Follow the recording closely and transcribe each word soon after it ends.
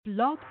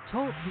Blog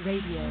Talk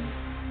Radio.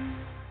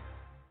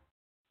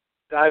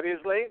 Diva's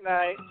Late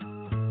Night.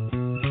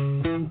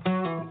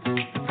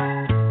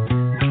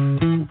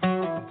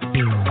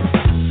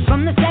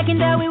 From the second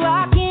that we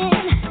walk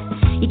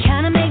in, you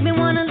kind of make me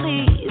want to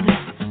leave.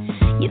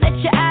 You let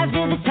your eyes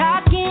do the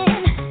talking.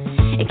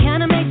 It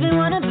kind of makes me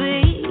want to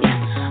be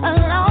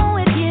alone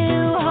with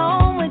you,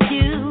 home with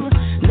you,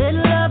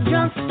 little love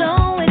drunk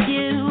stone with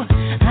you.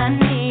 I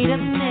need a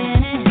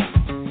minute,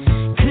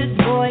 'cause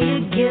boy,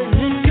 you're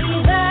giving me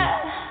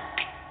that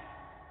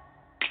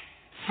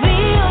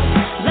feels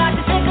like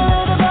the tickle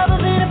of the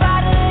bubbles in a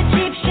bottle of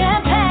cheap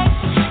champagne.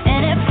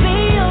 And it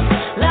feels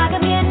like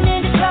I'm getting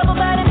into trouble,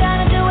 but I'm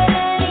gonna do it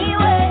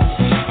anyway.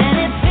 And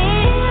it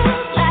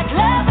feels like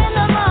love in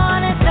the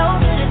morning, so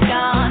good it's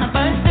gone. It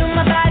burns through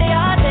my body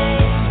all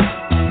day.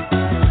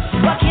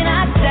 What can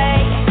I say?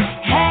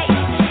 Hey,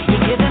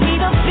 you're giving me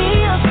the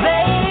feels,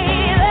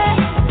 baby.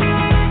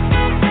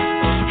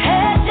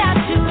 Head down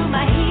to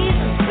my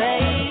heels,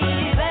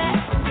 baby.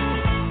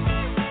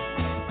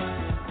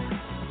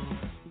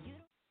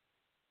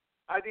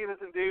 Hi,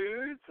 divas and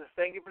dudes.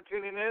 Thank you for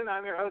tuning in.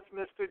 I'm your host,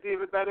 Mr.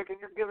 Diva Bedek, and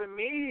you're giving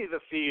me the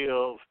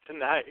feels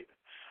tonight.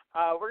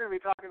 We're going to be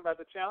talking about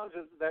the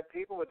challenges that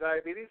people with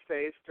diabetes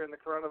face during the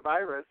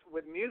coronavirus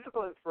with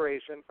musical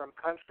inspiration from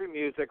country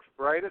music's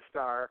brightest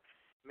star,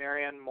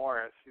 Maren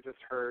Morris. You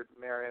just heard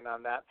Maren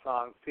on that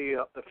song,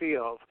 The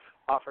Feels,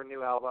 off her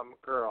new album,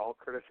 Girl,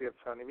 courtesy of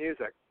SONY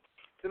Music.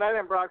 Tonight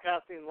I'm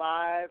broadcasting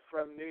live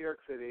from New York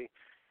City,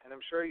 and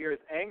I'm sure you're as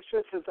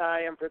anxious as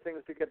I am for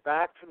things to get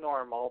back to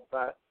normal,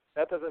 but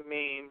that doesn't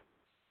mean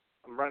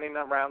I'm running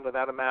around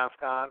without a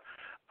mask on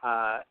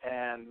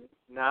and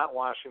not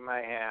washing my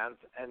hands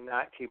and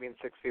not keeping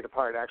 6 feet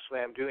apart.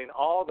 Actually, I'm doing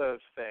all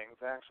those things.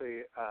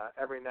 Actually,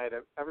 every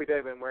day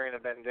I've been wearing a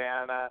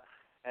bandana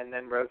and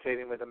then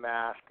rotating with a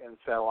mask and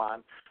so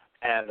on.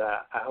 And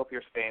I hope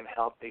you're staying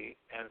healthy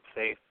and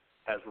safe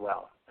as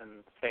well.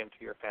 And same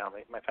to your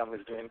family. My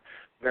family's doing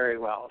very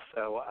well.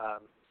 So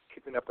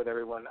keeping up with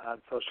everyone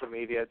on social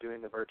media, doing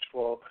the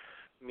virtual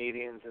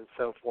meetings and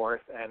so forth,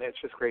 and it's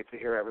just great to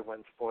hear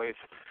everyone's voice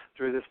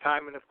through this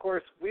time. And of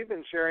course, we've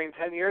been sharing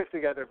 10 years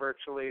together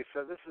virtually,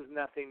 so this is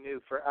nothing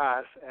new for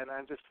us, and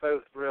I'm just so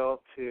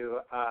thrilled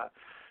to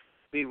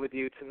be with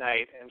you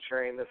tonight and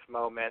sharing this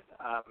moment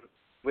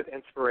with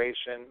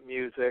inspiration,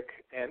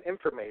 music, and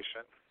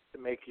information to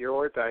make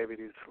your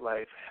diabetes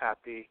life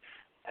happy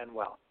and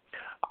well.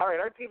 All right,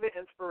 our Diva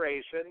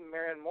Inspiration,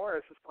 Maren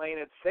Morris, is playing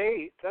it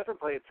safe. Doesn't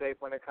play it safe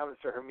when it comes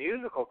to her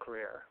musical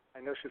career. I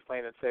know she's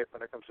playing it safe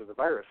when it comes to the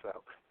virus,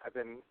 though. I've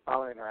been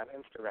following her on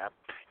Instagram.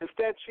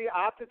 Instead, she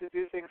opted to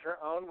do things her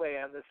own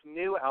way on this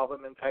new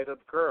album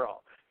entitled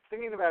Girl,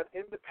 singing about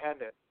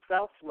independence,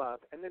 self-love,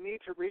 and the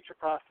need to reach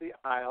across the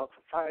aisle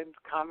to find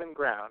common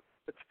ground,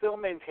 but still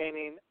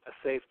maintaining a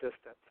safe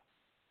distance.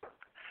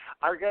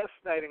 Our guests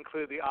tonight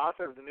include the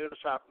author of the Noodle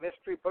Shop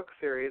Mystery book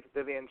series,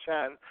 Vivien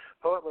Chien,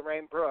 poet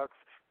Lorraine Brooks,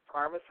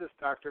 pharmacist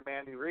Dr.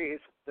 Mandy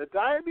Reece, the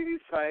diabetes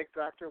psych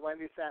Dr.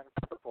 Wendy Satin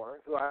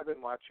Rapaport, who I've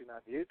been watching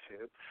on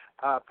YouTube,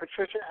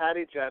 Patricia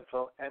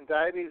Addie-Gentle, and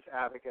diabetes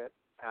advocate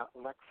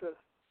Alexis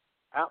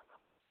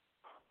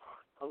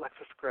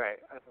Gray.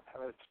 I'm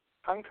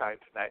tongue-tied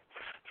tonight.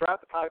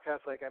 Throughout the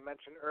podcast, like I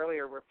mentioned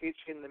earlier, we're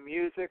featuring the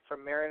music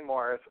from Maren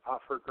Morris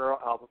off her Girl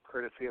album,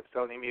 courtesy of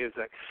SONY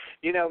Music.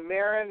 You know,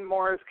 Maren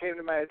Morris came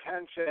to my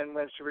attention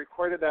when she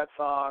recorded that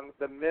song,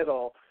 The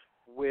Middle,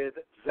 with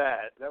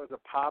Zedd. That was a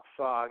pop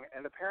song,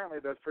 and apparently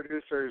those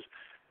producers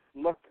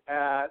looked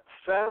at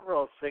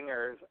several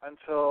singers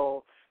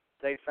until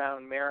they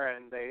found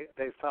Maren.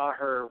 They saw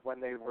her when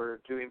they were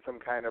doing some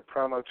kind of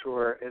promo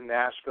tour in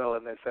Nashville,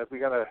 and they said, we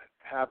got to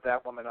have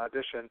that woman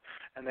audition.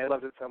 And they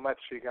loved it so much,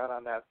 she got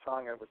on that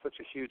song, and it was such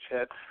a huge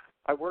hit.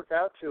 I work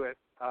out to it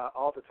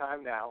all the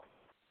time now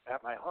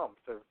at my home.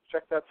 So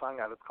check that song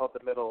out. It's called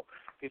The Middle,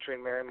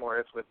 featuring Maren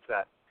Morris with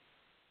Zedd.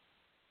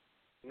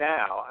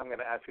 Now I'm going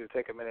to ask you to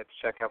take a minute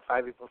to check out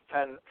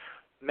 5=10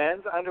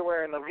 men's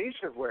underwear and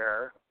leisure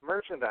wear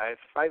merchandise.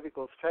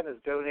 5=10 is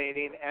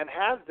donating and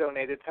has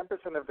donated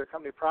 10% of their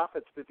company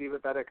profits to Diva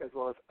Bedek, as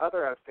well as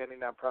other outstanding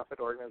nonprofit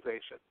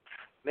organizations.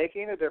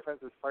 Making a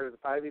difference is part of the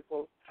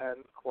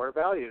 5=10 core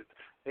values.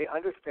 They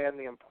understand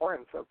the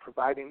importance of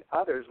providing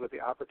others with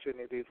the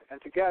opportunities,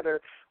 and together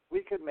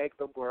we could make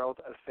the world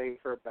a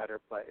safer, better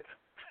place.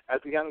 As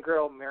a young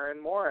girl,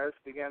 Maren Morris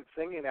began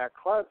singing at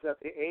clubs at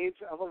the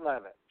age of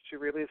 11. She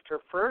released her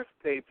first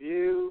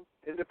debut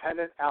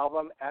independent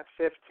album at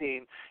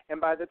 15,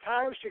 and by the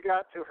time she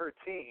got to her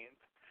teens,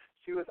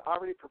 she was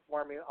already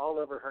performing all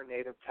over her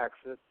native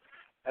Texas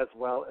as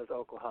well as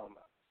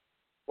Oklahoma.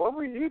 What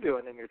were you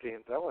doing in your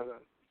teens? I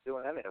wasn't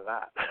doing any of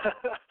that.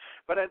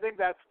 But I think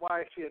that's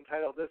why she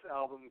entitled this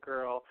album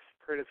Girl,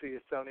 courtesy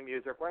of SONY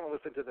Music. We're going to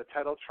listen to the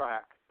title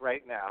track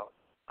right now.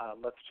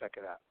 Let's check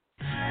it out.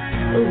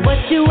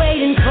 What you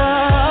waiting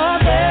for,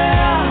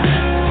 girl?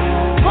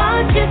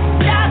 Won't you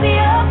stop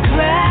your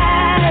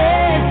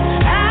crying?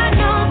 I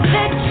know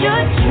that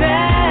you're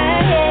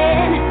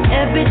trying.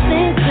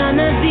 Everything's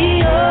gonna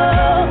be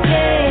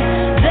okay,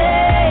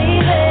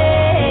 baby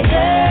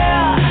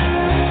girl.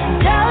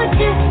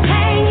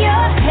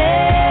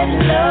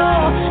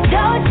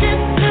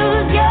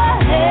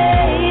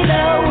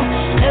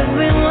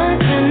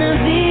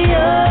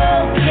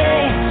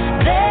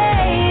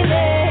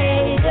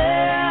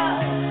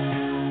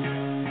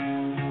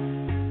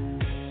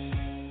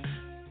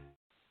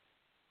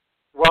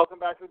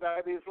 back to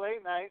Diabetes Late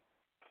Night.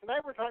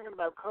 Tonight we're talking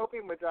about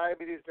coping with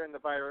diabetes during the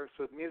virus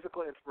with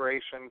musical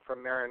inspiration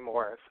from Maren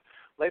Morris.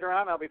 Later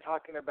on, I'll be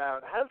talking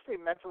about how to stay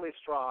mentally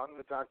strong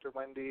with Dr.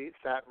 Wendy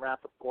Satin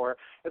Rapaport,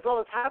 as well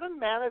as how to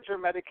manage your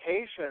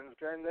medications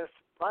during this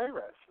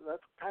virus.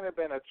 That's kind of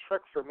been a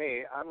trick for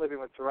me. I'm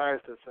living with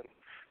psoriasis, and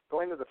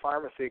going to the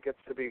pharmacy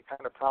gets to be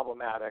kind of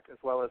problematic, as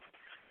well as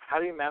how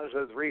do you manage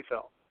those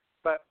refills.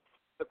 But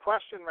the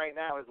question right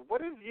now is,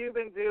 what have you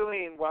been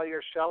doing while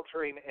you're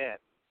sheltering in?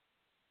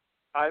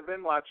 I've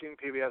been watching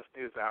PBS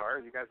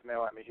NewsHour. You guys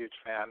know I'm a huge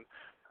fan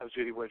of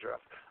Judy Woodruff.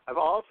 I've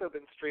also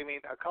been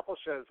streaming a couple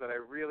shows that I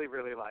really,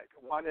 really like.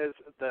 One is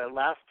The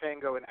Last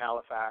Tango in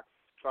Halifax.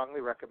 Strongly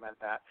recommend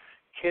that.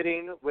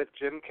 Kidding with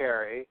Jim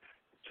Carrey,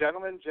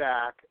 Gentleman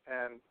Jack,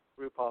 and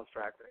RuPaul's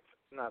Drag Race.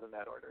 Not in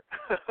that order.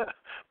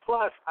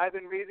 Plus, I've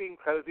been reading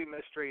cozy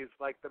mysteries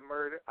like The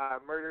Murder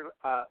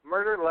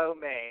Lo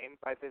Mein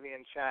by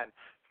Vivien Chien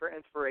for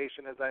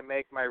inspiration as I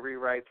make my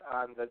rewrites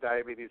on the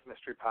Diabetes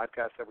Mystery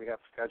podcast that we have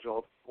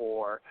scheduled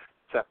for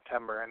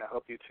September, and I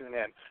hope you tune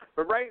in.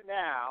 But right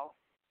now,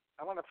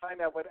 I want to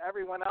find out what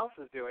everyone else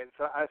is doing.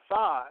 So I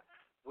thought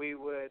we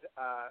would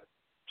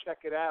check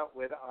it out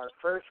with our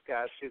first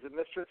guest. She's a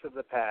mistress of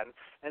the pen,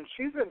 and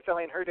she's been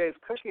filling her days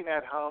cooking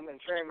at home and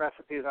sharing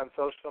recipes on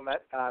social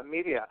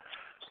media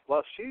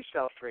while she's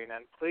sheltering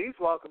in. Please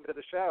welcome to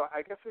the show,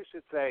 I guess we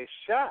should say,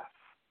 Chef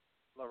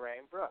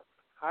Lorraine Brooks.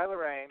 Hi,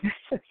 Lorraine.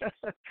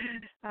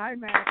 Hi,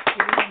 Matt.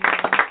 Good evening.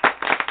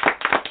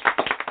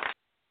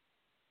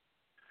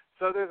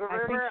 So there's a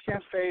rumor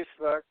on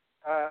Facebook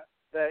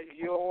that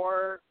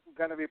you're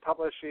going to be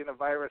publishing a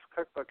virus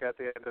cookbook at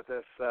the end of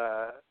this,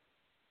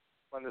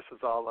 when this is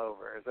all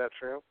over. Is that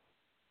true?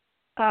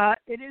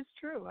 It is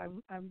true.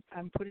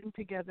 I'm putting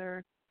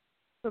together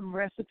some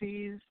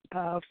recipes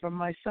from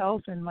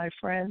myself and my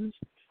friends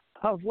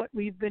of what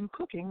we've been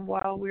cooking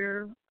while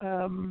we're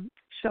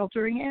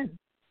sheltering in.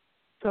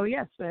 So,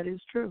 yes, that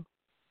is true.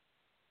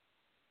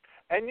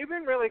 And you've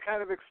been really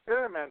kind of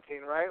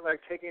experimenting, right? Like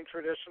taking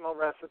traditional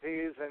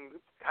recipes and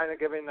kind of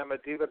giving them a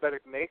diabetic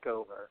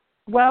makeover.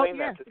 Well,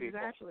 yes,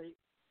 exactly.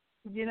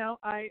 You know,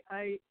 I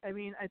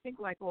mean, I think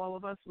like all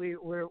of us,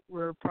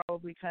 we're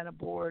probably kind of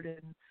bored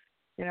and,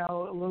 you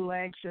know, a little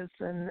anxious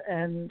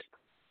and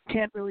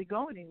can't really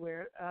go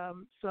anywhere.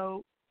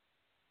 So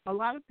a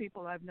lot of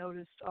people I've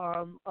noticed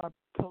are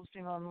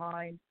posting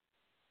online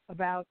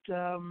about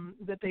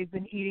that they've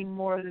been eating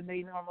more than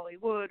they normally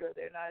would, or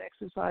they're not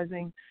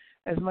exercising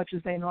as much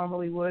as they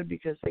normally would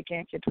because they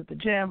can't get to the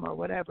gym or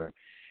whatever.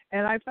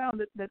 And I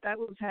found that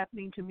was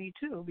happening to me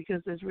too,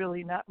 because there's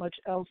really not much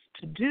else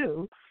to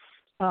do.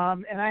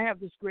 And I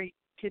have this great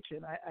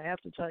kitchen. I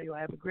have to tell you,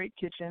 I have a great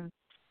kitchen,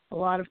 a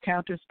lot of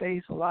counter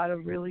space, a lot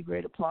of really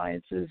great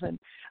appliances, and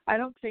I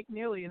don't take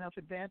nearly enough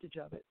advantage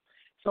of it.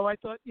 So I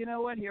thought, you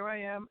know what, here I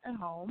am at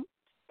home,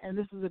 and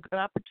this is a good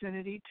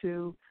opportunity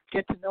to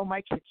get to know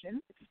my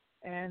kitchen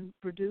and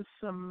produce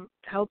some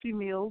healthy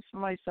meals for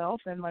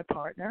myself and my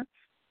partner.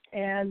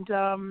 And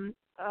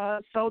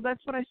so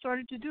that's what I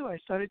started to do. I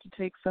started to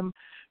take some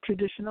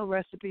traditional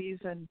recipes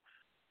and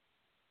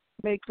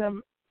make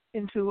them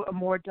into a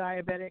more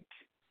diabetic,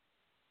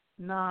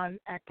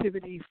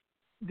 non-activity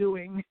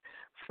doing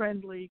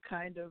friendly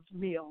kind of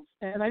meals.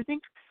 And I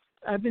think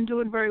I've been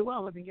doing very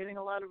well. I've been getting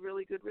a lot of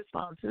really good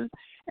responses.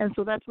 And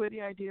so that's where the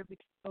idea of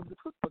the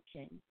cookbook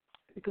came,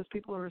 because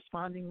people are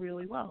responding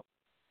really well.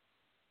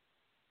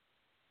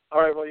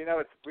 All right, well, you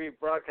know, we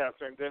broadcast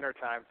during dinner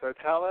time, so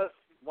tell us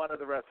one of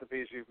the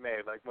recipes you've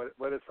made. Like,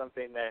 what is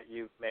something that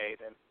you've made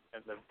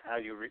and how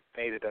you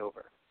made it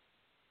over?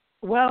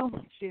 Well,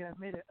 I've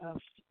made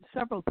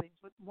several things,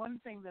 but one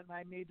thing that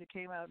I made that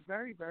came out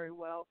very, very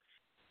well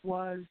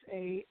was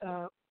a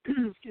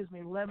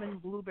lemon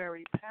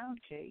blueberry pound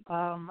cake.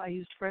 I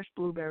used fresh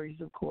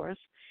blueberries, of course,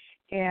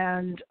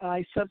 and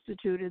I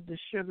substituted the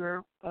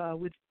sugar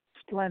with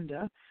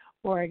Splenda,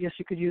 or I guess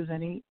you could use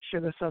any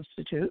sugar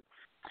substitute.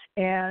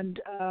 And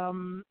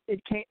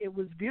it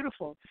was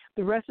beautiful.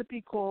 The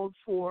recipe called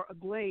for a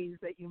glaze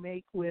that you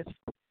make with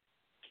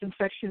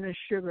confectioner's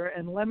sugar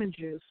and lemon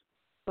juice,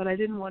 but I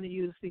didn't want to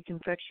use the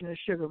confectioner's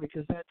sugar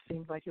because that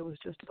seemed like it was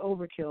just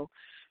overkill.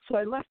 So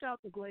I left out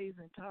the glaze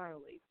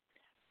entirely.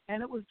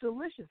 And it was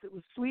delicious. It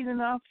was sweet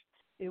enough.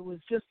 It was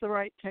just the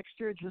right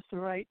texture, just the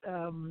right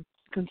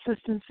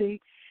consistency.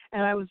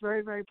 And I was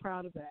very, very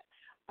proud of that.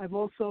 I've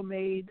also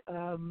made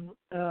a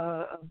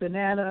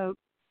banana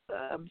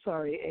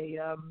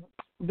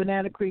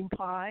cream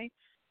pie.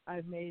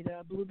 I've made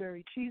a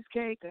blueberry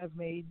cheesecake. I've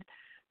made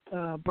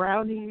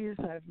brownies.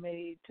 I've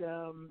made,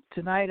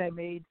 tonight I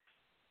made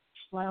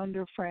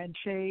flounder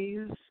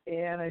francaise,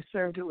 and I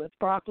served it with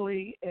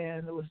broccoli,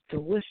 and it was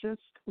delicious,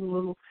 a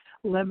little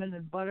lemon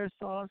and butter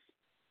sauce.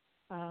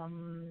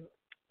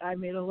 I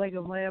made a leg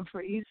of lamb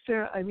for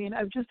Easter. I mean,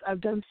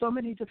 I've done so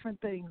many different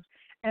things,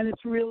 and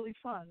it's really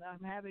fun.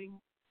 I'm having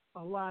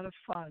a lot of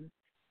fun,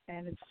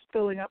 and it's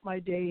filling up my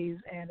days,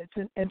 and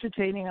it's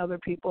entertaining other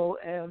people,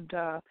 and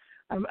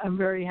I'm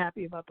very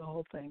happy about the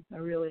whole thing. I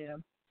really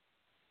am.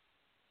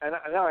 And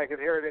I know I could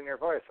hear it in your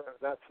voice.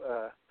 That's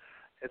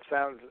It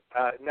sounds,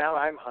 now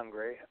I'm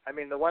hungry. I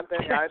mean, the one thing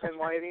I've been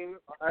waiting,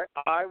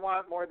 I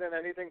want more than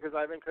anything, because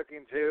I've been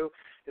cooking too,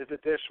 is a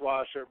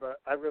dishwasher,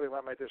 but I really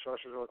want my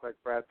dishwasher to look like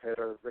Brad Pitt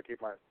or Ricky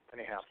Martin.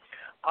 Anyhow.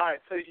 All right,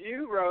 so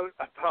you wrote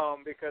a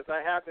poem because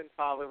I have been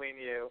following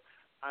you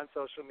on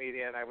social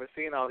media, and I was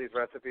seeing all these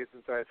recipes,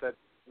 and so I said,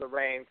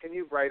 Lorraine, can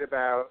you write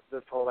about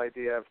this whole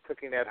idea of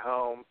cooking at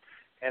home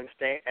and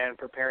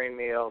preparing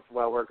meals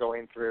while we're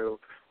going through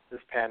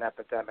this pan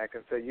epidemic?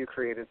 And so you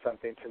created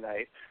something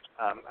tonight.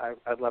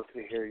 I'd love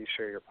to hear you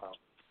share your poem.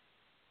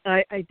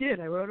 I did.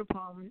 I wrote a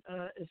poem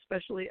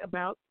especially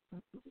about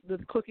the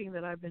cooking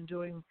that I've been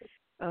doing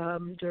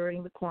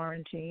during the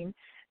quarantine.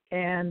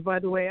 And by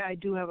the way, I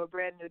do have a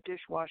brand new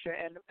dishwasher,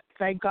 and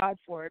thank God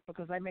for it,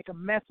 because I make a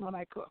mess when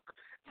I cook.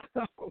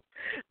 So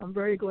I'm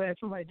very glad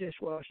for my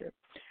dishwasher.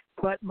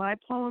 But my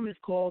poem is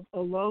called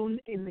Alone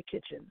in the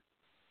Kitchen.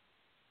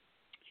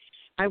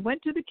 I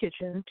went to the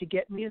kitchen to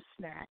get me a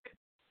snack,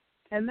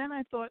 and then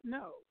I thought,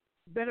 no,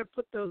 better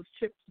put those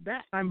chips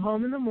back. I'm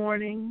home in the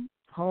morning,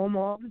 home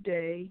all the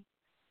day,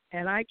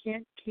 and I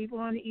can't keep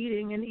on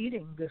eating and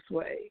eating this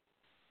way.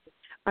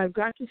 I've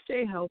got to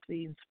stay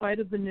healthy in spite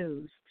of the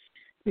news,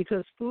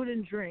 because food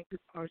and drink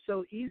are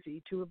so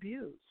easy to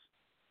abuse.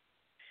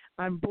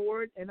 I'm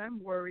bored and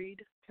I'm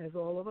worried, as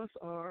all of us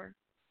are.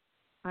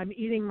 I'm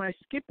eating my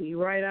Skippy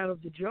right out of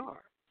the jar.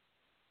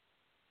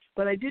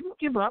 But I didn't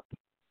give up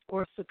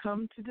or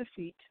succumb to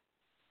defeat,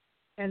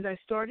 and I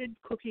started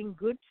cooking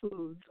good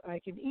foods I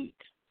can eat.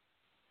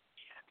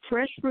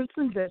 Fresh fruits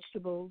and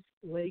vegetables,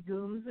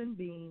 legumes and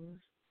beans,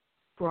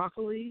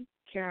 broccoli,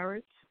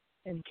 carrots,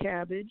 and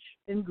cabbage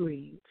and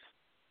greens.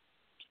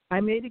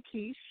 I made a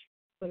quiche,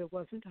 but it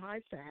wasn't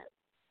high fat.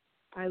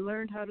 I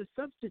learned how to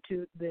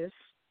substitute this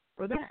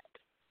for that.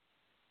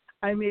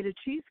 I made a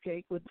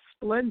cheesecake with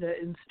Splenda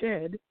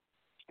instead,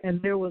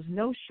 and there was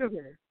no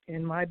sugar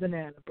in my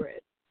banana bread.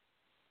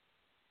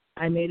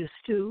 I made a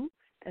stew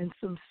and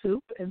some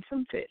soup and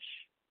some fish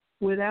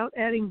without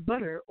adding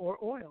butter or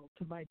oil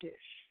to my dish.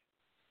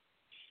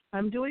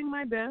 I'm doing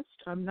my best.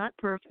 I'm not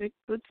perfect,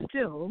 but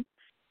still,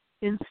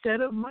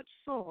 instead of much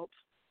salt,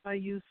 I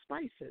use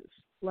spices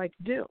like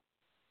dill.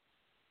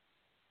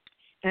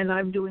 And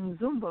I'm doing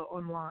Zumba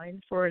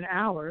online for an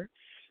hour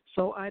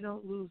so I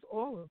don't lose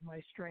all of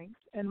my strength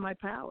and my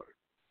power.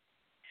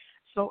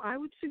 So I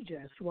would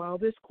suggest, while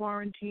this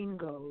quarantine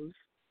goes,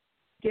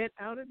 get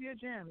out of your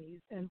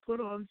jammies and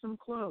put on some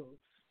clothes.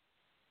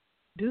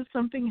 Do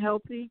something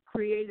healthy,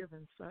 creative,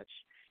 and such,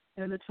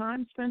 and the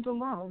time spent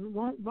alone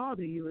won't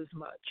bother you as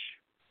much.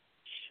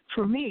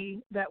 For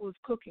me, that was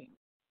cooking.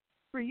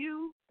 For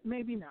you,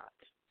 maybe not.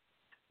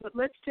 But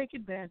let's take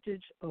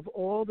advantage of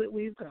all that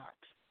we've got.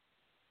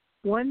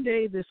 One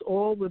day this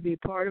all will be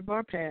part of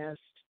our past,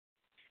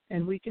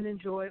 and we can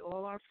enjoy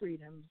all our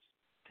freedoms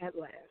at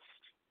last.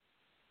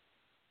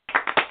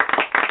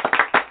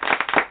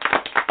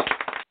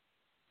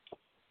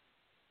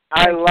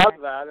 I love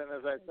that, and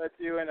as I said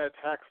to you in a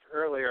text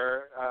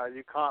earlier,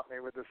 you caught me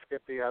with the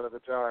Skippy out of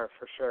the jar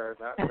for sure.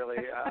 That really,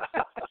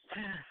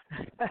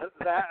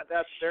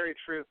 that's very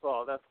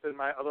truthful. That's been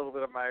a little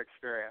bit of my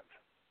experience.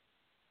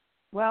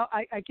 Well,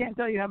 I can't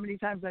tell you how many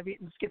times I've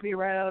eaten Skippy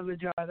right out of the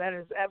jar. That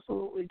is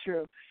absolutely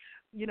true.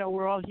 You know,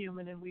 we're all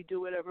human and we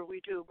do whatever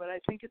we do, but I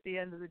think at the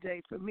end of the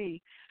day, for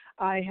me,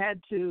 I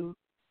had to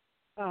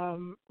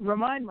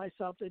remind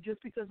myself that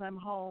just because I'm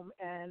home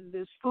and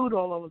there's food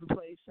all over the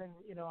place and,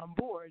 you know, I'm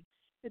bored,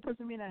 it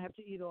doesn't mean I have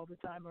to eat all the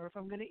time. Or if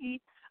I'm going to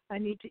eat, I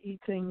need to eat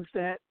things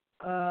that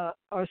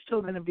are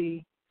still going to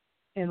be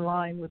in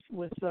line with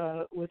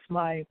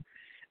my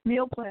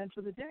meal plan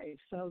for the day.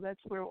 So that's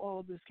where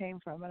all of this came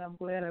from, and I'm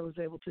glad I was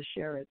able to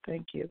share it.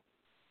 Thank you.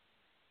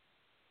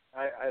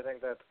 I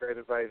think that's great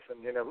advice.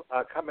 And, you know,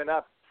 coming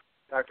up,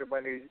 Dr.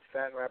 Wendy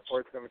Satin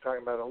Rapaport is going to be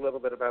talking about a little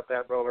bit about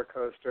that roller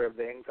coaster of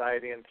the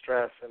anxiety and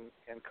stress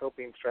and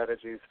coping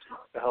strategies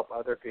to help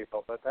other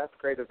people. But that's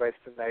great advice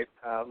tonight,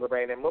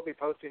 Lorraine. And we'll be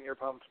posting your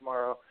poem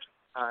tomorrow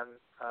on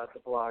the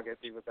blog at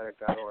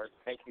divabetic.org.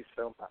 Thank you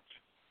so much.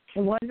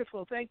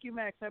 Wonderful. Thank you,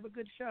 Max. Have a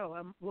good show.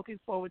 I'm looking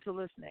forward to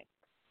listening.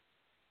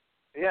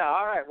 Yeah,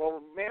 all right.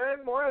 Well,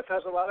 Maren Morris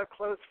has a lot of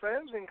close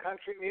friends in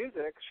country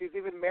music. She's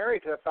even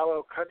married to a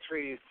fellow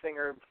country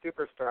singer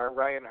superstar,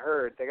 Ryan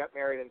Hurd. They got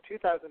married in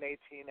 2018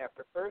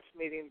 after first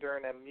meeting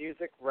during a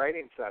music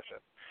writing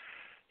session.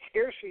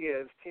 Here she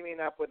is teaming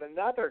up with some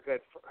other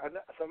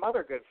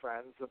good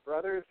friends, the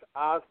brothers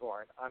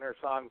Osborne, on her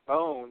song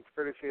Bones,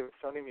 courtesy of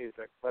SONY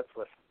Music. Let's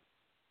listen.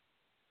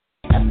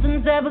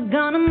 Nothing's ever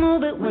gonna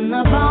move it when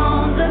the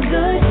bones are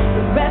good.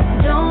 The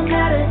rest don't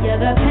matter, yeah,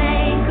 the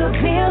pain could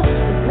peel.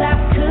 The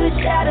glass could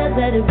shatter,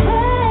 let it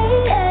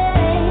rain.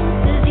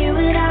 'Cause you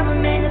and I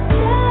remain the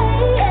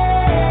same.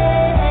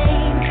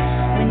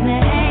 When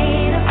there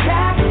ain't a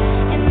crack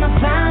in the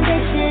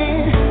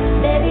foundation,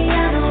 baby,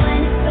 I know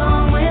when it's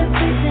gone, we're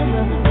fixing.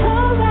 We'll go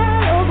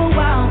right over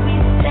while we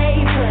stay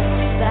put.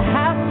 The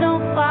house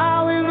don't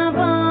fall when the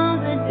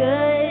bones are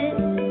good.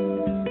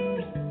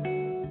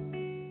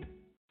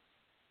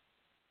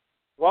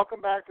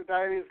 Welcome back to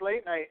Diaries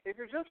Late Night. If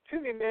you're just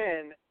tuning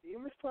in, you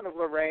missed one of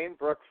Lorraine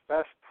Brooks'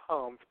 best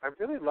poems. I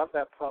really love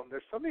that poem.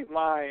 There's so many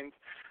lines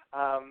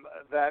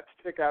that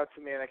stick out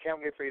to me, and I can't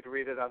wait for you to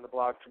read it on the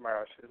blog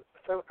tomorrow.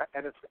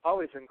 And it's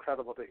always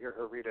incredible to hear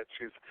her read it.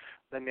 She's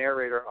the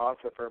narrator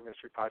also for a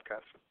mystery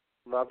podcast.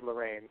 Love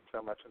Lorraine so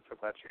much, and so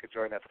glad she could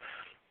join us.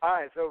 All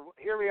right, so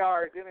here we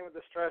are dealing with the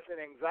stress and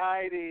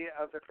anxiety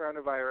of the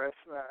coronavirus.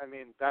 I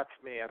mean, that's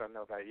me. I don't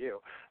know about you.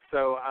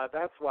 So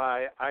that's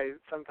why I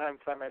sometimes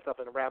find myself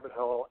in a rabbit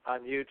hole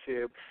on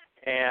YouTube.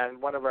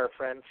 And one of our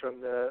friends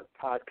from the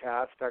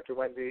podcast, Dr.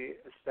 Wendy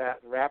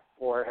Satin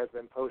Rapaport, has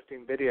been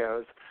posting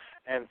videos.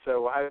 And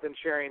so I've been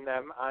sharing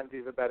them on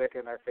Diva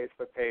in our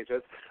Facebook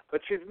pages.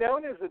 But she's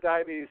known as the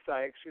diabetes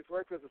psych. She's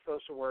worked as a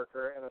social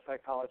worker and a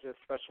psychologist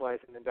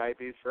specializing in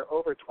diabetes for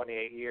over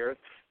 28 years.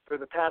 For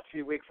the past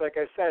few weeks, like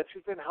I said,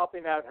 she's been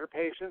helping out her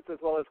patients as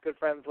well as good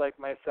friends like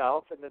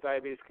myself in the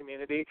diabetes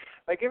community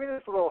by giving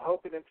us a little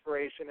hope and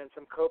inspiration and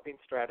some coping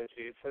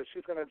strategies. So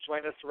she's going to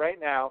join us right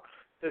now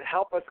to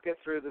help us get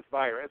through this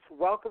virus.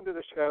 Welcome to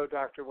the show,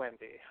 Dr.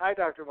 Wendy. Hi,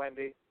 Dr.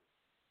 Wendy.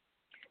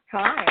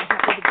 Hi,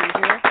 happy to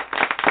be here.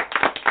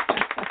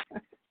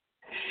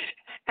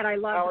 And I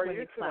love when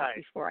you clap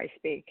before I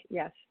speak.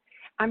 Yes,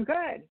 I'm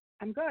good.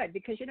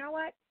 Because you know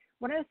what?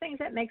 One of the things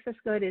that makes us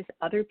good is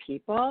other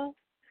people.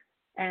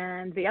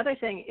 And the other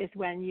thing is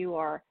when you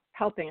are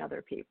helping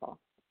other people.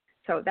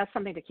 So that's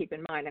something to keep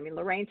in mind. I mean,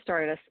 Lorraine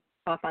started us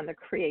off on the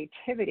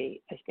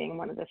creativity as being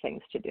one of the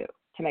things to do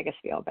to make us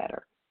feel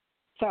better.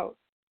 So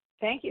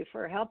thank you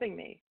for helping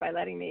me by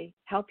letting me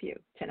help you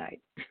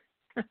tonight.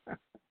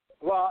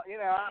 Well,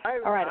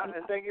 all right, and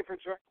thank you for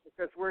joining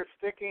because we're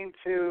sticking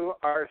to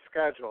our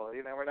schedule.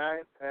 We're not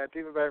at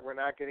Diva we're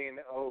not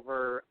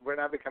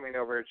becoming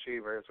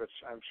overachievers, which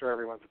I'm sure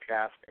everyone's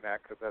gasping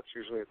at because that's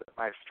usually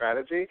my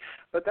strategy.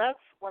 But that's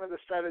one of the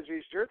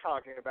strategies you're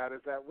talking about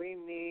is that we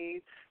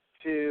need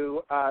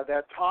to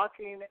that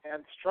talking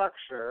and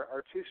structure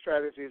are two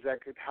strategies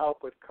that could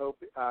help with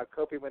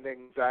coping with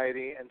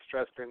anxiety and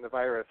stress during the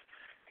virus.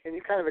 Can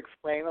you kind of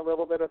explain a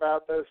little bit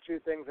about those two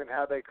things and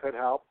how they could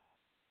help?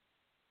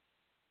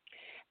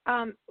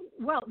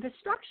 Well, the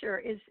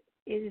structure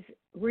is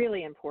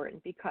really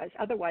important because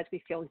otherwise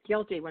we feel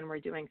guilty when we're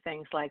doing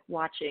things like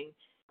watching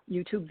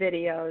YouTube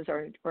videos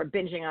or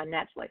binging on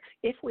Netflix.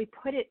 If we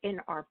put it in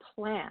our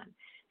plan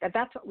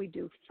that's what we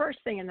do first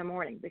thing in the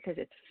morning because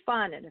it's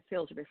fun and it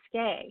feels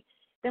risque,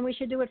 then we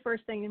should do it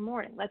first thing in the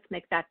morning. Let's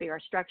make that be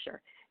our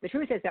structure. The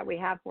truth is that we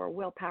have more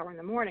willpower in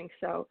the morning,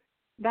 so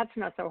that's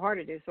not so hard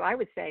to do. So I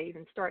would say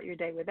even start your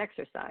day with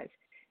exercise,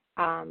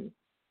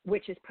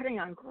 which is putting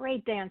on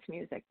great dance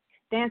music,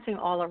 dancing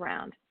all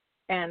around,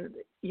 and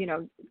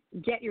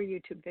get your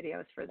YouTube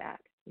videos for that.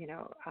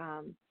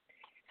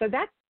 So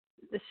that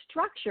the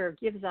structure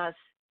gives us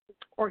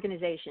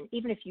organization.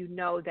 Even if you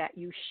know that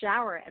you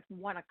shower at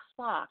 1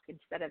 o'clock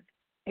instead of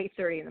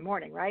 8:30 in the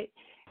morning, right?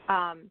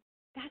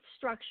 That's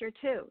structure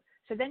too.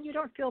 So then you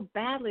don't feel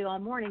badly all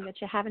morning that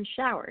you haven't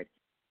showered.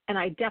 And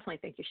I definitely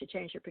think you should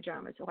change your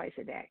pajamas twice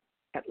a day,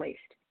 at least.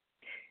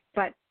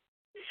 But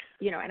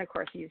and of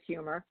course use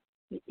humor.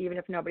 Even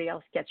if nobody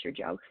else gets your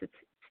jokes, it's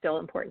still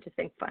important to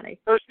think funny.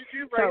 So should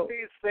you write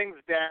these things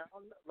down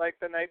like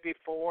the night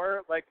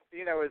before? Like,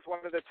 is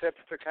one of the tips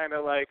to kind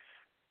of like,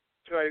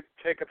 should I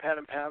take a pen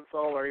and pencil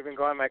or even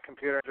go on my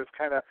computer and just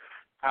kind of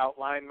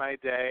outline my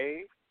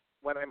day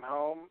when I'm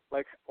home?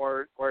 Like,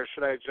 or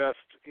should I just,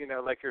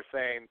 like you're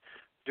saying,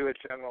 do a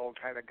general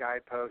kind of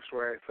guidepost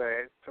where I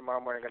say, tomorrow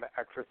morning I'm going to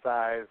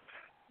exercise,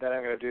 then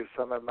I'm going to do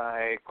some of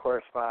my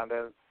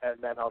correspondence, and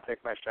then I'll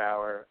take my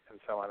shower, and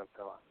so on and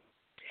so on.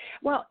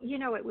 Well,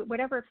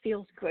 whatever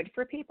feels good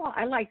for people,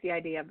 I like the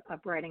idea of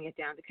writing it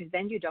down because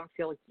then you don't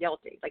feel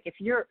guilty. Like if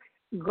your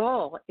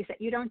goal is that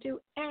you don't do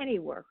any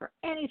work or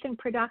anything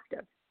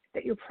productive,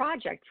 that your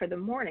project for the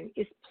morning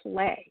is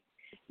play,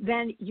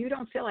 then you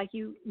don't feel like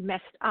you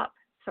messed up.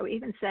 So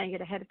even saying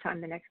it ahead of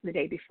time the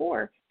day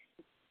before,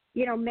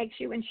 makes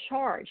you in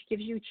charge,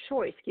 gives you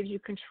choice, gives you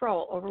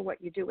control over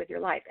what you do with your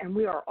life. And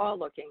we are all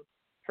looking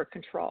for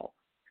control,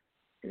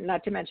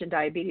 not to mention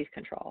diabetes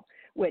control,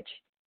 which,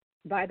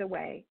 by the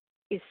way,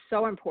 is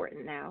so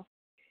important now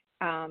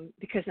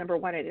because, number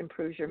one, it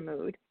improves your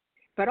mood.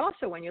 But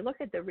also when you look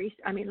at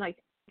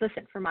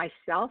listen, for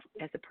myself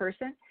as a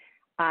person,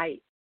 I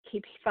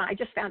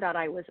just found out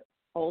I was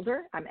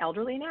older. I'm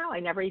elderly now. I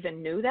never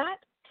even knew that,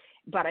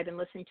 but I've been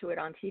listening to it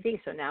on TV,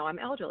 so now I'm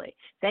elderly.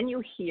 Then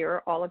you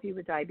hear, all of you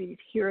with diabetes,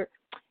 you're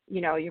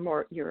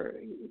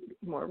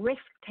more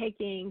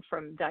risk-taking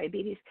from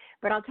diabetes.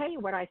 But I'll tell you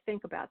what I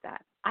think about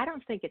that. I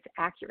don't think it's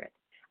accurate.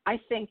 I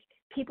think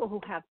people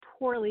who have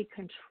poorly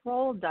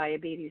controlled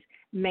diabetes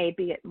may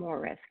be at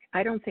more risk.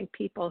 I don't think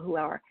people who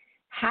are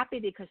happy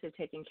because they're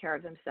taking care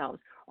of themselves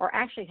or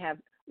actually have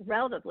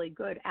relatively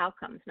good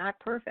outcomes, not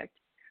perfect,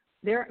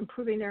 they're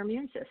improving their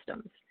immune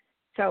systems.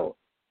 So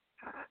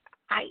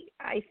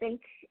I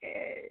think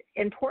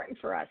important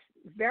for us,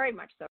 very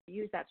much so, to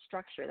use that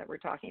structure that we're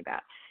talking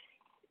about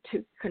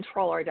to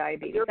control our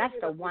diabetes. That's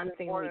the one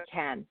thing we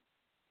can.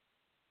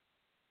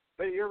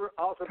 But you're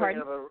also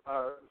bringing up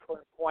an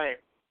important point.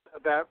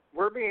 that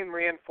we're being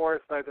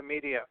reinforced by the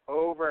media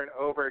over and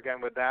over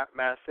again with that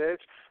message,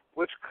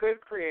 which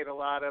could create a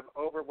lot of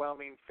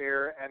overwhelming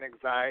fear and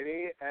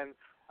anxiety. And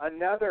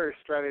another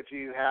strategy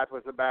you had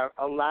was about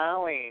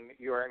allowing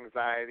your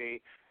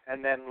anxiety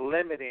and then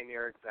limiting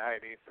your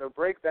anxiety. So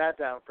break that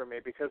down for me,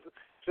 because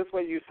just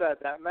what you said,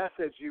 that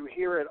message, you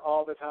hear it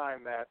all the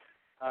time, that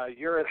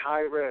you're at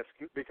high risk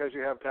because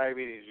you have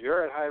diabetes.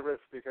 You're at high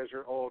risk because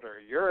you're older.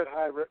 You're at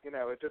high risk. You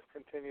know, it just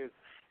continues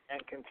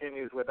and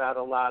continues without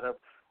a lot of,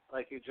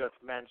 like you just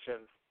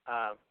mentioned,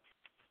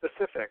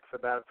 specifics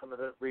about some of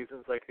the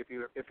reasons, like if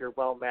you're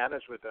well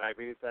managed with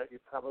diabetes, that you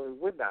probably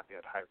would not be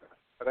at high risk.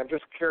 But I'm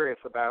just curious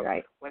about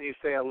when you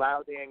say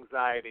allow the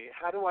anxiety,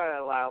 how do I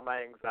allow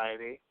my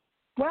anxiety?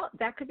 Well,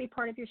 that could be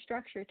part of your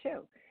structure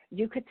too.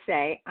 You could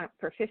say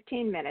for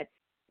 15 minutes,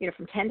 you know,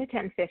 from 10 to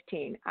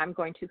 10:15, I'm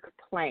going to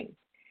complain.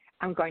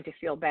 I'm going to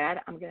feel bad.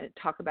 I'm going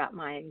to talk about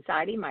my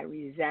anxiety, my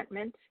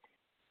resentment,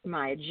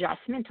 my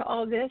adjustment to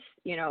all this,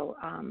 you know,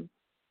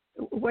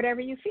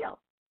 whatever you feel.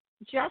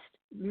 Just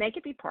make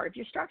it be part of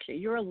your structure.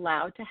 You're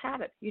allowed to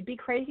have it. You'd be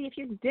crazy if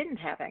you didn't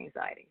have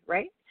anxiety,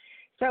 right?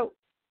 So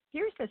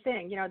here's the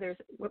thing, you know, there's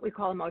what we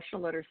call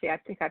emotional literacy. I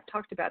think I've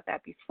talked about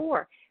that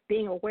before,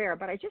 being aware,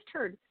 but I just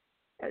heard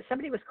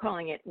somebody was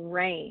calling it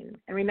RAIN.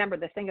 And remember,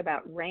 the thing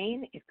about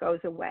RAIN, it goes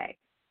away.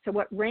 So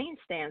what RAIN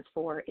stands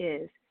for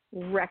is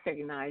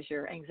recognize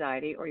your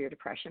anxiety or your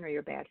depression or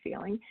your bad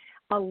feeling.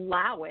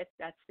 Allow it,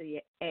 that's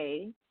the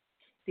A.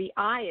 The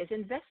I is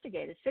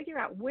investigate it. Figure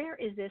out, where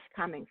is this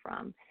coming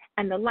from?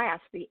 And the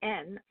last, the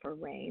N for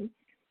RAIN,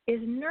 is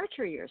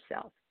nurture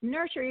yourself.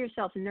 Nurture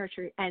yourself,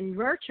 nurture. And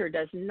nurture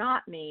does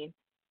not mean,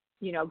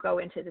 you know, go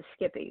into the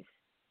skippies.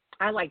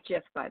 I like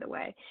GIF, by the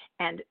way.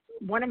 And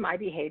one of my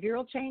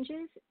behavioral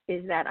changes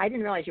is that I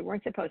didn't realize you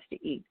weren't supposed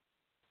to eat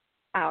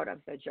out of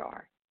the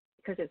jar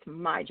because it's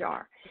my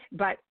jar.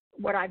 But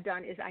what I've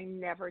done is I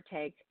never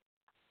take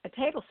a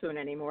tablespoon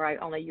anymore. I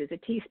only use a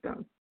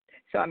teaspoon.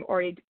 So I'm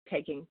already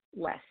taking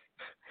less.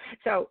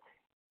 So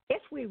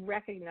if we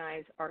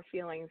recognize our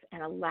feelings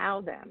and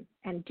allow them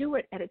and do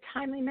it at a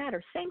timely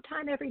manner, same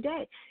time every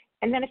day.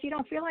 And then if you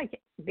don't feel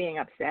like being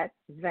upset,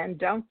 then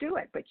don't do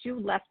it. But you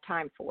left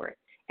time for it,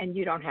 and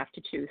you don't have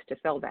to choose to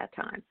fill that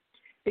time.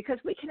 Because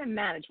we can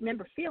manage.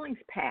 Remember, feelings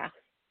pass,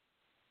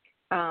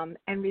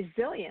 and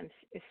resilience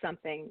is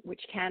something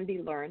which can be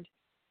learned.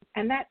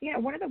 And that, you know,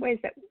 one of the ways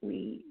that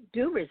we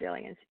do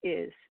resilience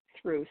is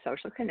through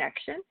social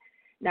connection.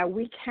 Now,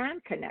 we can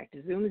connect.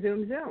 Zoom,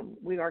 Zoom, Zoom.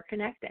 We are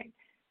connecting.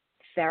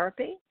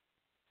 Therapy,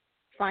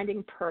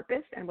 finding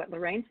purpose, and what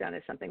Lorraine's done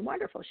is something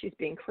wonderful. She's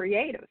being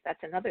creative.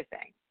 That's another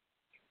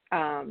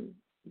thing.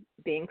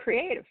 Being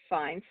creative.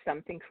 Find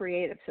something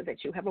creative so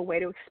that you have a way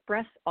to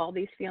express all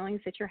these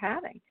feelings that you're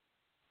having,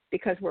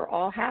 because we're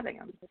all having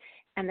them.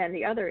 And then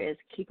the other is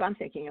keep on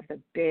thinking of the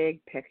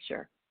big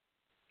picture.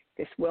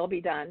 This will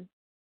be done.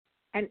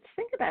 And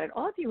think about it.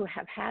 All of you who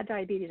have had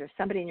diabetes or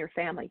somebody in your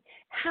family,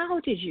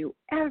 how did you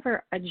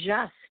ever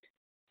adjust?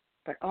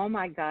 But, oh,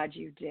 my God,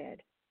 you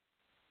did,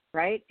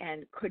 right?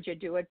 And could you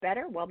do it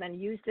better? Well, then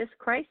use this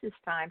crisis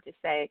time to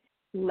say,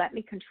 let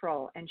me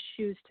control, and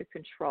choose to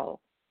control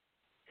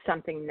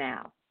something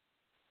now.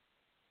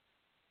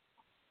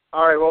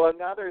 All right. Well,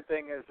 another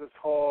thing is this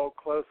whole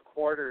close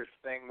quarters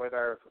thing with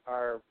our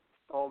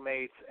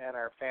soulmates and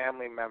our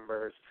family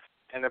members.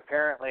 And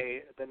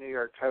apparently, the New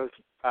York Post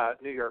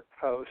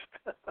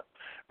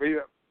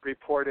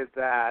reported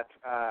that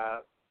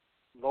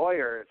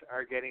lawyers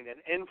are getting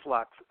an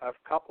influx of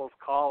couples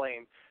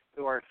calling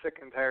who are sick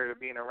and tired of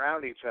being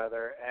around each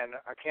other, and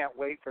I can't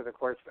wait for the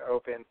courts to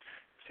open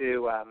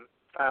to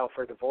file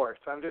for divorce.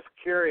 So I'm just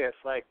curious,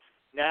 like,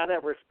 now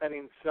that we're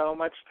spending so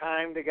much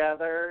time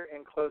together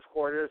in close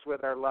quarters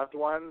with our loved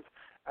ones,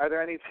 are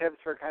there any tips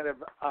for kind of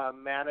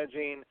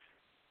managing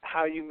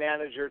how you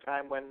manage your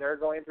time when they're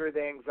going through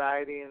the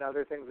anxiety and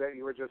other things that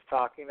you were just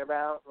talking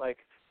about? Like,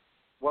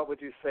 what would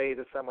you say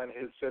to someone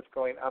who's just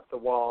going up the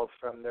walls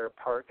from their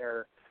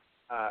partner,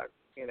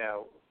 you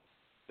know,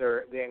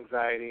 the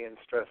anxiety and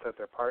stress that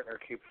their partner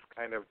keeps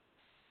kind of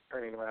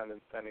turning around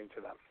and sending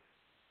to them?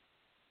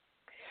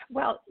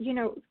 Well, you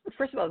know,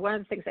 first of all, one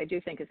of the things I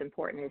do think is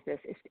important is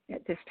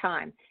at this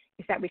time,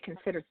 is that we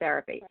consider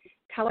therapy.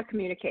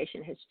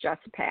 Telecommunication has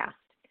just passed.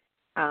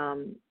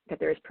 That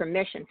there is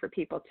permission for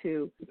people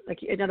to,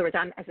 like, in other words,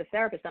 as a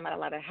therapist, I'm not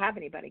allowed to have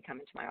anybody come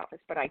into my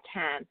office, but I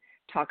can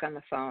talk on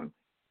the phone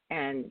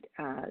and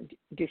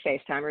do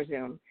FaceTime or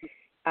Zoom.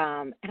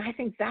 And I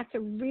think that's a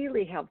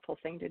really helpful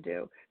thing to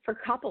do. For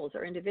couples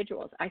or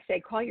individuals, I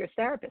say call your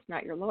therapist,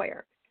 not your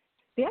lawyer.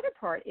 The other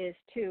part is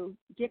to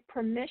give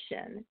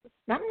permission,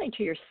 not only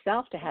to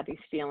yourself to have these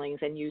feelings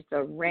and use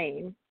the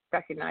RAIN,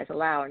 recognize,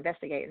 allow,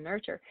 investigate, and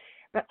nurture,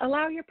 but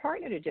allow your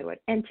partner to do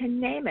it and to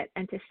name it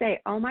and to say,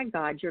 oh, my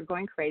God, you're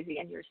going crazy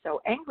and you're so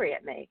angry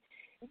at me.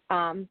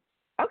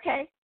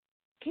 Okay,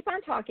 keep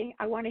on talking.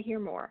 I want to hear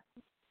more.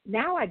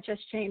 Now I've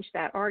just changed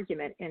that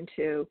argument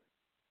into,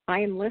 I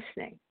am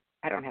listening.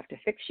 I don't have to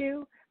fix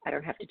you. I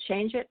don't have to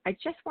change it. I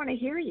just want to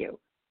hear you.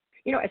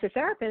 You know, as a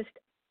therapist,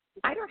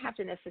 I don't have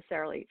to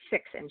necessarily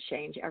fix and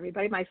change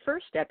everybody. My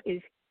first step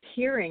is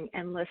hearing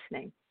and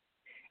listening.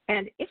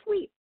 And if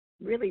we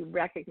really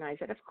recognize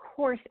that, of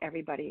course,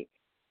 everybody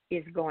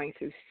is going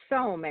through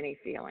so many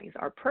feelings.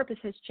 Our purpose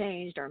has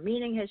changed. Our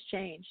meaning has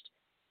changed.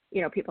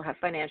 You know, people have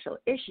financial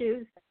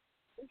issues.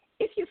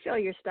 If you feel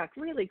you're stuck,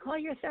 really call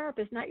your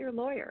therapist, not your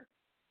lawyer.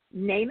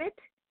 Name it,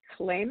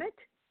 claim it,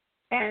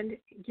 and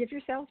give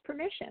yourselves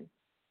permission.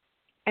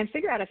 And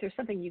figure out if there's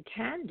something you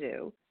can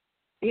do,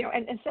 you know,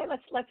 and say,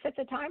 let's set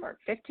the timer,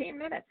 15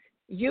 minutes.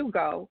 You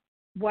go,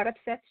 what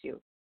upsets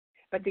you?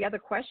 But the other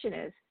question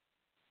is,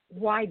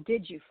 why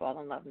did you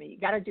fall in love with me? You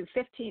got to do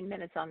 15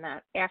 minutes on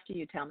that after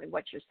you tell me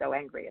what you're so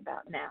angry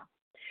about now.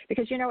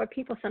 Because you know what,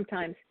 people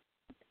sometimes,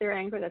 their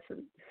anger, that's a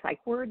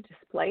psych word,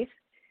 displace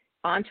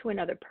onto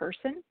another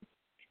person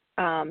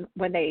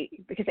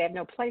because they have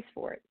no place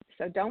for it.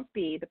 So don't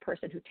be the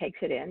person who takes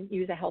it in.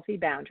 Use a healthy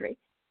boundary,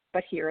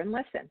 but hear and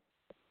listen.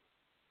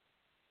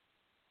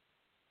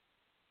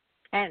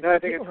 And no, I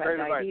think it's great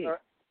advice.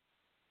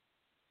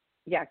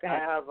 Yeah, go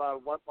ahead. I have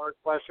one more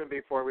question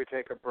before we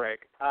take a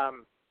break.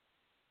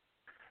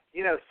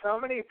 You know, so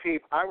many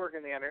people. I worked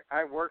in the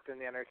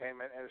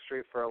entertainment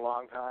industry for a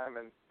long time,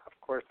 and of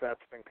course that's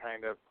been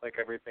kind of like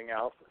everything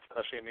else,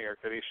 especially in New York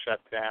City, shut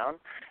down.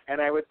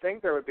 And I would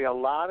think there would be a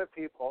lot of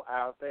people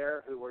out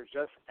there who were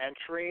just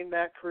entering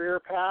that career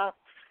path,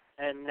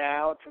 and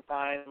now to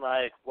find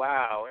like,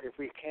 wow, if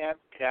we can't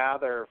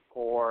gather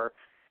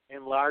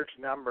in large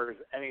numbers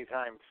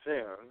anytime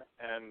soon,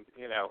 and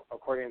you know,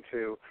 according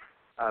to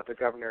the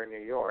governor of New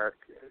York,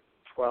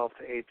 12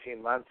 to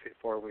 18 months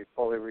before we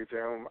fully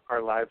resume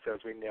our lives as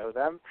we know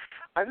them.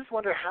 I just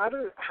wonder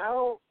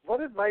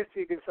what advice do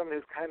you give someone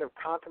who's kind of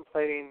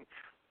contemplating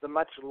the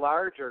much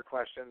larger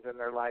questions in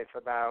their life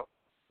about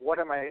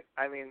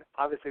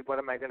obviously what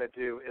am I going to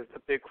do is the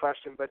big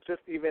question, but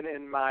just even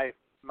in my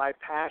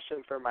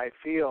passion for my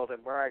field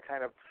and where I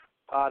kind of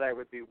thought I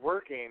would be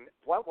working,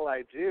 what will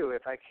I do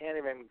if I can't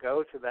even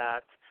go to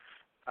that,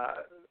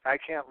 I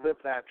can't live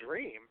that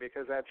dream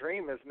because that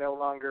dream is no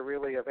longer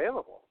really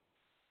available?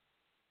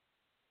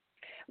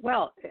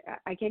 Well,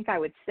 I think I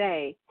would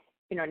say,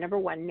 you know, number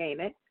one, name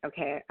it.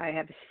 Okay, I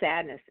have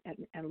sadness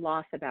and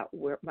loss about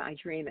where my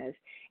dream is.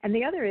 And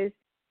the other is,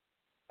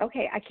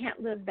 okay, I can't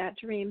live that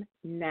dream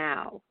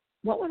now.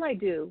 What will I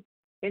do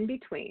in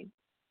between?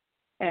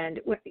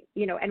 And,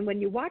 you know, and when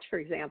you watch, for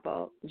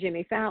example,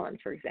 Jimmy Fallon,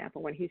 for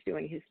example, when he's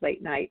doing his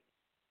late night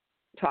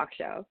talk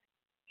show,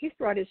 he's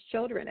brought his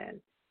children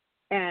in.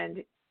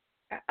 And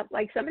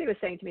like somebody was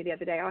saying to me the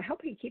other day, I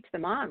hope he keeps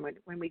them on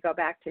when we go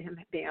back to him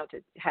being able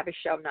to have a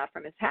show not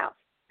from his house.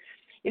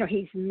 You know,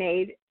 he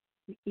made,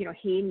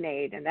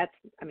 and that's,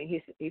 I mean,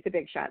 he's a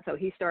big shot. So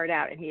he started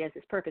out and he has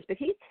his purpose, but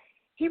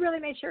he really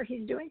made sure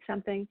he's doing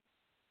something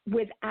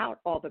without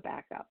all the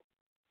backup.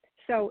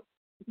 So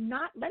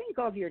not letting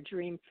go of your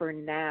dream for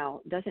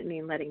now doesn't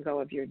mean letting go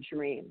of your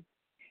dream.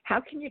 How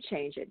can you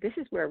change it? This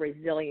is where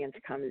resilience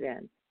comes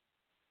in.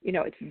 You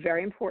know, it's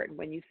very important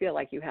when you feel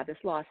like you have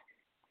this loss.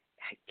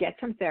 Get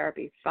some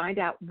therapy, find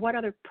out what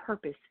other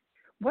purpose,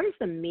 what is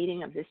the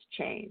meaning of this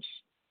change?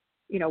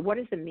 You know, what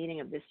is the meaning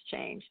of this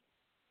change?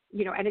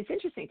 You know, and it's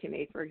interesting to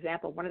me, for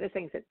example, one of the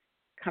things that's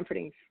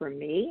comforting for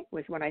me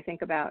was when I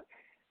think about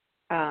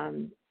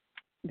that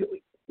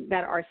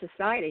our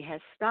society has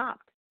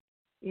stopped.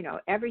 You know,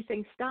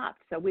 everything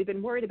stopped. So we've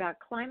been worried about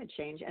climate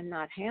change and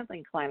not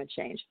handling climate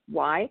change.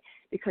 Why?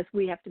 Because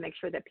we have to make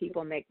sure that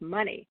people make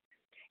money.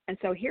 And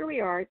so here we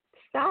are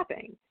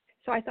stopping.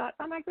 So I thought,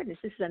 oh, my goodness,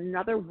 this is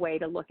another way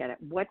to look at it.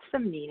 What's the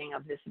meaning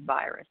of this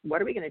virus?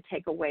 What are we going to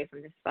take away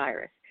from this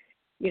virus?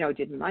 You know,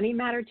 did money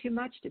matter too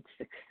much? Did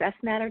success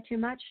matter too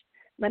much?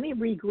 Let me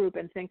regroup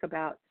and think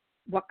about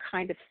what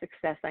kind of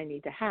success I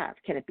need to have.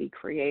 Can it be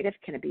creative?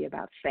 Can it be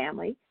about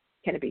family?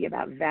 Can it be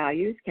about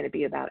values? Can it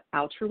be about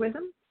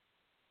altruism?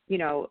 You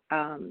know,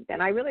 and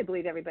I really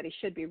believe everybody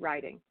should be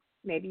writing.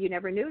 Maybe you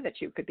never knew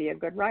that you could be a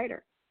good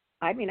writer.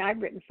 I mean,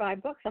 I've written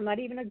 5 books. I'm not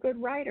even a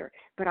good writer,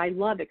 but I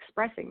love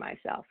expressing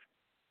myself.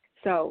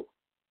 So,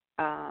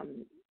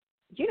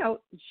 you know,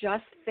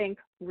 just think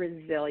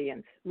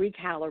resilience,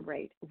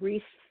 recalibrate,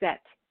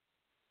 reset,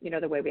 you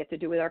know, the way we have to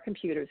do with our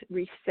computers,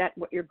 reset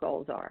what your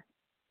goals are.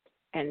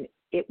 And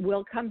it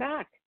will come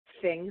back.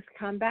 Things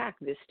come back.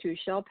 This too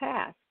shall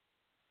pass.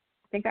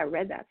 I think I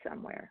read that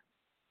somewhere.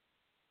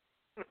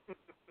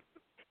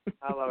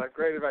 I love it.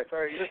 Great advice. All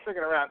right, you're just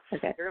sticking around.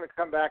 Okay. You're going to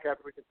come back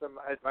after we get some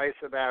advice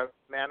about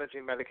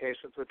managing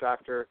medications with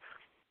Dr.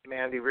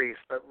 Mandy Reece.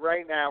 But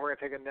right now, we're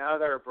going to take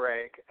another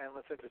break and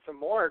listen to some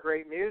more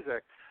great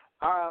music.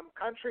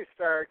 Country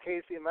star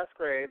Kacey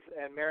Musgraves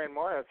and Maren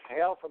Morris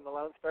hail from the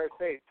Lone Star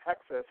State,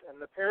 Texas,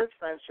 and the pair's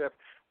friendship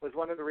was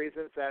one of the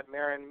reasons that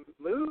Maren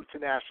moved to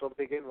Nashville to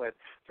begin with.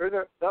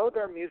 Though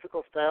their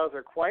musical styles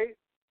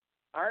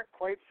aren't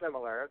quite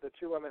similar, the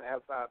two women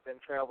have been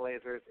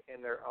trailblazers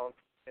in their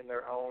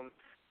own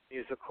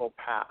musical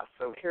path.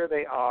 So here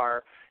they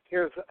are.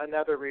 Here's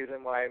another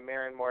reason why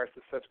Maren Morris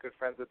is such good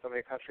friends with so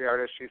many country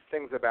artists. She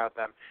sings about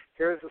them.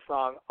 Here's the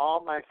song,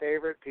 All My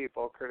Favorite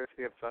People,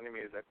 courtesy of SONY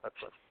Music. Let's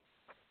listen.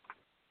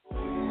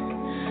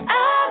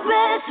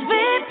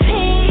 RSVP.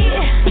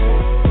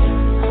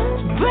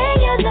 Bring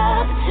your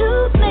love to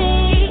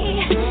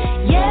me.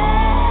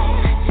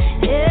 Yeah,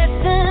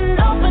 it's an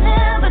open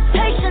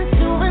invitation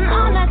to an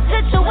all-night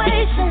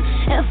situation.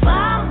 If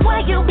I'm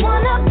where you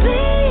wanna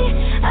be,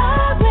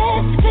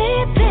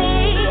 RSVP.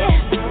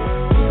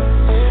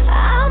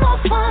 I'm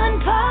a fun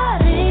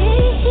party.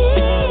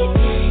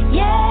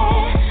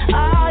 Yeah,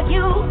 all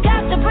you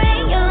got to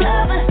bring your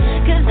lovin',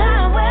 'cause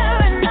I'm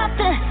wearing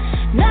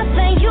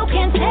nothing you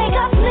can take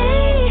off me.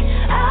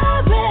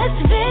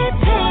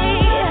 RSVP.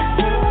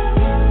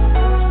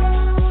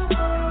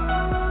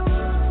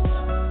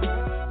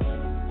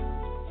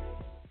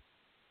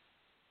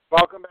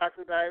 Welcome back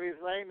to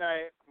Diabetes Late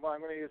Night. Well, I'm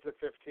going to use the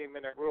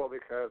 15-minute rule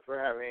because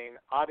we're having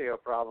audio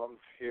problems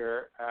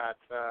here at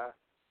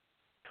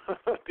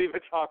Diva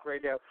Talk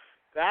Radio.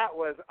 That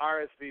was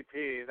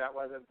RSVP. That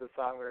wasn't the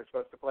song we were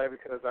supposed to play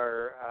because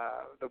our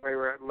the way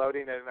we're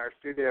loading it in our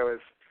studio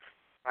is,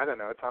 I don't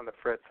know, it's on the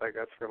fritz, I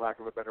guess, for lack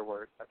of a better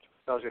word. That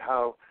just tells you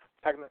how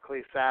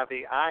technically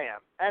savvy I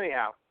am.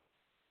 Anyhow,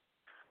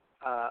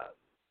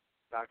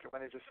 Dr.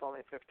 Wendy just told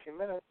me 15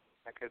 minutes.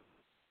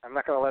 I'm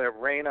not going to let it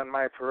rain on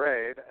my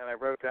parade, and I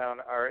wrote down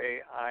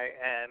RAIN,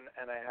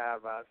 and I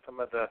have some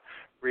of the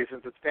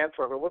reasons it stands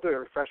for, but we'll do a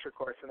refresher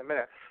course in a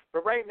minute.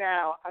 But right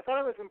now, I thought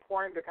it was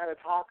important to kind of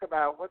talk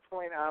about what's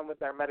going on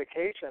with our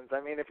medications.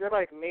 I mean, if you're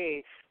like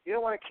me, you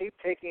don't want to keep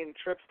taking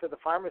trips to the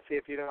pharmacy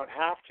if you don't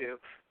have to.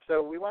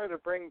 So we wanted to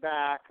bring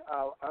back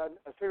a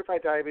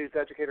certified diabetes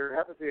educator who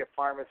happens to be a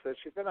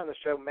pharmacist. She's been on the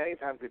show many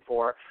times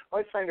before. I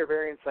always find her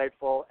very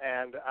insightful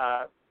and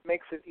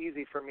makes it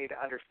easy for me to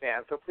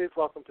understand. So please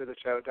welcome to the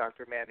show,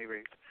 Dr. Mandy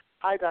Reece.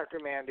 Hi, Dr.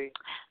 Mandy.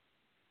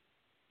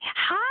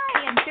 Hi,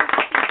 I'm so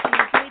happy to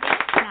join in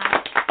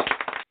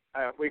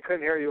tonight. We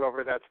couldn't hear you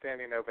over that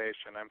standing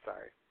ovation. I'm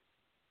sorry.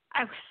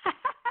 Oh.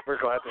 We're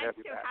glad to have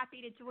you back. I'm so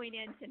happy to join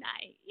in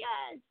tonight.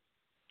 Yes.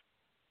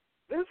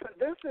 This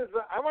is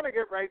I want to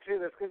get right to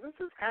this because this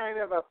is kind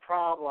of a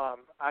problem,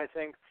 I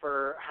think,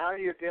 for how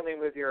you're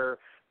dealing with your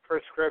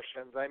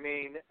prescriptions. I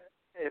mean,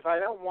 if I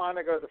don't want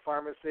to go to the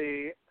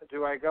pharmacy,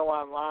 do I go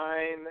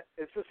online?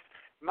 It's just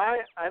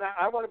and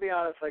I want to be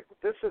honest, like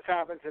this has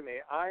happened to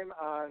me. I'm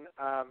on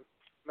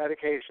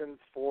medications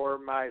for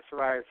my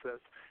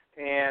psoriasis,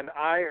 and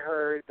I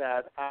heard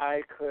that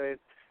I could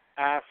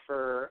ask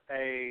for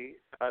a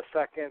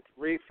second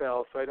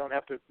refill so I don't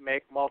have to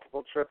make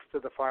multiple trips to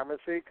the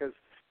pharmacy because,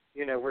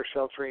 you know, we're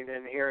sheltering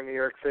in here in New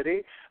York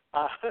City.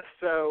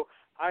 So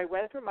I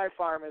went to my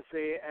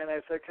pharmacy and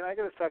I said, can I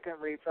get a second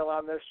refill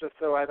on this just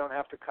so I don't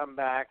have to come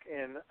back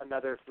in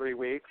another 3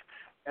 weeks?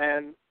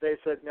 And they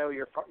said, no,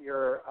 your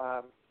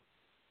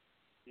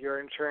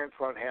insurance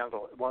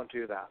won't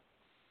do that.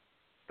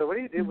 So what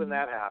do you do when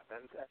that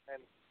happens?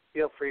 And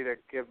feel free to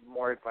give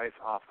more advice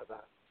off of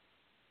that.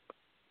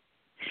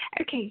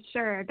 Okay,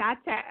 sure.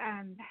 That's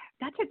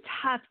a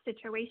tough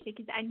situation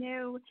because I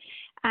know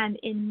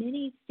in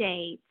many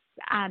states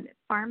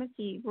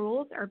pharmacy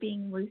rules are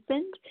being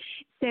loosened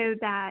so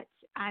that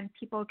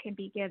people can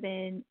be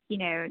given,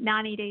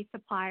 90-day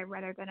supply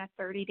rather than a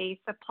 30-day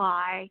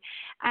supply.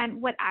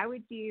 And what I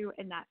would do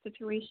in that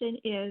situation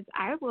is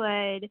I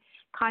would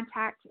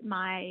contact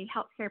my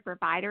healthcare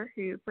provider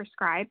who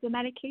prescribes the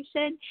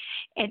medication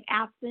and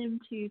ask them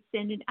to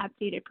send an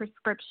updated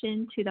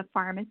prescription to the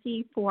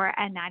pharmacy for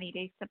a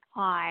 90-day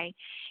supply,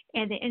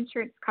 and the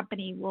insurance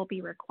company will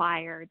be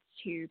required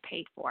to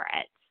pay for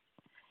it.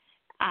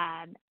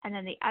 And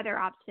then the other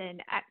option,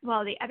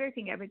 the other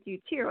thing I would do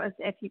too is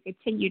if you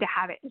continue to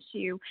have an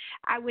issue,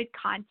 I would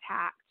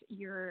contact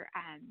your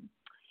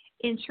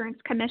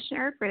insurance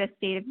commissioner for the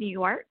state of New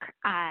York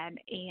and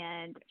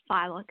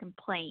file a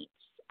complaint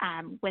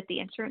with the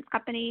insurance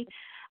company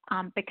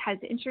because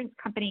insurance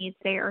companies,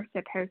 they are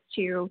supposed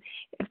to,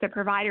 if the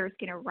provider is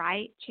going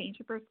to change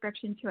the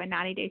prescription to a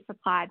 90-day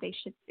supply, they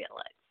should fill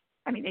it.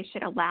 I mean, they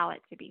should allow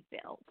it to be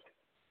filled.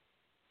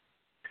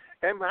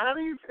 And how do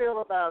you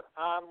feel about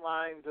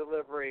online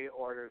delivery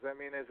orders? I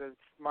mean, is it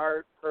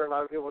smart for a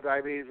lot of people with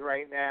diabetes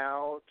right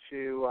now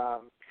to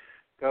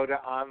go to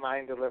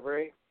online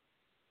delivery?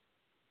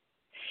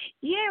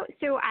 Yeah,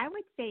 so I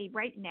would say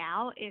right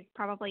now is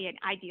probably an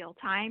ideal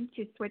time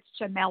to switch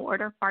to mail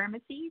order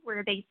pharmacy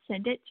where they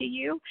send it to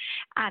you.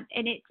 I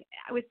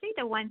would say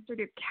the one sort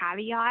of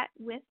caveat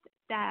with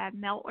the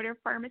mail order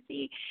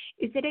pharmacy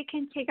is that it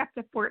can take up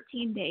to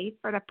 14 days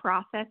for the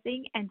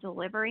processing and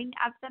delivering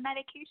of the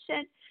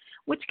medication,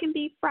 which can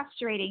be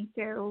frustrating.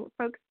 So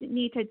folks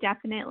need to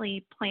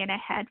definitely plan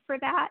ahead for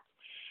that.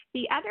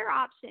 The other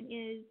option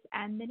is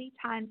many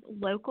times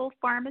local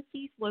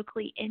pharmacies,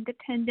 locally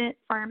independent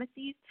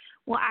pharmacies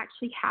will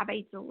actually have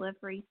a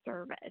delivery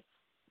service,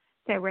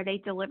 so where they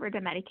deliver the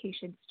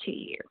medications to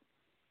you.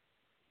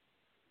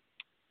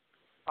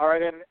 All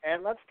right,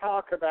 and let's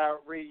talk about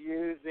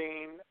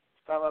reusing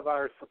some of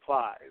our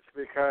supplies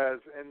because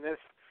in this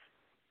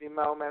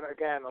moment,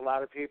 again, a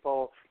lot of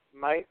people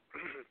might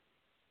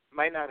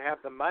not have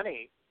the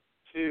money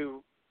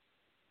to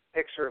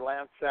picture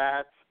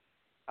Lancets,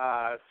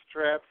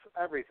 strips,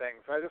 everything.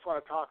 So I just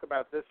want to talk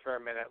about this for a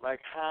minute, like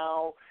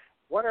how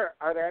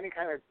are there any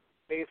kind of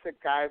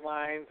basic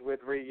guidelines with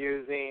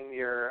reusing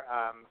your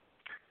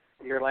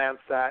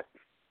Lancet?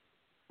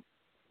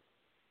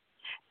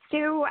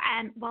 So,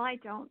 while I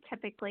don't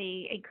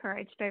typically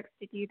encourage folks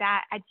to do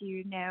that, I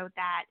do know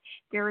that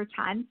there are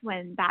times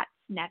when that's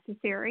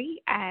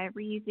necessary,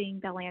 reusing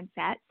the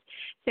Lancets.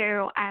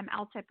 So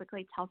I'll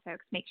typically tell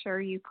folks, make sure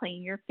you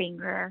clean your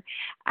finger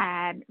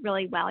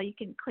really well. You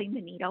can clean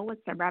the needle with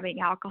some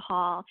rubbing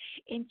alcohol,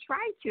 and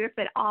try to, if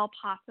at all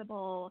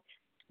possible,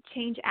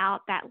 change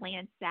out that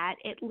Lancet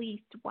at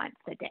least once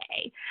a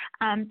day,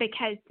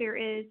 because there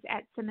is,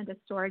 at some of the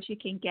stores, you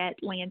can get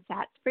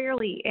Lancets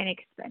fairly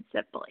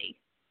inexpensively.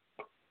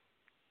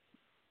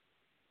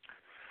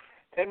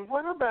 And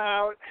what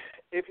about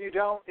if you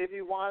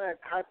want to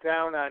cut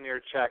down on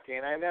your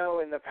checking? I know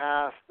in the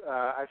past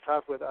I've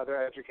talked with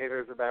other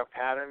educators about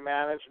pattern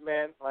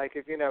management. Like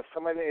if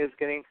someone is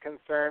getting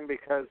concerned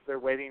because they're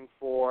waiting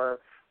for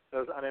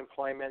those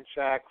unemployment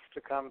checks to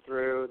come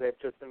through, they've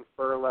just been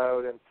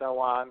furloughed and so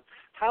on.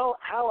 How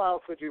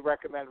else would you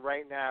recommend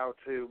right now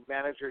to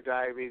manage your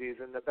diabetes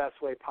in the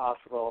best way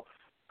possible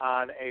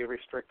on a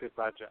restricted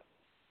budget?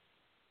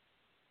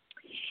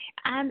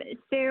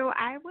 So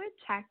I would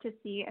check to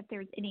see if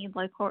there's any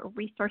local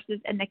resources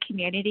in the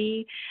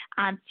community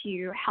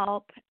to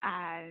help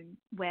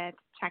with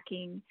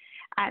checking,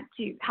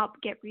 to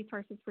help get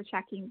resources for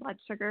checking blood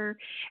sugar.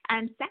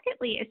 And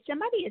secondly, if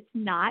somebody is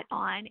not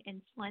on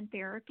insulin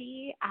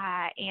therapy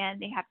and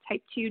they have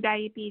type 2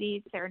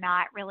 diabetes, they're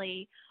not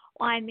really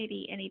on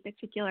maybe any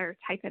particular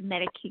type of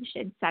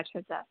medication such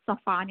as a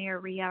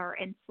sulfonylurea or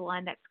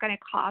insulin that's going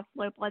to cause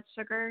low blood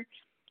sugar,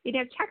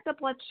 check the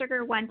blood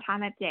sugar one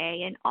time a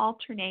day and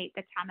alternate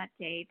the time of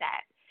day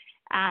that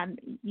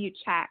you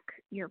check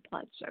your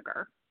blood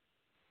sugar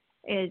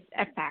is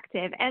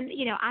effective. And,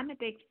 I'm a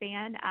big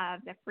fan of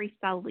the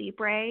Freestyle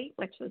Libre,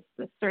 which is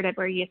the sort of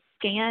where you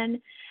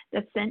scan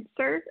the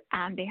sensor.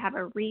 They have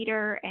a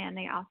reader, and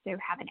they also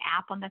have an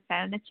app on the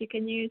phone that you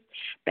can use.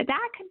 But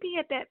that can be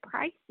a bit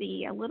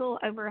pricey, a little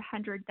over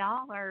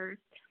 $100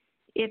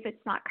 if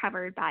it's not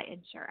covered by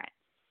insurance.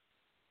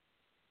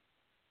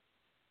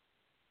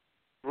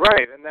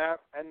 Right, and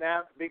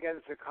that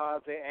begins to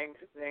cause the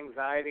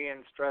anxiety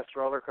and stress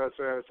roller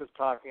coaster I was just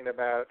talking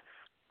about,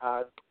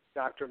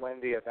 Dr.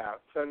 Wendy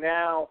about. So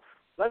now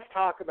let's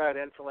talk about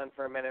insulin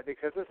for a minute,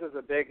 because this is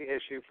a big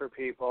issue for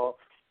people.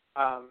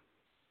 I'm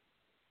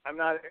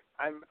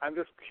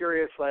just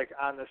curious, like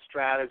on the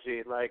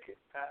strategy, like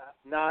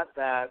not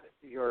that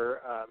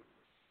you're.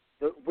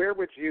 Where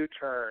would you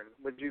turn?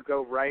 Would you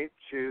go right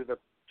to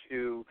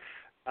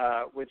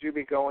would you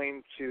be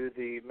going to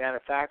the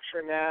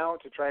manufacturer now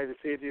to try to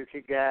see if you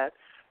could get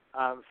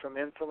some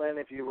insulin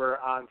if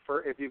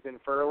you've been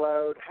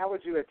furloughed? How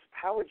would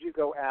you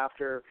go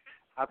after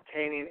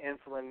obtaining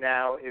insulin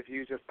now if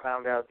you just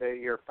found out that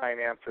your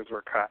finances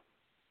were cut?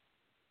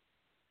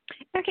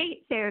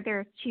 Okay, so there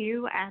are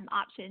two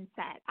options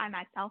that I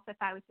myself, if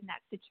I was in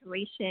that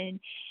situation,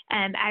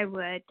 I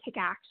would take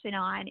action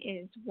on.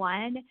 Is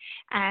one,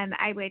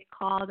 I would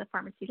call the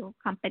pharmaceutical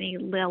company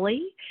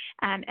Lilly,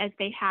 as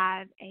they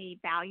have a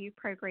value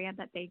program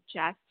that they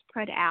just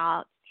put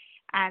out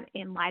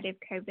in light of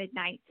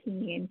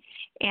COVID-19,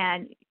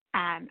 and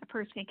a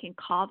person can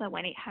call the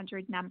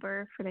 1-800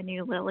 number for the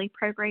new Lilly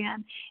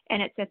program,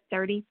 and it's a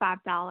 $35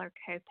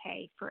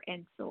 copay for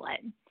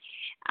insulin.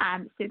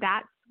 So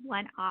that's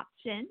one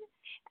option.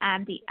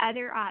 The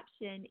other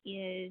option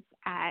is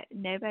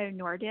Novo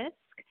Nordisk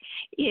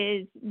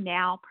is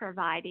now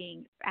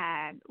providing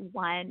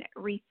one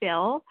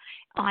refill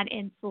on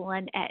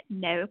insulin at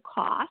no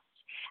cost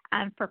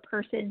for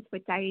persons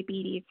with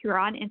diabetes who are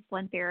on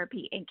insulin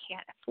therapy and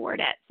can't afford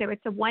it. So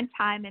it's a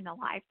one-time in a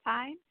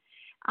lifetime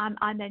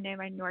on the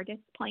Novo Nordisk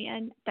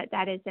plan, but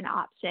that is an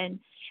option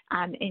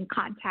in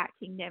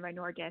contacting Novo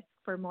Nordisk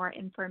for more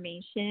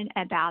information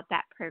about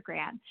that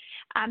program.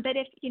 But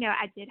if,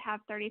 I did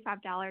have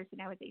 $35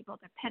 and I was able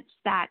to pinch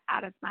that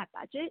out of my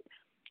budget,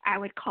 I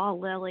would call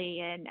Lilly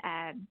and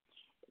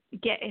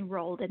get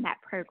enrolled in that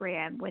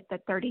program with the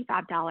 $35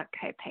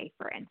 copay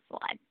for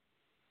insulin.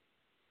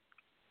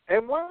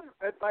 And what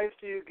advice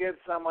do you give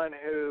someone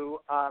who,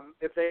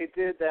 if they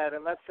did that,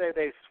 and let's say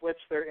they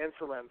switched their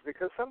insulins?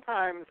 Because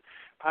sometimes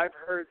I've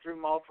heard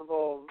through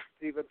multiple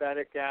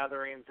diabetic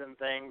gatherings and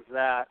things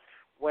that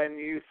when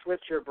you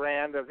switch your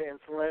brand of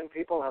insulin,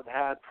 people have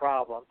had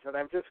problems. And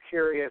I'm just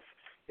curious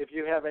if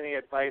you have any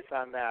advice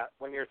on that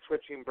when you're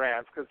switching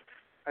brands, because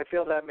I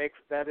feel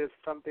that is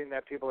something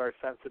that people are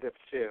sensitive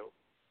to.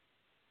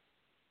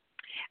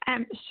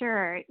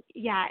 Sure.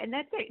 Yeah, and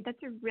that's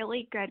a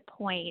really good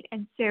point.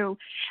 And so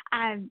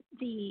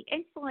the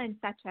insulin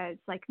such as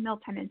like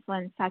mealtime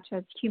insulin such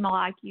as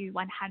Humalog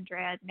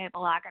U100,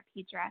 Novolog,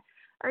 Apidra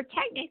are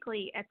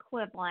technically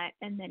equivalent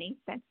in many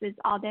senses,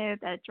 although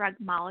the drug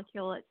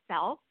molecule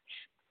itself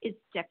is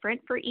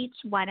different for each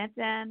one of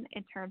them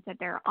in terms of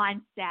their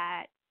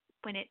onset,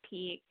 when it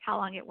peaks, how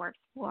long it works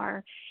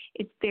for.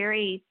 It's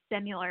very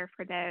similar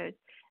for those.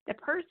 The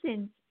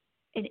person's,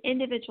 an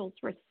individual's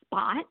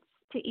response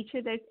to each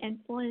of those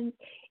insulins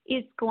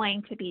is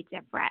going to be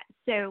different.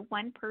 So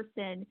one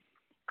person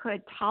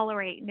could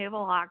tolerate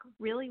Novolog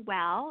really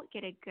well,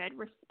 get a good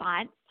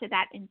response to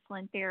that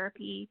insulin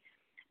therapy,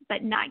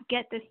 but not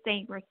get the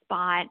same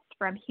response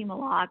from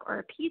Humalog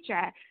or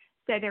Apidra.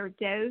 So their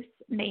dose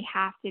may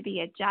have to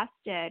be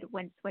adjusted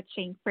when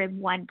switching from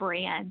one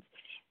brand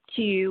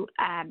to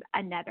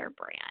another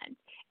brand.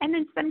 And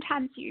then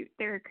sometimes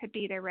there could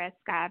be the risk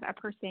of a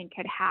person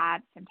could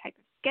have some type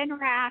of skin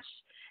rash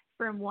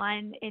from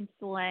one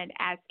insulin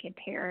as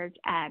compared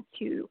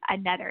to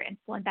another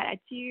insulin. But I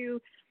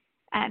do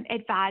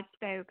advise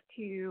folks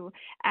who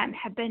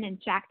have been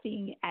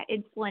injecting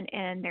insulin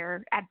in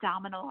their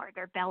abdominal or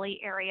their belly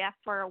area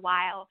for a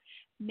while,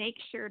 make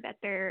sure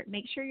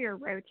you're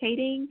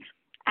rotating.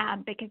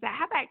 Because I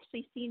have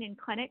actually seen in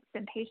clinics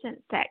some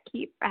patients that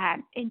keep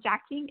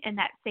injecting in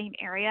that same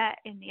area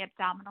in the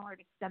abdominal or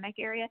the stomach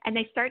area, and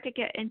they start to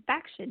get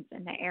infections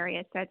in the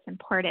area. So it's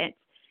important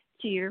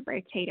to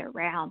rotate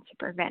around to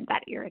prevent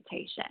that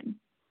irritation.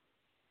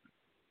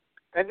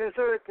 And is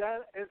there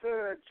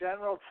a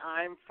general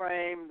time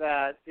frame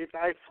that if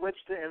I switch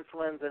to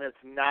insulins and it's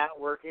not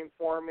working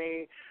for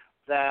me,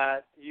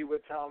 that you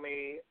would tell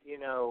me,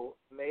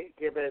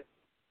 give it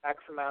X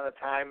amount of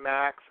time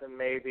max and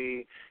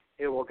maybe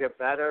it will get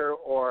better?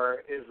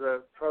 Or is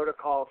the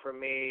protocol for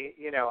me,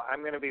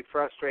 I'm going to be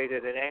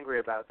frustrated and angry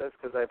about this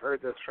because I've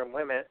heard this from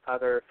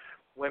other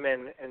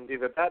women in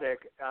diabetic.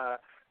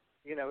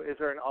 Is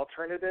there an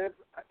alternative?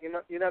 You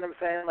know what I'm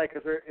saying? Like,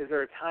 is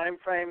there a time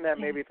frame that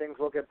maybe things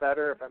will get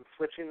better if I'm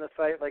switching the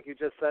site, like you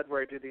just said,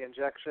 where I do the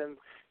injections?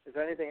 Is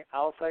there anything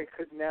else I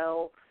could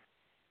know?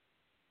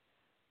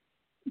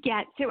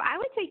 Yeah, so I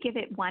would say give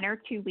it 1 or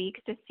 2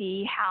 weeks to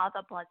see how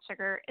the blood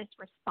sugar is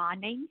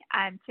responding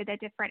to the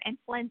different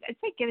insulins. I'd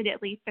say give it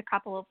at least a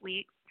couple of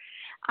weeks.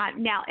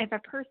 Now, if a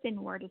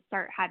person were to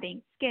start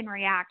having skin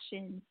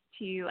reactions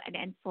to an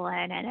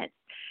insulin and it's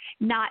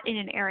not in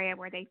an area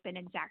where they've been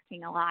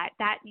injecting a lot,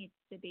 that needs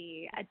to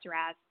be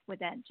addressed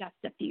within just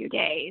a few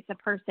days. A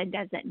person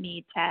doesn't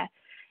need to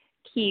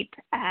keep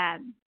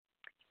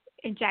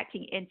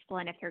injecting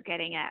insulin if they're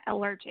getting an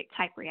allergic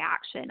type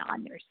reaction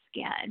on their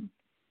skin.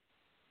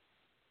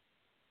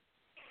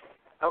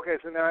 Okay,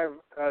 so now I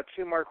have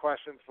 2 more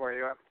questions for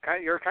you.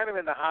 You're kind of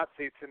in the hot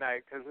seat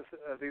tonight because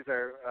these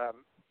are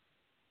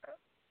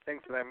things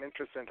that I'm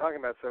interested in talking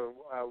about. So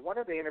one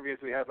of the interviews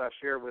we had last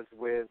year was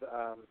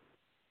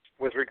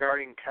was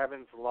regarding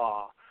Kevin's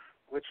Law,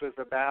 which was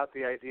about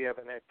the idea of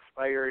an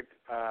expired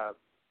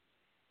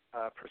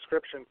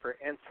prescription for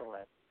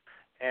insulin.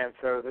 And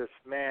so this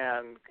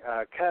man,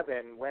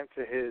 Kevin, went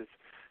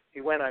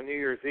on New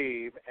Year's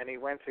Eve and he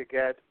went to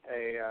get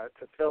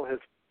to fill his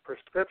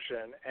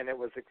prescription, and it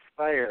was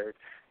expired,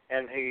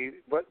 and he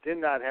did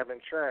not have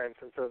insurance,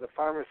 and so the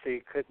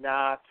pharmacy could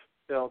not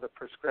fill the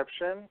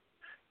prescription,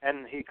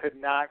 and he could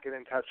not get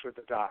in touch with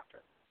the doctor.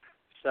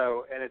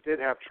 So, and it did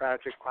have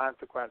tragic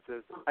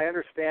consequences. I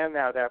understand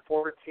now that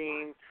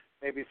 14,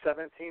 maybe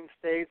 17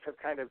 states have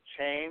kind of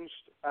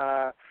changed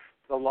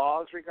the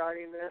laws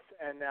regarding this,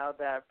 and now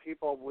that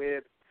people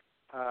with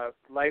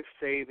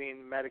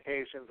life-saving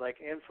medications like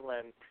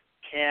insulin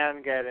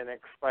can get an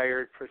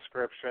expired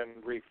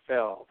prescription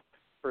refilled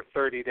for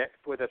 30 days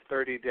with a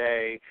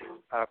 30-day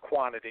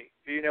quantity.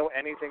 Do you know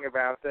anything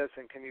about this,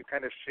 and can you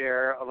kind of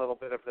share a little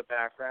bit of the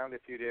background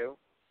if you do?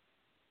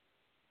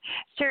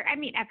 Sure. I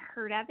mean, I've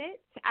heard of it.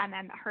 I've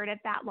heard of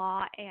that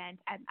law, and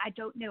I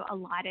don't know a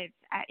lot of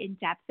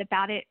in-depth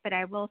about it, but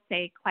I will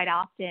say quite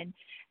often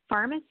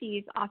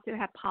pharmacies also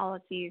have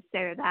policies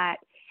so that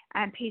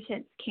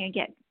patients can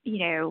get,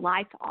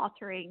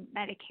 life-altering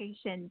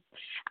medications,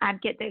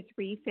 get those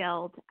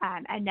refilled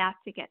enough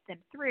to get them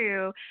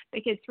through,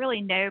 because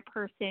really no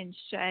person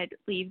should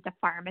leave the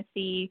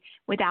pharmacy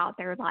without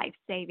their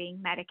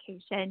life-saving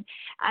medication.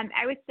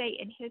 I would say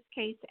in his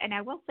case, and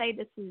I will say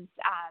this is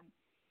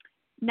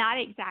not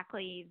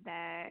exactly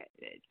the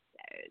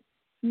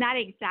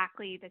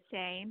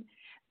same,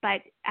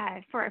 but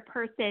for a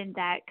person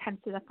that comes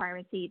to the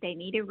pharmacy, they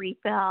need a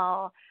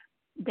refill,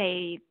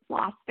 they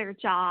lost their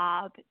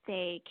job,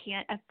 they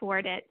can't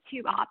afford it,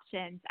 2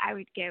 options, I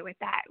would go with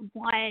that.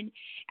 One,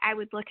 I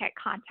would look at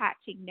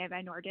contacting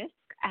Novo Nordisk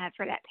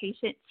for that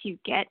patient to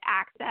get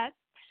access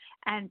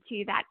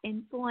to that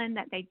insulin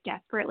that they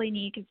desperately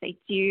need, because they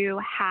do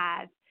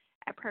have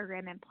a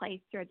program in place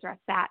to address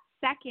that.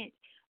 Second,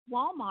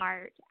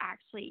 Walmart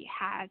actually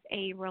has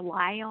a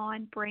Rely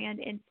On brand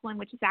insulin,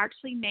 which is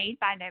actually made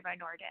by Novo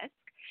Nordisk,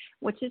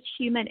 which is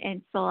human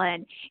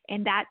insulin,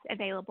 and that's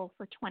available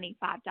for $25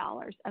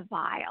 a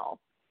vial.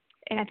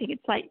 And I think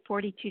it's like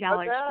 $42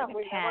 for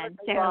the pen.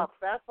 So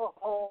that's a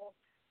whole,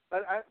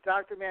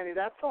 Dr. Mandy,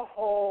 that's a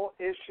whole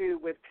issue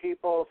with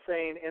people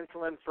saying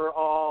insulin for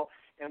all.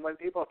 And when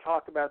people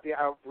talk about the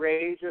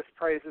outrageous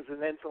prices of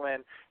insulin,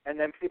 and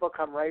then people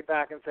come right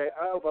back and say,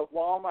 oh, but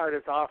Walmart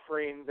is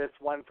offering this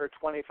one for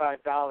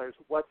 $25.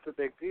 What's the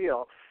big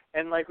deal?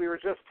 And like we were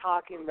just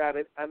talking about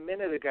it a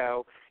minute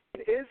ago,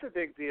 it is a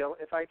big deal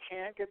if I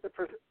can't get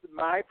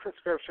my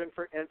prescription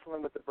for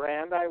insulin with the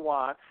brand I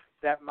want,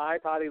 that my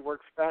body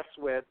works best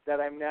with, that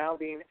I'm now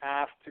being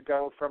asked to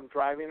go from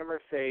driving a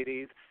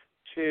Mercedes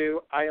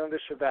to I owned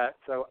a Chevette,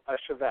 so a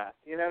Chevette.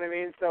 You know what I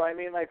mean? So, I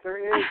mean, like, there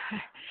is,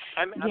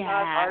 I'm not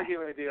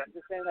arguing with you. I'm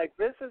just saying, like,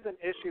 this is an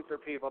issue for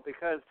people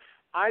because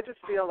I just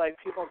feel like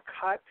people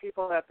cut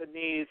people at the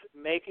knees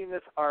making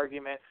this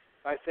argument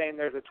by saying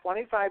there's a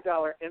 $25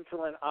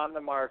 insulin on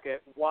the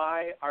market.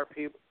 Why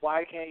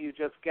can't you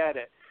just get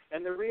it?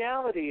 And the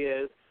reality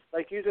is,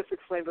 like you just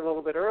explained a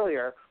little bit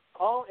earlier,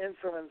 all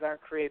insulins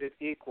aren't created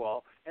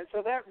equal, and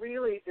so that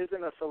really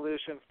isn't a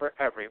solution for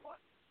everyone.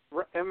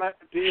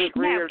 Do you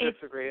agree or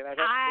disagree? And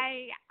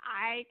I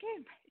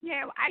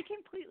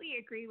completely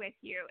agree with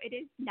you. It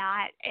is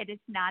not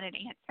an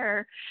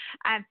answer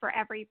for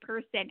every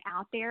person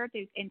out there.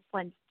 Those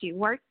insulins do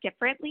work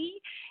differently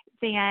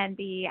than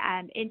the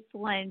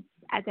insulins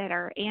that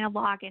are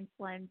analog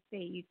insulins. They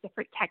use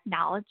different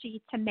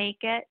technology to make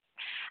it,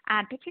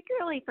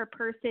 particularly for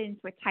persons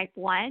with type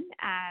 1.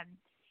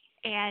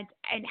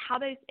 And how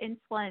those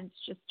insulins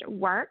just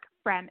work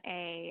from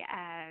a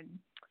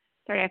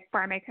sort of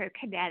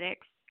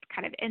pharmacokinetics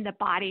kind of in the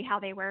body, how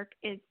they work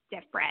is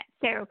different.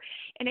 So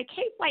in a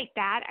case like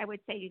that, I would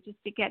say you just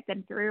to get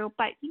them through.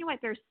 But you know what?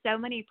 There's so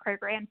many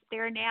programs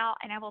there now,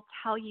 and I will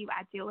tell you,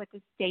 I deal with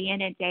this day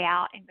in and day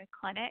out in the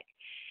clinic.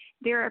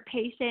 There are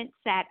patients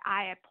that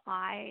I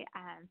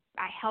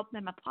help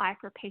them apply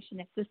for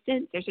patient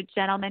assistance. There's a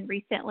gentleman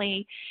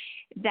recently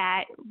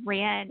that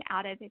ran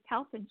out of his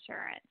health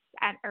insurance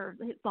or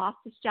lost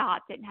his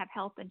job, didn't have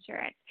health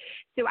insurance.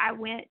 So I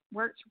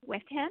worked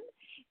with him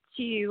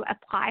to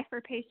apply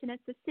for patient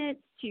assistance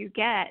to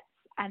get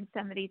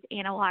some of these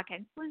analog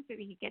insulins so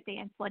he could get the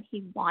insulin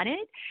he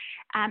wanted.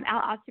 I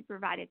also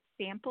provided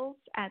samples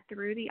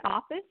through the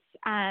office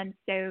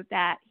so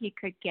that he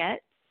could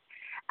get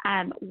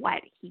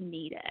what he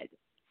needed.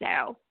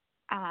 So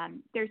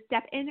there's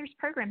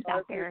programs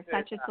out there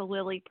such as the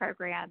Lilly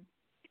program.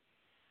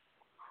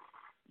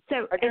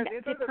 So again,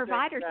 and the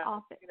providers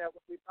also, you know,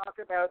 when we talk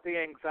about the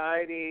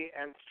anxiety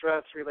and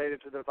stress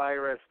related to the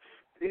virus,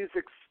 these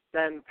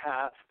extend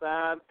past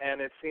that,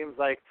 and it seems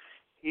like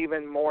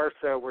even more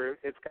so where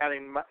it's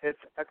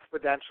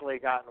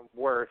exponentially gotten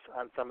worse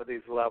on some of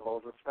these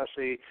levels,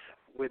 especially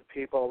with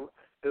people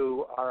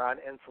who are on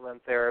insulin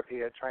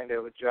therapy and trying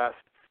to adjust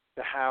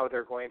to how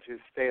they're going to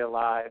stay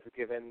alive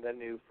given the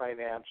new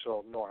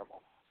financial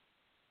normal.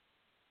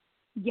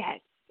 Yes.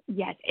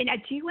 And I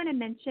do want to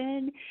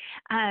mention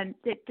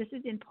that this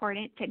is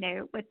important to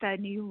note with the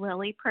new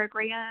Lilly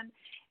program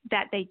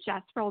that they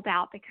just rolled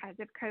out because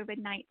of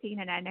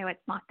COVID-19, and I know it's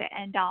not the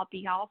end-all,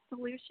 be-all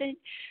solution,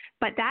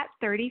 but that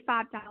 $35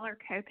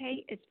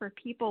 copay is for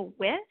people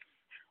with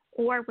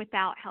or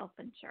without health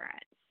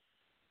insurance.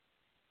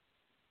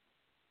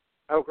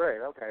 Oh,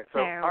 great. Okay. So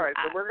all right.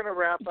 So we're going to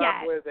wrap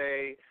up with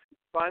a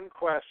fun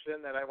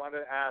question that I wanted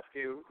to ask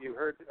you. You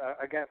heard,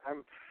 again,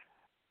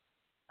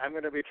 I'm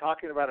going to be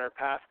talking about our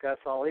past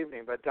guests all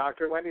evening, but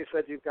Dr. Wendy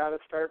said you've got to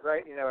start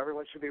writing. You know,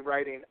 everyone should be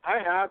writing. I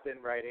have been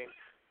writing.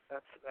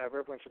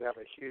 Everyone should have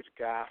a huge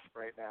gasp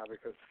right now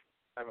because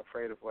I'm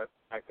afraid of what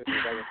I could be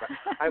writing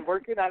about. I'm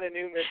working on a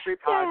new mystery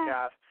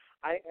podcast.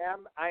 I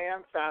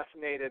am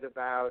fascinated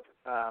about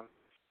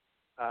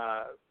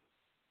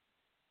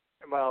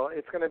well,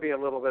 it's going to be a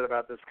little bit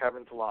about this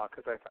Kevin's Law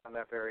because I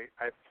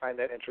find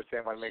that interesting.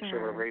 I want to make sure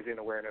we're raising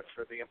awareness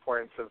for the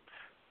importance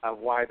of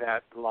why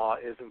that law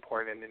is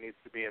important and it needs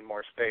to be in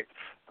more states.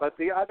 But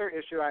the other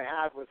issue I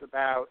had was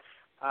about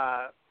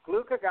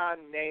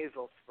glucagon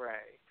nasal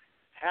spray.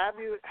 Have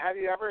you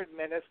ever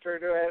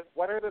administered it?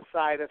 What are the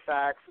side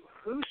effects?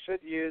 Who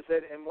should use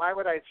it? And why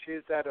would I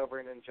choose that over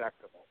an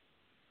injectable?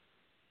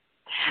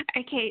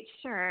 Okay,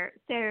 sure.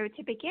 So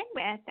to begin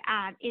with,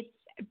 it's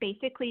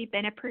basically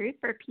been approved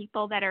for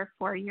people that are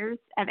 4 years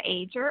of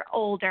age or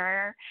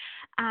older.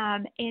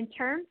 In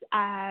terms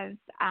of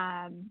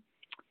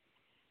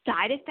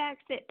side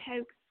effects that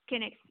folks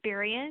can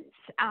experience,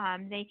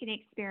 they can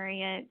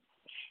experience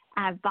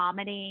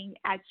vomiting,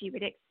 as you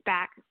would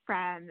expect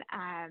from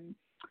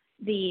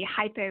the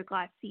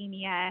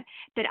hypoglycemia,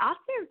 but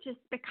also just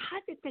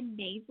because it's a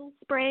nasal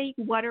spray,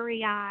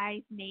 watery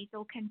eyes,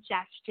 nasal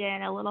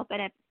congestion, a little bit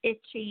of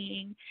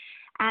itching,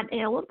 and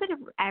a little bit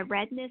of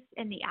redness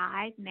in the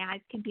eyes, and the eyes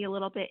can be a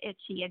little bit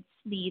itchy and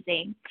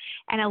sneezing,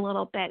 and a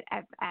little bit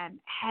of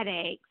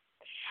headaches.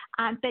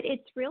 But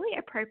it's really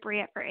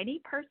appropriate for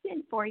any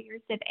person 4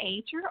 years of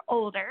age or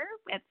older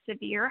with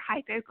severe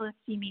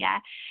hypoglycemia.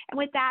 And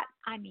with that,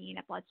 I mean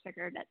a blood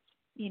sugar that's,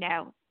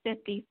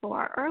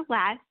 54 or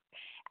less,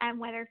 and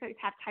whether folks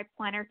have type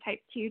 1 or type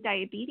 2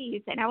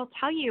 diabetes. And I will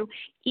tell you,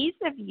 ease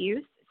of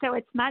use, so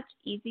it's much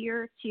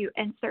easier to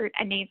insert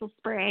a nasal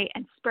spray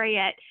and spray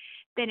it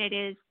than it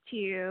is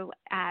to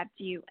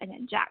do an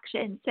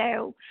injection.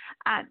 So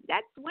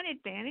that's one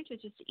advantage,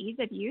 is just ease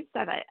of use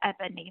of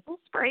a nasal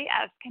spray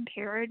as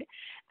compared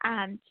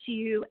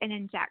to an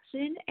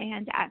injection.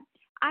 And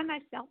I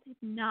myself have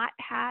not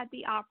had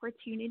the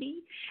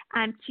opportunity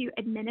to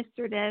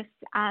administer this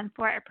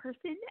for a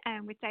person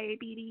with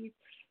diabetes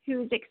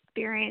who is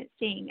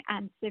experiencing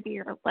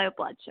severe low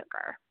blood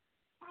sugar.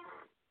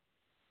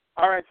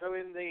 All right. So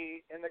in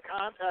the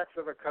context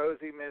of a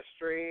cozy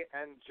mystery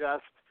and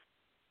just,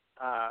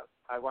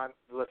 I want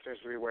the listeners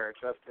to be aware,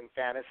 just in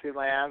fantasy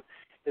land,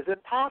 is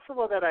it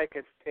possible that I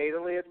could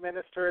fatally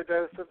administer a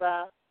dose of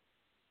that?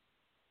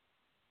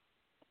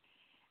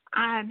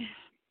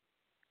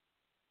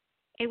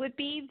 It would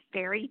be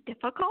very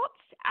difficult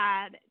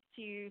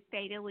to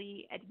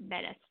fatally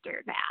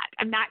administer that.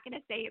 I'm not going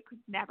to say it could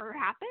never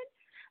happen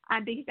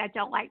because I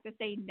don't like to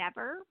say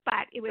never,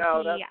 but it would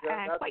be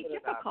quite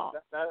difficult.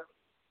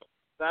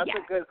 That's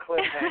a good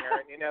cliffhanger,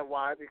 and you know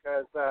why?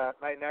 Because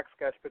my next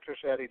guest,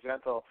 Patricia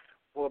Addie-Gentle,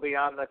 will be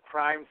on the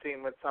crime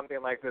scene when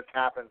something like this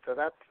happens. So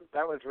that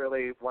was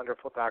really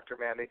wonderful, Dr.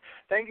 Mandy.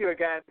 Thank you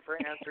again for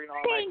answering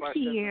all my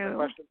questions and the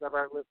questions of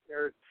our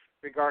listeners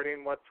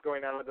regarding what's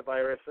going on with the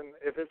virus. And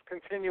if it's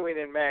continuing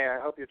in May, I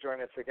hope you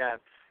join us again.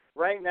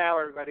 Right now,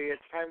 everybody,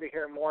 it's time to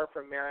hear more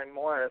from Maren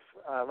Morris.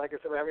 Like I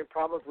said, we're having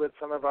problems with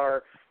some of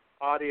our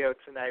audio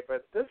tonight,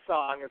 but this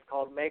song is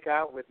called Make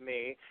Out With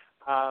Me.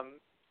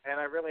 And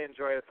I really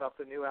enjoy it. It's off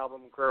the new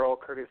album, Girl,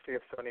 courtesy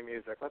of SONY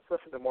Music. Let's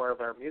listen to more of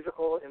our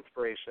musical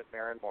inspiration,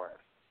 Maren Morris.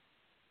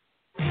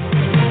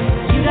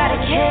 You got a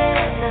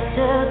kiss that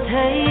still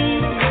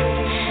tastes,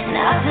 and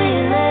I'll see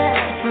you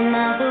left from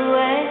miles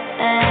away.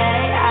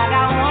 I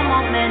got one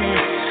more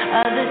minute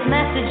of this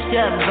message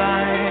to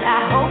burn.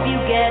 I hope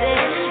you get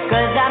it,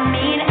 'cause I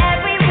mean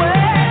every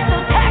word. So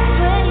text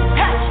when you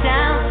touch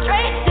down,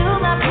 straight to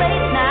my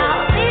place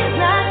now. These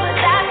nights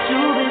without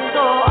you been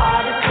so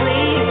hard to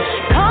sleep.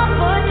 Come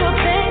put your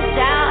things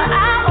down,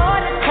 I'm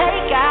on to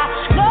take out.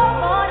 No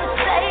more to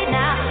say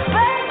now,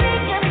 baby,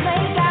 just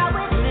make out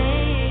with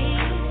me.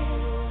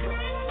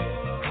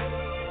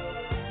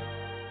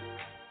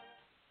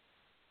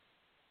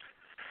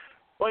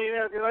 Well, you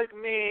know, if you're like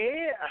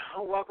me,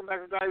 welcome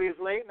back to Diabetes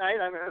Late Night.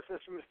 I'm your host,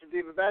 Mr.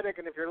 Diva,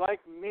 and if you're like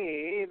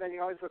me, then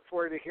you always look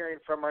forward to hearing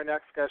from our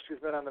next guest who's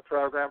been on the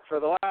program for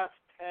the last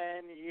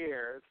 10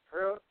 years.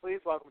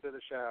 Please welcome to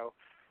the show,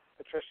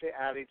 Patricia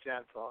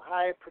Addie-Gentle.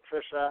 Hi,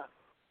 Patricia.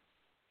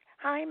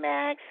 Hi,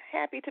 Max.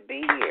 Happy to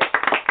be here.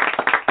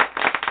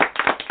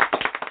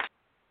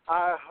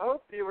 I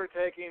hope you were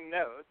taking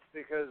notes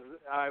because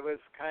I was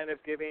kind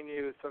of giving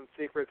you some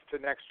secrets to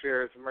next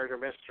year's murder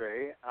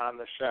mystery on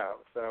the show.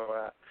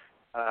 So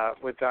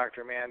with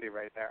Dr. Mandy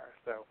right there.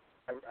 So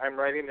I'm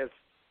writing as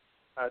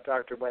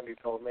Dr. Wendy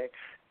told me,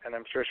 and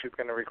I'm sure she's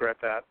going to regret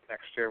that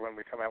next year when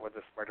we come out with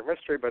this murder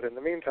mystery. But in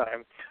the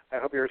meantime, I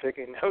hope you were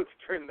taking notes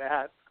during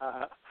that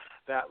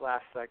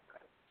last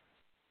segment.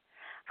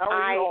 How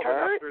are you holding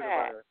up through the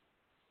murder?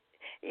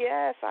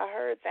 Yes, I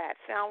heard that.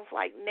 Sounds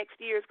like next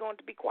year is going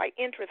to be quite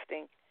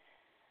interesting.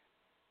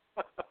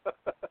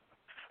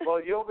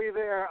 Well, you'll be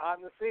there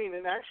on the scene,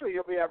 and actually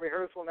you'll be at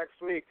rehearsal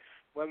next week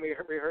when we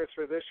rehearse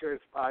for this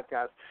year's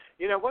podcast.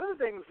 You know, one of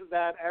the things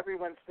that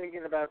everyone's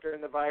thinking about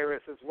during the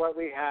virus is what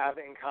we have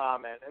in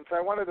common. And so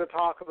I wanted to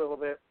talk a little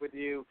bit with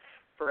you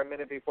for a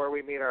minute before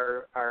we meet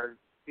our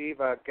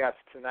diva guest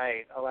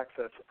tonight,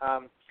 Alexis,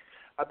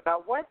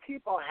 about what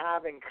people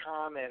have in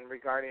common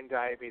regarding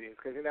diabetes,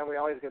 because, you know, we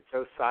always get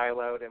so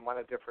siloed and want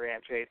to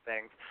differentiate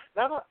things.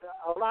 Now,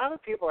 a lot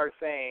of people are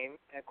saying,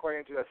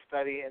 according to a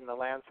study in the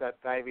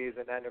Lancet Diabetes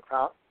and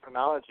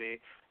Endocrinology,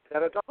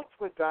 that adults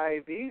with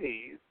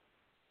diabetes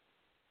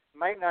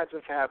might not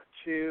just have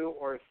 2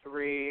 or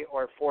 3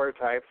 or 4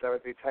 types, that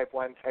would be type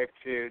 1, type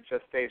 2,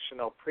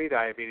 gestational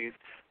prediabetes,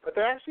 but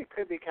there actually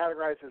could be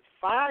categorized as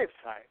 5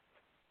 types,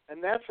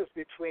 and that's just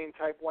between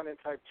type 1 and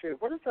type 2.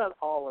 What is that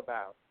all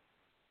about?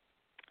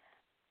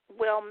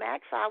 Well,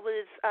 Max, I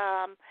was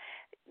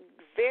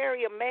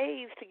very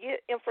amazed to get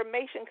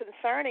information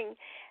concerning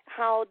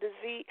how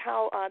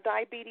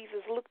diabetes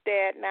is looked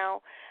at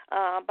now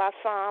by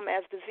some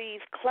as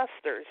disease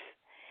clusters.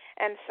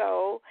 And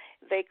so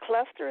they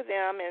cluster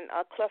them in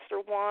cluster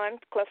 1,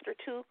 cluster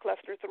 2,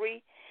 cluster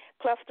 3,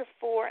 cluster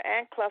 4,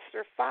 and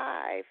cluster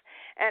 5.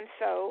 And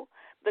so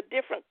the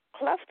different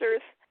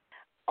clusters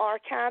are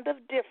kind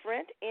of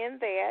different in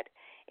that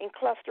in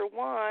cluster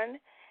 1,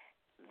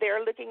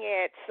 they're looking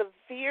at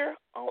severe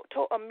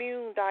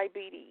autoimmune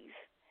diabetes,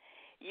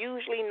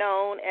 usually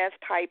known as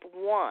type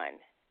 1,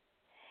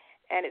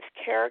 and it's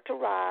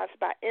characterized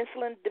by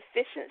insulin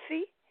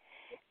deficiency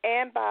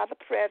and by the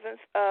presence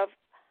of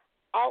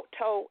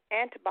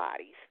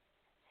autoantibodies.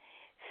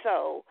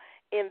 So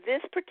in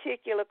this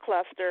particular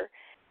cluster,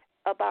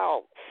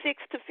 about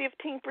 6 to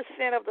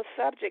 15% of the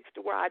subjects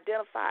were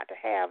identified to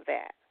have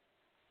that.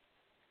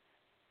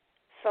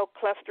 So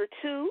cluster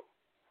 2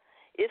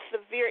 is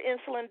severe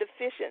insulin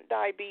deficient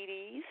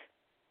diabetes.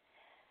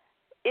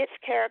 It's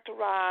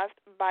characterized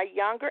by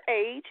younger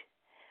age,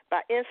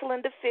 by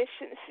insulin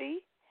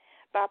deficiency,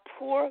 by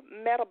poor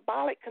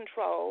metabolic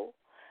control,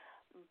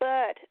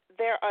 but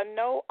there are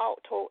no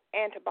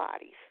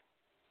autoantibodies.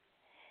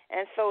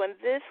 And so in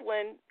this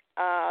one,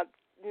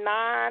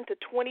 9 to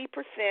 20%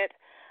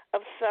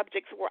 of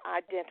subjects were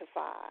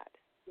identified.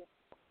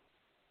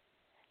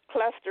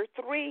 Cluster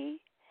 3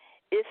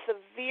 is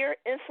severe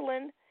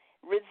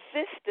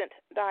insulin-resistant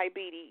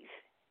diabetes.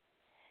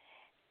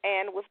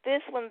 And with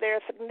this one,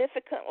 there's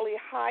significantly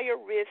higher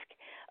risk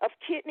of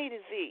kidney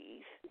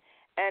disease,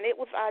 and it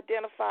was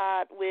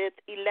identified with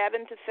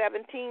 11 to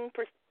 17%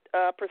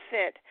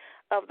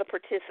 of the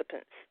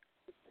participants.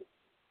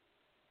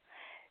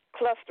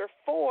 Cluster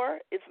 4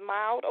 is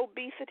mild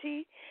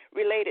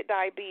obesity-related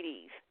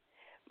diabetes,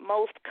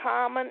 most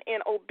common in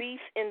obese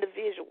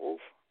individuals.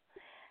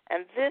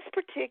 And this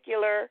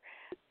particular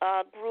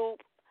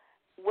group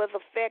was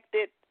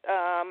affected,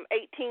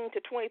 18 to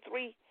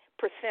 23%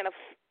 of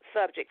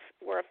subjects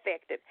were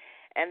affected.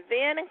 And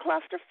then in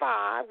Cluster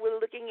 5, we're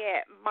looking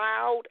at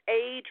mild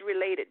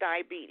age-related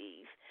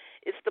diabetes.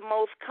 It's the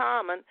most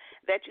common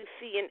that you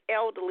see in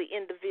elderly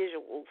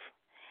individuals.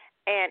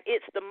 And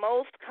it's the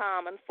most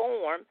common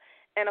form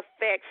and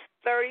affects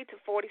 30 to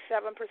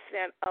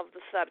 47% of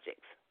the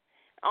subjects.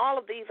 All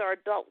of these are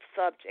adult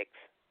subjects.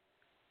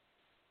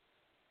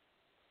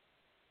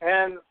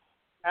 And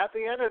at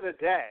the end of the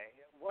day,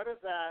 what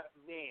does that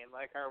mean?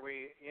 Like, are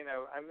we,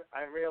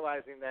 I'm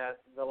realizing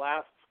that the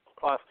last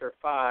Cluster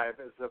 5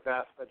 is the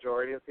vast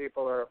majority of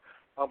people, or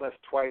almost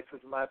twice as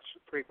much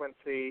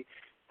frequency,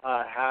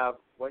 have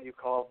what you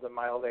call the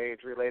mild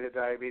age-related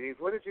diabetes.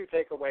 What did you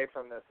take away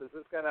from this? Is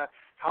this going to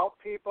help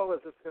people?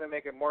 Is this going to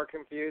make it more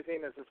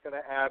confusing? Is this going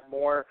to add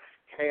more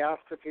chaos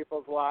to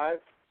people's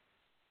lives?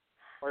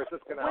 Or is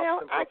this going to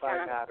help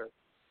simplify matters?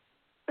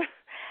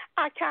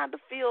 I kind of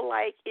feel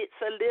like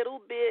it's a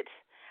little bit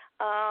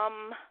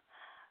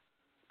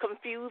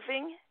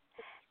confusing,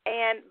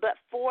 but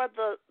for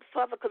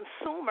the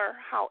consumer,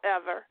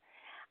 however,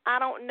 I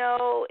don't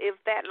know if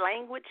that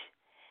language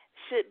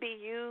should be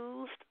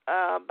used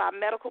by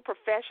medical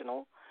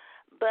professionals,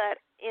 but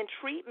in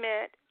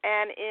treatment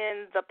and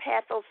in the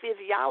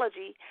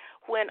pathophysiology,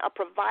 when a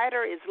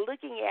provider is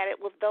looking at it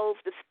with those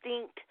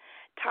distinct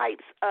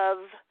types of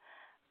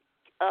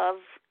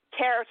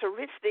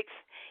characteristics,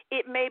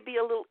 it may be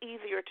a little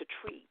easier to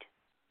treat,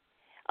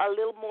 a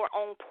little more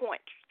on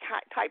point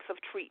types of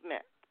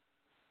treatment.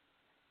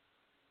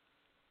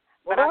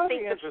 Well, that would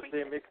be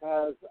interesting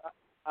because,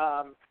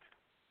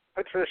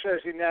 Patricia, as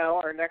you know,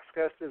 our next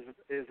guest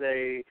is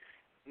a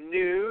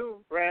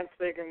brand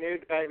spanking new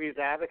diabetes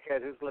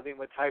advocate who's living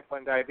with type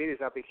 1 diabetes.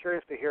 I'll be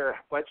curious to hear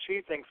what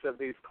she thinks of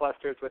these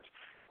clusters, which,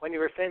 when you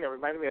were saying it,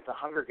 reminded me of the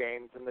Hunger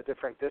Games in the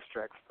different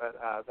districts, but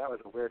that was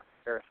a weird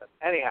comparison.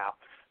 Anyhow,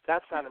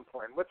 that's not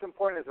important. What's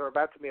important is we're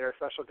about to meet our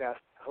special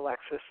guest,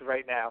 Alexis,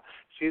 right now.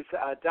 She's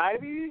a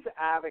diabetes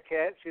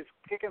advocate. She's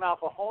kicking off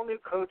a whole new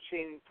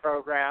coaching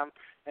program,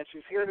 and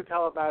she's here to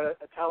tell us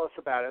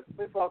about it.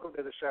 Please welcome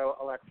to the show,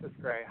 Alexis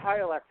Gray. Hi,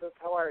 Alexis.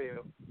 How are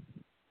you?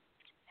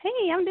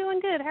 Hey, I'm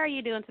doing good. How are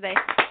you doing today?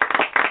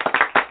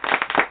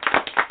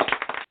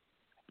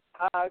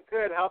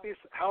 Good. Help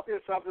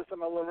yourself to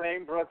some of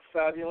Lorraine Brooks'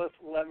 fabulous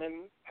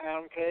lemon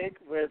pound cake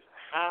with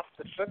half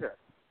the sugar.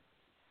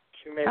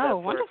 She made that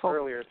for us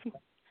earlier.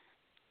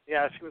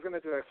 Yeah, she was going to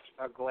do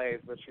a glaze,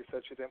 but she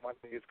said she didn't want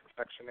to use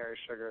confectionery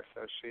sugar,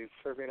 so she's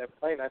serving it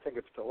plain. I think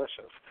it's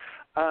delicious.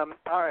 All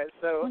right,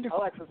 so wonderful.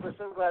 Alexis, we're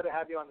so glad to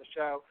have you on the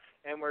show,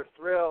 and we're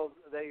thrilled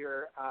that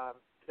you're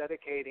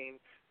dedicating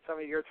some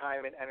of your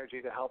time and energy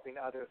to helping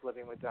others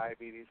living with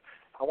diabetes.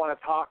 I want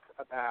to talk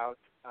about,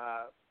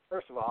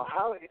 first of all,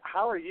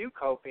 how are you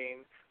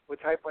coping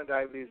with type 1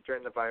 diabetes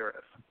during the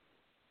virus?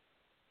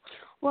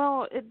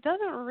 Well, it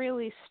doesn't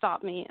really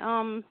stop me.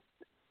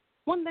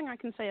 One thing I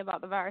can say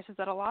about the virus is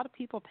that a lot of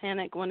people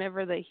panic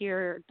whenever they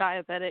hear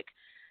diabetic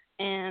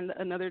and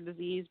another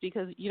disease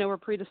because, we're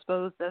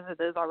predisposed as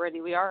it is already.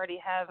 We already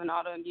have an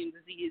autoimmune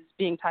disease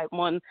being type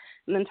 1,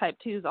 and then type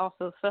 2s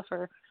also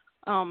suffer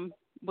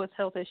with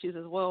health issues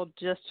as well,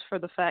 just for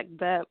the fact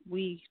that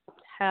we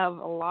have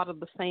a lot of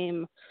the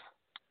same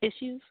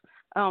issues,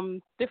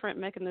 different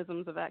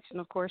mechanisms of action,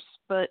 of course,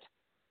 but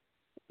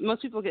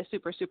most people get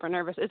super, super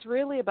nervous. It's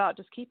really about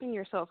just keeping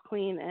yourself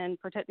clean and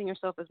protecting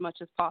yourself as much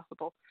as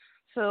possible.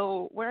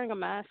 So wearing a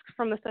mask,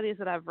 from the studies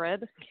that I've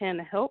read, can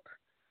help,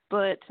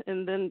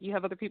 and then you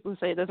have other people who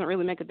say it doesn't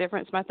really make a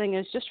difference. My thing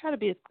is just try to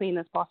be as clean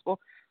as possible.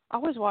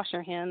 Always wash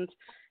your hands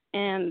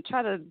and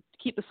try to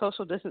keep the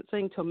social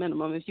distancing to a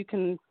minimum. If you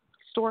can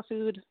store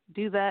food,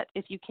 do that.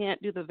 If you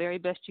can't, do the very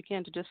best you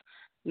can to just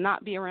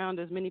not be around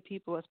as many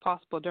people as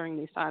possible during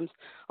these times.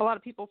 A lot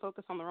of people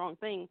focus on the wrong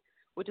thing,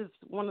 which is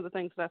one of the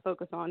things that I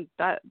focus on,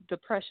 that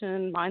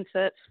depression,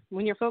 mindset.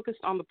 When you're focused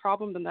on the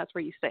problem, then that's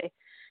where you stay.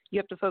 You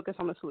have to focus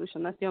on the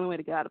solution. That's the only way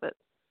to get out of it.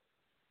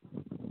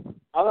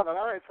 I love it.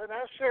 All right, so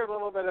now share a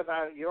little bit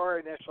about your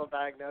initial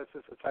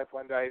diagnosis of type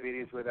 1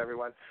 diabetes with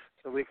everyone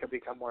so we can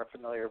become more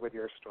familiar with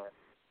your story.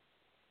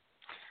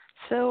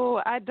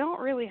 So I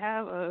don't really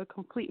have a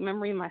complete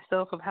memory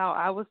myself of how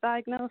I was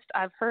diagnosed.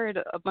 I've heard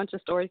a bunch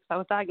of stories. I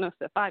was diagnosed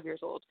at 5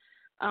 years old.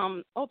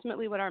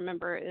 Ultimately, what I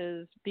remember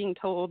is being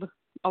told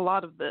a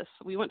lot of this.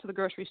 We went to the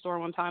grocery store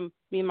one time,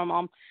 me and my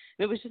mom,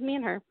 and it was just me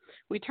and her.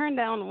 We turned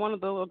down one of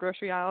the little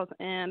grocery aisles,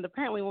 and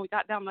apparently when we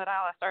got down that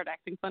aisle, I started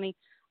acting funny.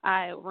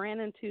 I ran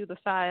into the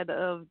side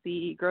of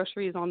the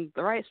groceries on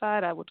the right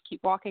side. I would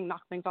keep walking,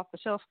 knock things off the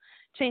shelf,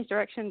 change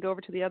direction, go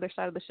over to the other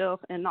side of the shelf,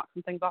 and knock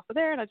some things off of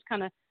there. And I just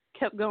kind of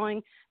kept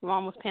going.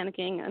 Mom was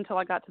panicking until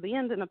I got to the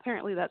end, and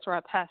apparently that's where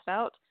I passed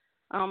out.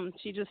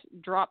 She just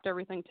dropped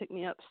everything, picked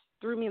me up,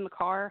 threw me in the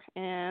car,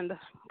 and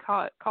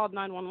called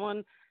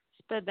 911,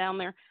 sped down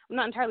there. I'm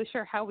not entirely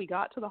sure how we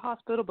got to the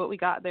hospital, but we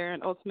got there,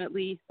 and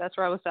ultimately that's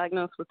where I was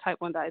diagnosed with type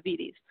 1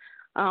 diabetes.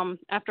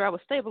 After I was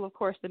stable, of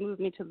course, they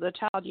moved me to the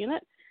child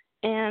unit.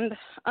 And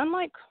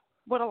unlike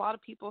what a lot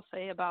of people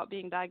say about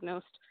being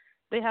diagnosed,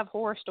 they have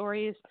horror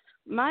stories.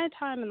 My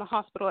time in the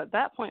hospital at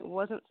that point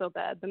wasn't so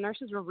bad. The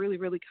nurses were really,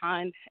 really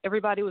kind.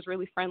 Everybody was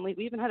really friendly.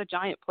 We even had a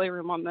giant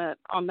playroom on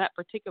that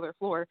particular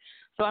floor.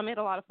 So I made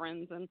a lot of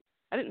friends, and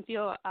I didn't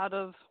feel out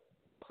of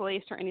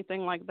place or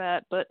anything like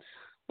that. But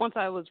once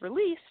I was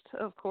released,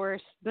 of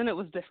course, then it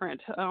was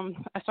different.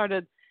 I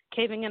started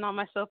caving in on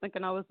myself,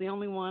 thinking I was the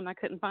only one. I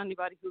couldn't find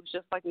anybody who was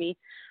just like me.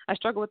 I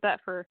struggled with that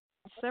for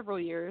several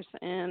years,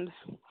 and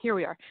here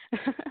we are.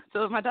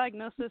 So my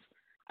diagnosis,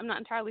 I'm not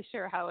entirely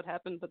sure how it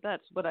happened, but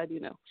that's what I do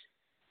know.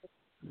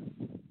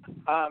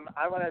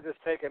 I want to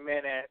just take a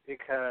minute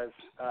because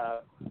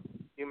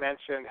you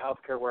mentioned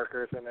healthcare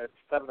workers, and it's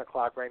 7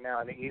 o'clock right now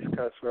on the East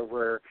Coast where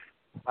we're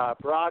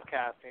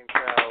broadcasting.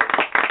 So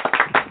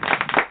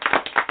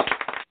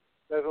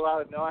there's a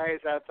lot of noise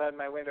outside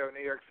my window in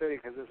New York City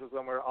because this is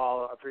when we're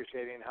all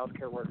appreciating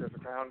healthcare workers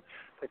around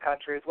the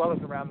country as well as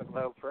around the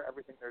globe for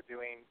everything they're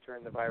doing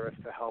during the virus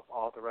to help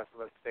all the rest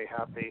of us stay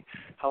healthy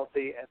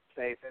and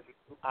safe. And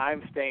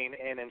I'm staying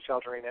in and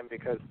sheltering in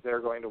because they're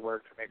going to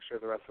work to make sure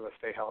the rest of us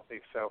stay healthy.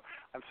 So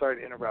I'm sorry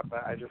to interrupt,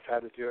 but I just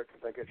had to do it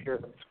because I could hear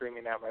them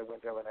screaming out my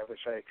window, and I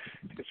wish I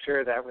could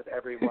share that with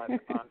everyone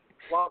on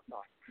Blog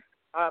Talk.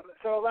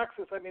 So,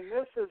 Alexis, I mean,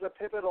 this is a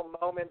pivotal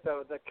moment,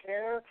 though. The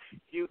care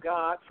you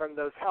got from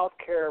those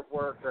healthcare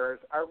workers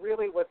are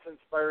really what's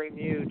inspiring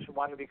you to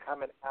want to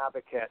become an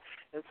advocate.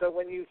 And so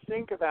when you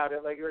think about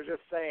it, like you were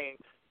just saying,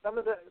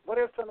 what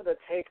are some of the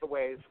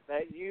takeaways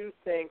that you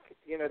think,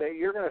 that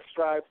you're going to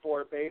strive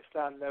for based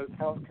on those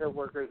healthcare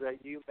workers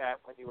that you met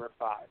when you were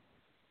 5?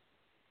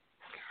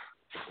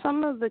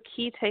 Some of the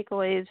key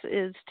takeaways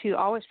is to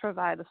always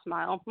provide a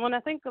smile. When I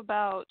think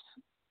about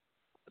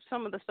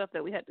some of the stuff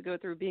that we had to go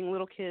through, being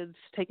little kids,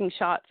 taking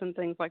shots and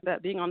things like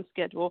that, being on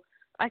schedule,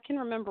 I can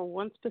remember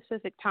one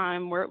specific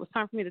time where it was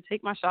time for me to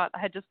take my shot. I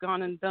had just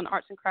gone and done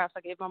arts and crafts.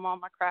 I gave my mom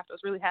my craft. I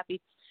was really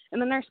happy.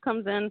 And the nurse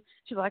comes in.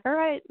 She's like, all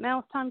right, now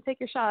it's time to take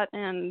your shot.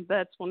 And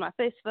that's when my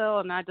face fell,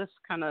 and I just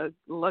kind of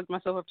lugged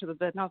myself up to the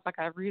bed. And I was like,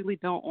 I really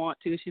don't want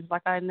to. She's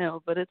like, I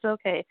know, but it's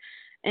okay.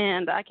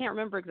 And I can't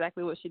remember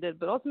exactly what she did,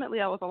 but ultimately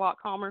I was a lot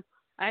calmer.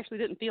 I actually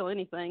didn't feel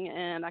anything,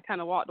 and I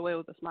kind of walked away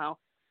with a smile.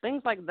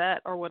 Things like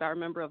that are what I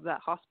remember of that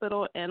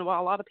hospital. And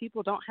while a lot of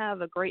people don't have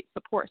a great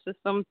support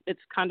system, it's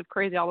kind of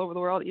crazy all over the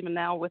world, even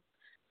now with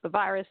the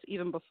virus,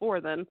 even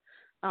before then.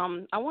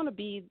 I want to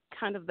be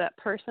kind of that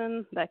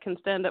person that can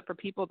stand up for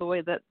people the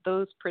way that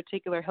those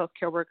particular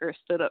healthcare workers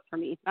stood up for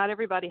me. Not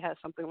everybody has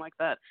something like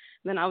that.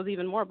 Then I was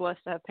even more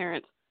blessed to have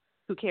parents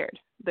who cared.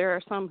 There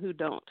are some who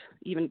don't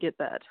even get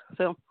that.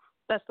 So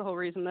that's the whole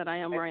reason that I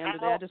am where I am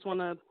today. I just want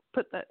to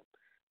put that.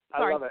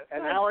 Sorry. I love it.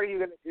 And how are you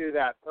going to do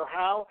that? So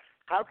how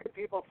can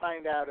people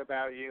find out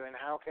about you, and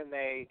how can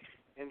they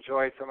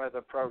enjoy some of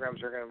the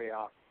programs you're going to be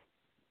offering?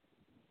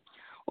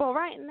 Well,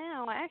 right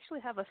now, I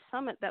actually have a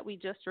summit that we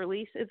just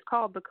released. It's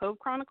called the Cove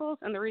Chronicles,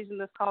 and the reason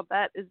it's called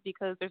that is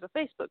because there's a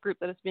Facebook group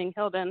that is being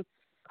held in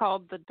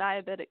called the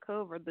Diabetic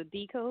Cove, or the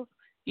D Cove.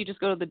 You just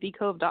go to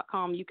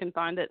thedcove.com, you can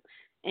find it.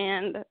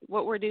 And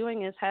what we're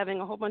doing is having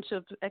a whole bunch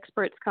of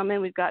experts come in.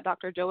 We've got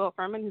Dr. Joel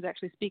Furman, who's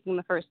actually speaking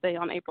the first day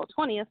on April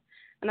 20th.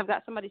 And I've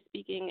got somebody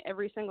speaking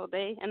every single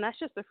day. And that's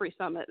just a free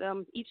summit.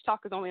 Each talk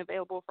is only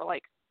available for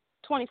like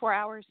 24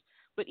 hours.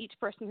 But each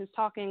person who's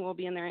talking will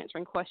be in there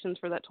answering questions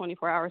for that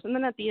 24 hours. And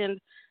then at the end,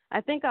 I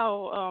think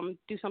I'll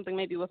do something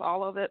maybe with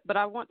all of it. But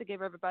I want to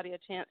give everybody a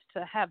chance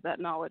to have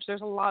that knowledge.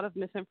 There's a lot of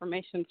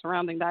misinformation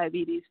surrounding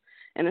diabetes,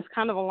 and it's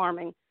kind of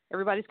alarming.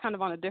 Everybody's kind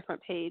of on a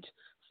different page.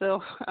 So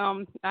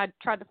I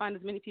tried to find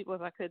as many people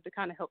as I could to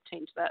kind of help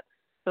change that.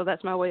 So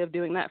that's my way of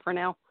doing that for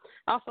now.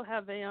 I also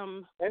have a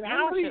and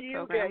how do you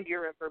program. Get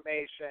your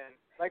information?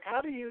 Like, how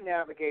do you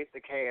navigate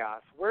the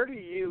chaos? Where do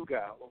you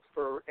go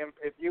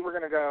if you were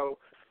going to go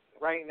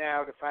right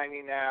now to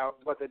finding out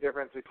what the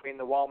difference between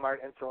the Walmart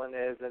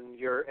insulin is and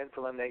your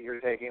insulin that you're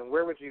taking?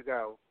 Where would you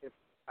go if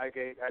I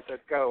said,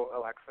 go,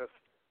 Alexis?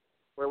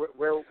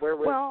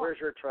 Where's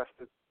your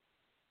trusted?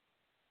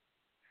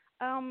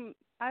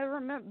 I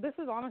remember this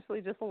is honestly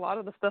just a lot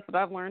of the stuff that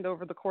I've learned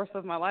over the course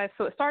of my life.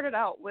 So it started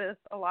out with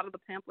a lot of the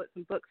pamphlets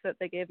and books that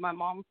they gave my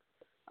mom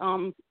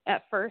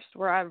at first,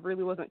 where I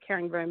really wasn't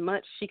caring very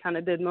much. She kind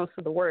of did most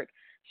of the work.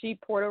 She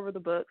poured over the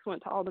books,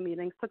 went to all the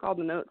meetings, took all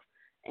the notes.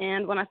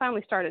 And when I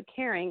finally started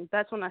caring,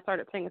 that's when I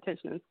started paying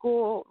attention in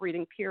school,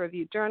 reading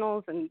peer-reviewed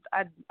journals. And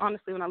I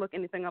honestly, when I look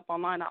anything up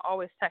online, I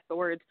always tack the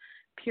words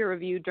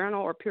peer-reviewed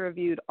journal or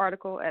peer-reviewed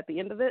article at the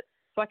end of it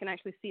so I can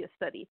actually see a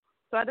study.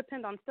 So I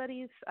depend on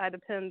studies, I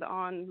depend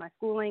on my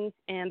schooling,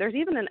 and there's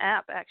even an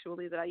app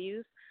actually that I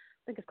use.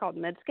 I think it's called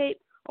Medscape.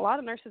 A lot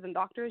of nurses and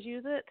doctors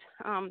use it.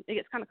 It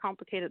gets kind of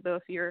complicated though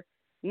if you're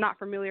not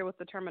familiar with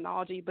the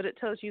terminology, but it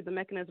tells you the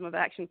mechanism of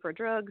action for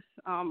drugs,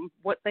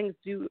 what kind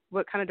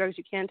of drugs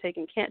you can take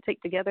and can't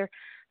take together.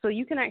 So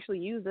you can actually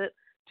use it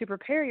to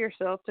prepare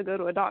yourself to go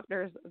to a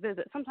doctor's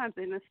visit. Sometimes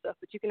they miss stuff,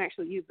 but you can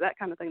actually use that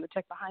kind of thing to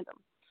check behind them.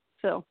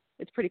 So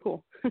it's pretty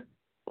cool.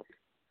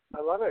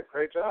 I love it.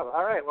 Great job.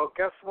 All right. Well,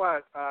 guess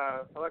what,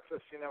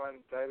 Alexis, on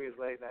Diabetes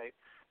Late Night,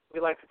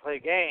 we like to play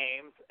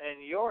games,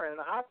 and you're in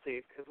the hot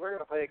seat because we're going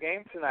to play a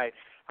game tonight.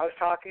 I was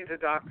talking to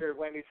Dr.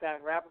 Wendy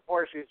Satin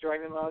Rapaport. She's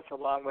joining us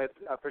along with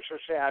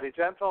Patricia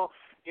Addie-Gentle.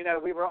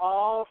 We were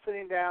all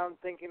sitting down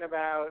thinking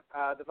about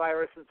the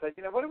virus and said,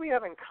 what do we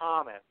have in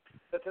common?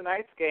 So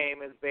tonight's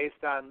game is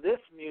based on this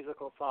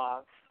musical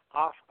song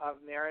off of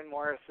Maren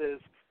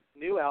Morris's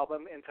new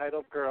album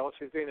entitled Girl.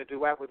 She's doing a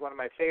duet with one of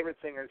my favorite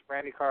singers,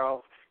 Brandy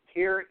Carls.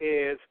 Here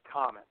is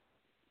Common.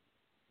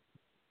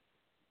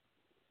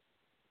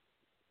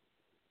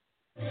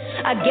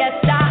 I guess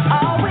I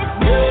always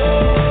knew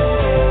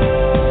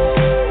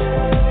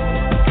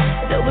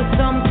there was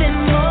something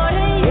more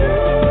to you.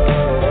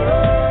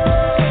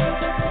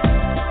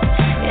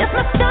 If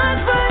my stars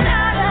burn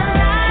out at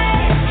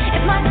night,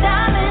 if my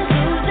diamonds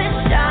lose their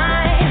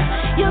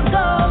shine, your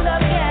gold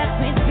love gets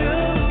me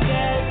through.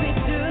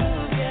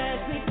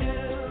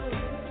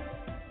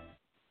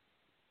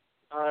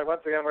 All right,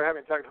 once again, we're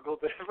having technical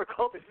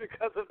difficulties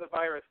because of the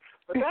virus.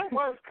 But that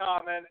was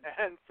Common,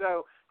 and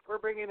so we're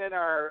bringing in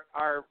our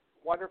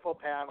wonderful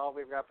panel.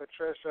 We've got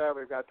Patricia,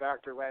 we've got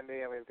Dr.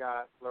 Wendy, and we've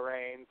got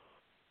Lorraine,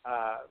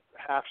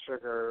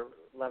 half-sugar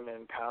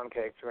lemon pound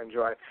cake to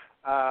enjoy.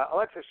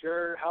 Alexis,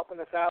 you're helping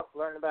us out,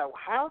 learn about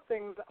how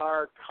things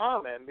are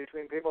common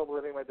between people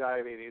living with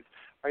diabetes.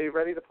 Are you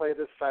ready to play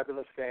this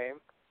fabulous game?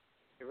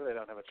 You really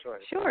don't have a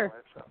choice. Sure.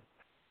 Anyway,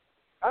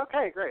 so.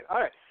 Okay, great. All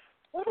right.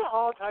 What do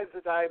all types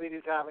of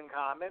diabetes have in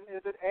common?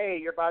 Is it A,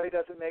 your body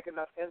doesn't make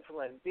enough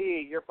insulin?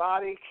 B, your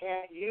body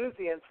can't use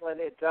the insulin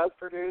it does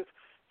produce?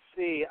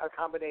 C, a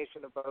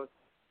combination of both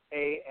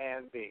A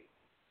and B?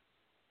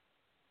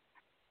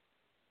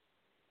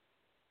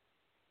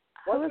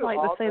 I would like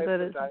to say that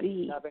it's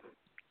B.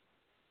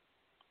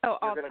 Oh,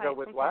 all types. Go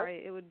with I'm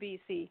sorry, it would be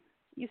C.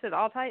 You said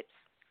all types?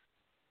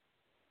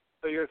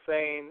 So you're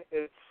saying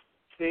it's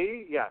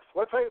C? Yes.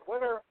 What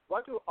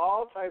do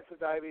all types of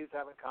diabetes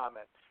have in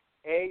common?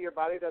 A, your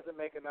body doesn't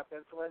make enough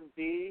insulin.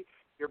 B,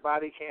 your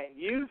body can't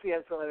use the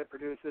insulin it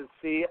produces.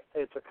 C,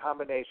 it's a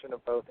combination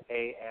of both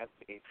A and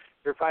B.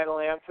 Your final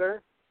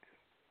answer?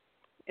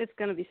 It's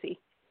going to be C.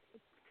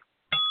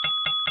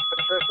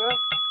 Patricia?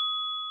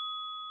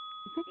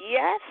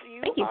 Yes,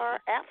 you are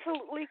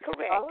absolutely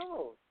correct.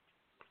 Oh.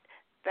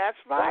 That's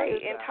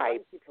right.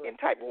 In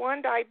type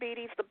 1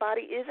 diabetes, the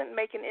body isn't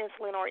making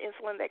insulin, or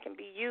insulin that can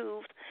be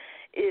used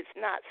is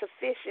not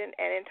sufficient.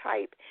 And in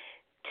type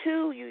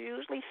 2, you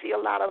usually see a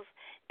lot of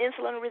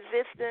insulin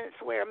resistance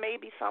where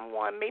maybe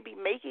someone may be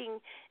making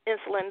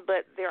insulin,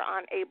 but they're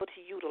unable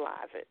to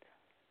utilize it.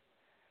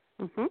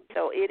 Mm-hmm.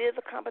 So it is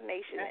a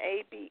combination,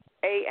 A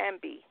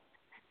and B.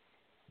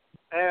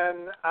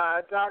 And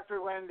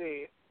Dr.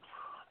 Wendy,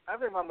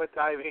 everyone with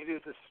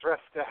diabetes is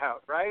stressed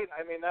out, right?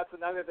 I mean, that's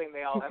another thing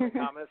they all have in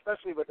common,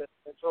 especially with the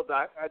initial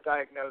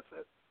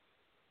diagnosis.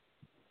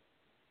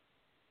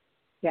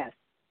 Yes.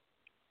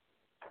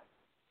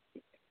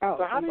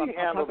 So how do you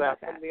handle that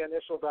from the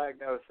initial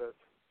diagnosis?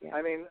 Yeah.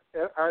 I mean,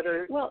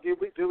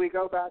 do we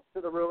go back to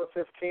the rule of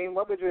 15?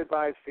 What would you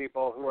advise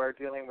people who are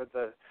dealing with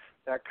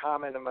that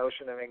common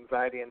emotion of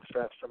anxiety and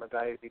stress from a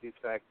diabetes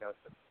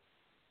diagnosis?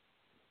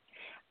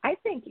 I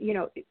think,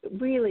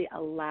 really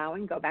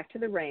go back to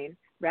the RAIN,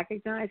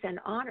 recognize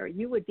and honor.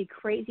 You would be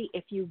crazy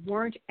if you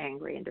weren't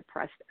angry and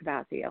depressed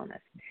about the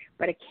illness.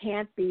 But it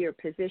can't be your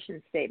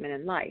position statement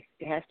in life.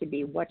 It has to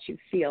be what you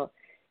feel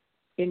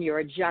in your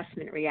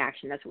adjustment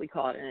reaction. That's what we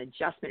call it, an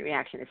adjustment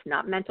reaction. It's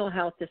not mental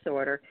health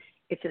disorder.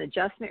 It's an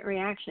adjustment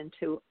reaction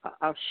to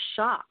a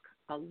shock,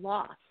 a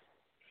loss.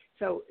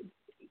 So,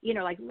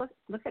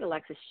 look at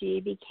Alexis.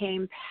 She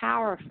became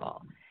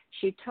powerful.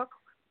 She took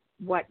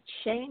what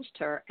changed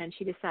her, and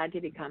she decided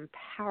to become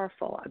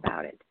powerful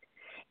about it.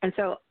 And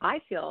so I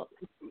feel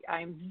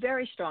I'm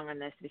very strong on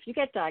this. If you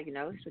get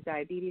diagnosed with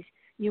diabetes,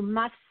 you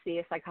must see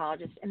a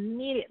psychologist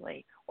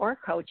immediately, or a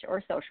coach or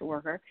a social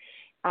worker.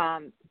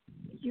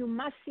 You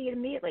must see it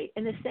immediately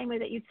in the same way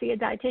that you'd see a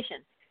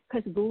dietitian,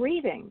 because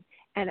grieving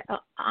and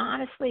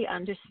honestly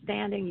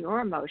understanding your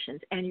emotions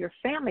and your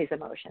family's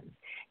emotions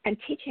and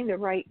teaching the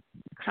right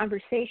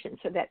conversation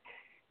so that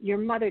your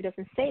mother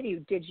doesn't say to you,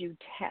 did you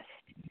test?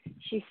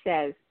 She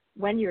says,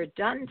 when you're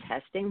done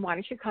testing, why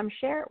don't you come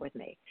share it with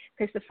me?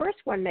 Because the first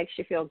one makes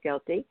you feel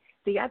guilty.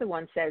 The other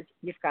one says,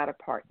 you've got a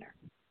partner.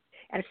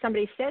 And if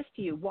somebody says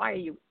to you, why are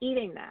you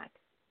eating that?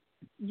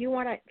 You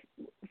want to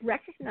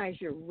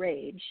recognize your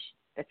rage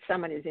that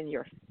someone is in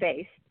your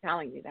face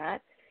telling you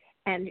that,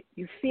 and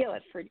you feel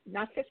it for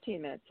not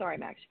 15 minutes. Sorry,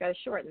 Max, you got to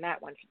shorten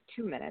that one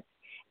for 2 minutes.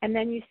 And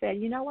then you say,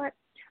 you know what?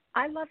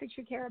 I love that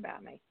you care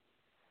about me.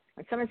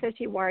 When someone says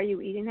to you, why are you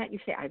eating that? You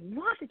say, I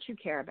love that you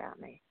care about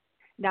me.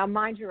 Now,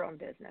 mind your own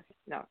business.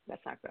 No,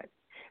 that's not good.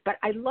 But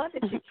I love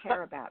that you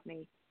care about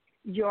me.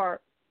 Your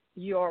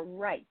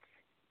rights.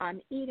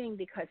 I'm eating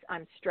because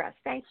I'm stressed.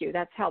 Thank you.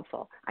 That's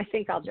helpful. I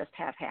think I'll just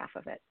have half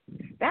of it.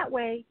 That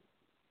way,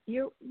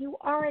 you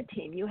are a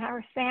team. You are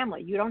a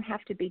family. You don't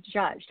have to be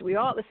judged. We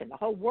all, listen, the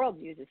whole world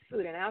uses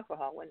food and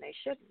alcohol when they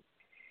shouldn't.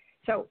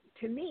 So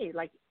to me,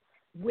 like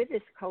with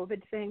this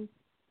COVID thing,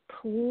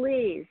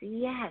 please,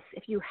 yes,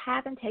 if you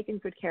haven't taken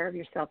good care of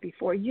yourself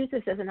before, use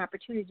this as an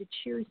opportunity to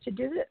choose to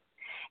do this.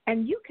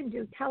 And you can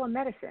do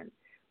telemedicine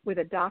with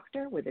a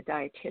doctor, with a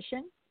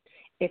dietitian.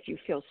 If you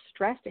feel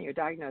stressed and you're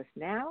diagnosed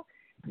now,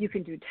 you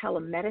can do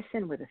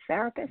telemedicine with a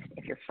therapist.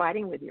 If you're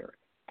fighting with your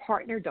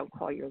partner, don't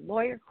call your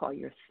lawyer, call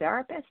your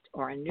therapist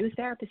or a new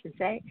therapist and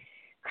say,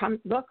 come,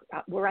 look,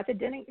 we're at the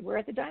dining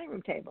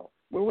room table.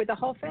 We're with the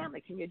whole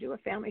family. Can you do a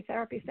family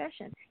therapy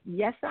session?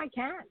 Yes, I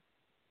can.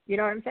 You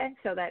know what I'm saying?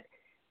 So that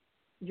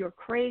you're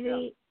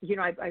crazy. Yeah. You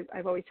know,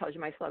 I've always told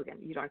you my slogan,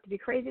 you don't have to be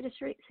crazy to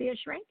see a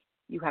shrink.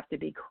 You have to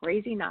be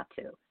crazy not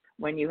to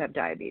when you have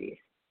diabetes.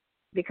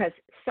 Because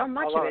so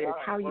much of it is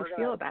how you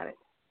feel about it.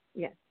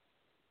 Yeah.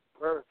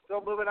 We're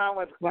still moving on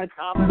with But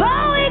common.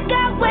 we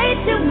got way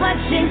too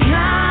much in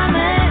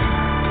common.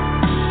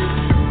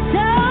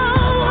 So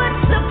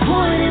what's the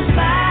point in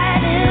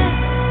fighting?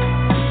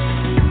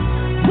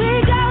 We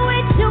got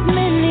way too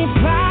many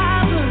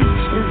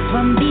problems. If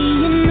I'm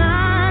being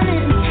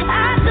honest,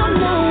 I don't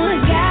know what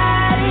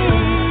got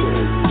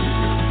it.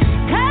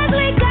 'Cause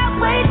we got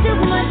way too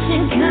much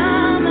in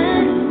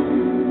common.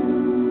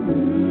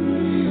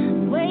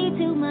 Way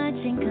too much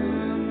in common.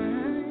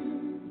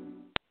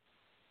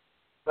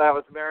 That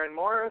was Maren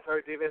Morris,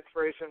 our Diva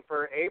Inspiration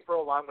for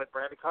April, along with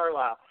Brandy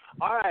Carlisle.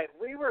 All right,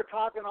 we were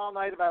talking all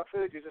night about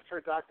food. You just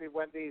heard Dr.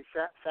 Wendy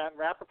Satin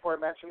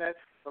Rapaport mention it.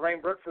 Lorraine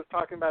Brooks was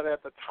talking about it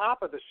at the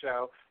top of the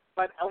show.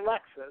 But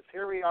Alexis,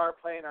 here we are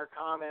playing our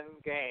common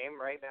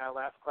game right now.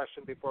 Last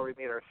question before we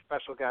meet our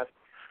special guest,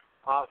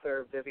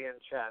 author Vivien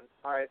Chien.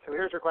 All right, so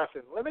here's your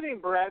question. Limiting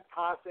bread,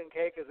 pasta, and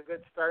cake is a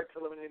good start to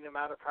limiting the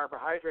amount of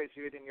carbohydrates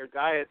you eat in your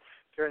diet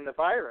during the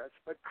virus,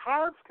 but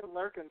carbs can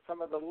lurk in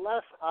some of the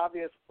less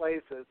obvious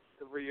places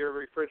of your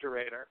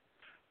refrigerator.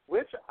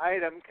 Which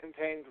item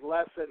contains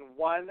less than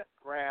 1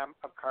 gram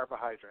of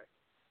carbohydrate?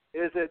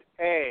 Is it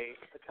A,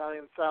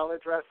 Italian salad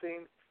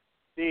dressing,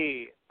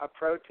 B, a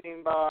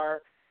protein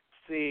bar,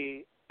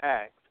 C,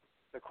 eggs?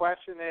 The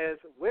question is,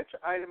 which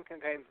item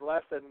contains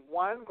less than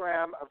 1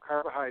 gram of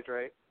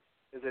carbohydrate?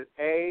 Is it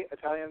A,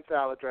 Italian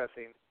salad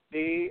dressing,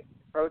 B,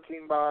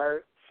 protein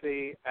bar,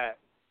 C, eggs?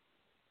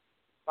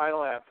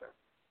 Final answer.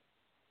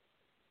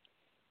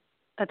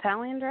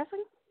 Italian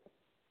dressing?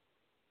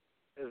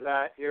 Is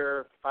that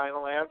your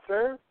final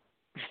answer?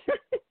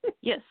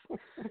 Yes.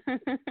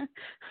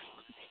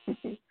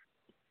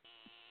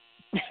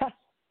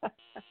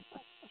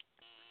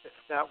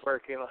 It's not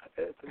working.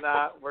 It's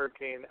not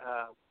working.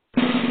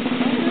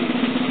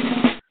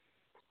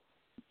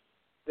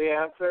 The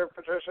answer,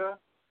 Patricia?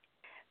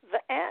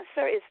 The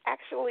answer is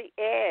actually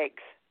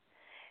eggs.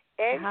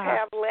 Eggs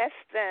have less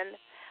than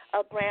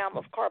a gram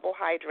of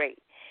carbohydrate.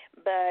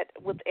 But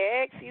with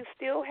eggs, you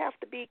still have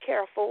to be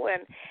careful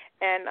and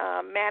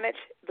manage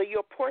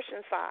your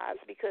portion size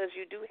because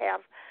you do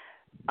have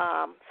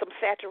some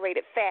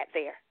saturated fat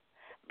there.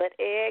 But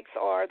eggs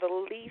are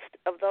the least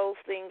of those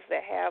things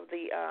that have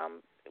the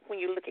when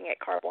you're looking at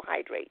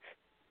carbohydrates.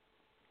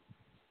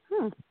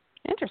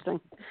 Interesting.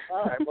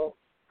 All right. Well,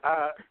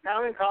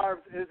 counting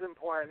carbs is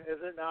important, is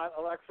it not,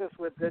 Alexis,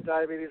 with good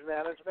diabetes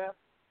management?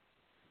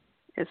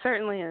 It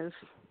certainly is.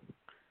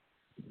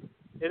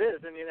 It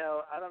is, and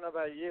I don't know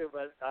about you,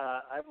 but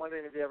I'm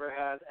wondering if you ever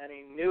had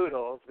any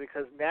noodles,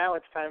 because now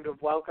it's time to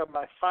welcome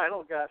my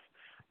final guest.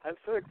 I'm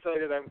so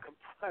excited.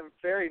 I'm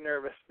very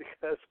nervous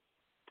because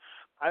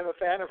I'm a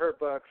fan of her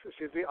books.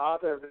 She's the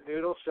author of the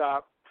Noodle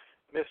Shop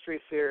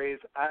Mysteries series.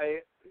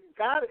 I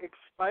got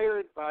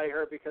inspired by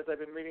her because I've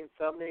been reading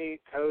so many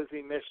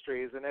cozy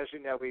mysteries, and as you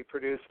know, we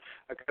produce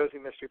a cozy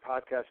mystery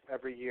podcast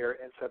every year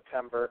in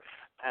September,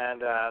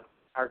 and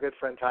our good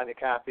friend Tanya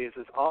Cappies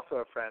is also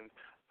a friend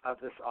of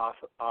this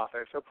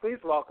author. So please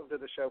welcome to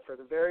the show for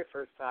the very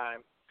first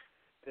time,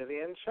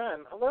 Vivien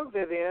Chien. Hello,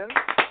 Vivien.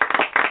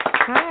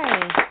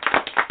 Hi.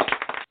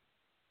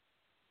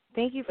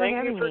 Thank you for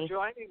having me. Thank you for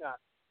joining us.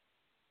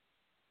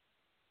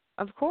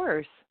 Of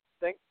course.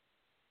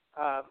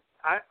 All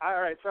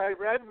right, so I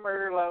read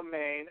Murder Low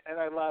Maine, and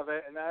I love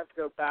it, and I have to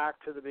go back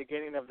to the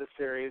beginning of the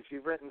series.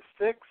 You've written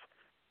 6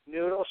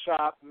 Noodle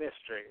Shop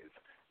Mysteries.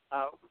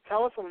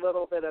 Tell us a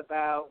little bit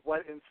about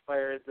what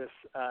inspired this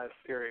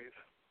series.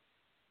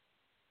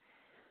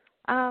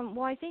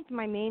 Well, I think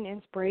my main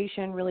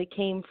inspiration really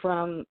came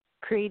from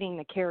creating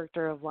the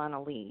character of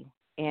Lana Lee,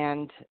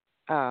 and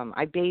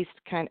I based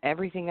kind of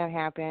everything that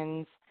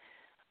happens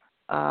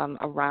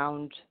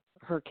around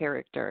her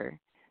character.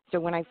 So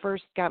when I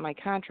first got my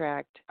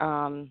contract,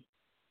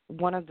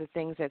 one of the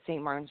things that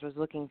St. Martin's was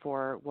looking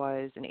for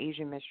was an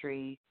Asian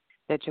mystery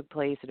that took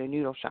place at a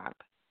noodle shop.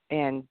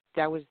 and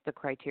that was the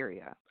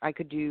criteria. I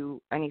could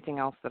do anything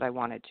else that I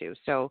wanted to.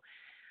 So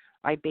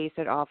I base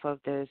it off of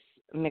this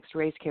mixed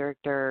race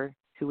character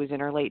who was in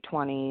her late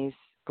 20s,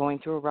 going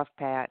through a rough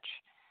patch,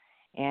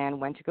 and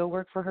went to go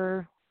work for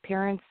her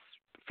parents'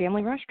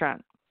 family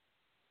restaurant.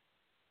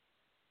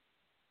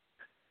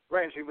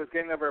 Right, she was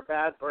getting over a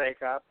bad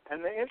breakup.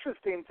 And the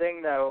interesting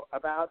thing, though,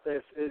 about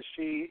this is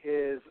she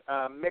is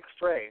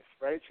mixed race,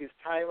 right? She's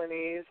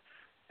Taiwanese,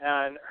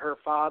 and her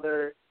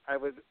father,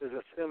 is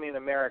assuming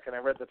American. I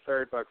read the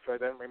third book, so I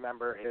didn't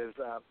remember his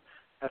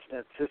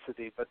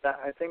ethnicity. But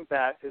I think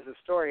that is a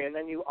story. And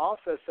then you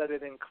also said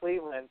it in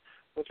Cleveland,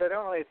 which I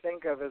don't really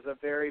think of as a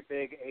very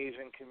big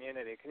Asian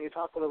community. Can you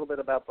talk a little bit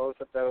about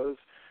both of those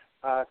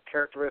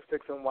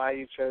characteristics and why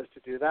you chose to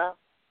do that?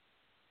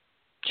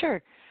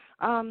 Sure.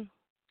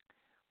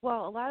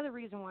 Well, a lot of the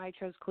reason why I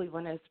chose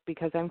Cleveland is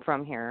because I'm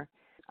from here.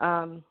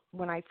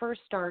 When I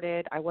first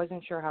started, I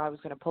wasn't sure how I was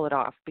going to pull it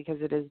off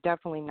because it is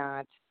definitely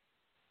not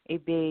a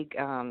big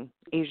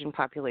Asian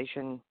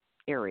population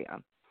area.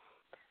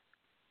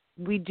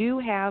 We do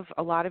have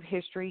a lot of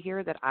history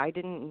here that I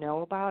didn't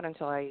know about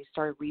until I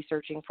started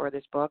researching for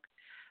this book.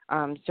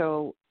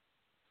 So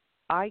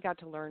I got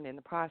to learn in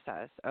the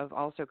process of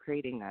also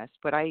creating this,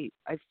 but I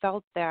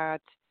felt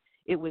that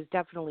it was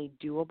definitely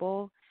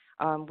doable.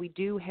 We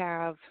do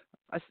have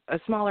a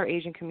smaller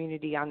Asian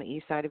community on the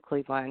east side of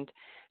Cleveland,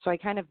 so I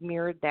kind of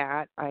mirrored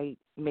that. I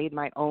made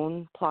my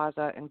own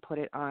plaza and put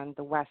it on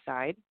the west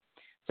side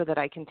so that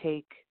I can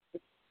take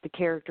the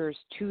characters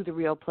to the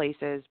real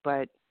places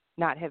but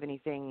not have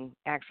anything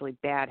actually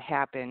bad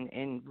happen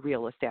in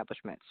real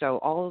establishments. So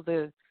all of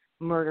the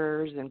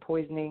murders and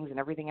poisonings and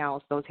everything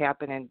else, those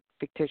happen in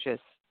fictitious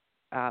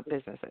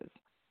businesses.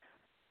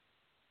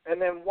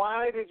 And then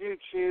why did you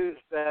choose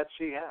that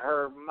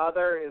her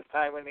mother is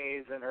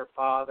Taiwanese and her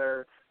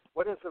father,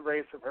 what is the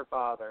race of her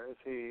father? Is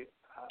he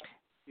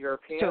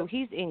European? So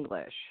he's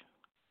English.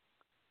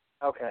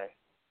 Okay.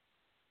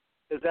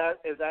 Is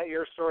that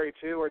your story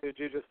too, or did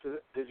you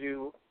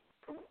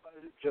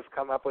just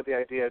come up with the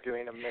idea of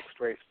doing a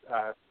mixed race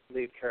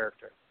lead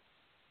character?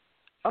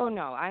 Oh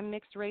no, I'm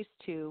mixed race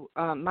too.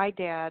 My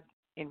dad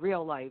in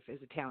real life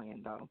is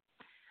Italian though.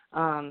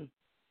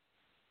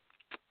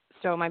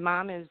 So my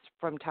mom is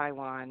from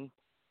Taiwan,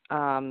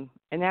 and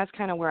that's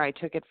kind of where I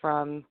took it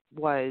from.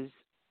 Was,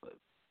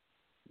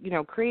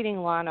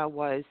 creating Lana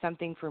was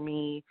something for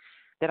me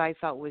that I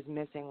felt was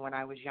missing when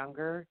I was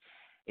younger.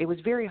 It was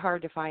very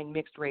hard to find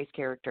mixed race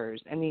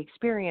characters, and the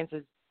experience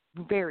is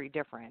very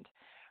different.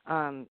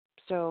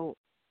 So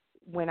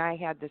when I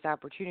had this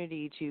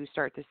opportunity to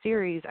start the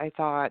series, I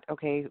thought,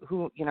 okay,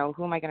 who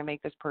am I going to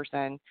make this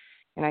person?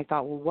 And I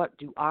thought, well, what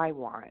do I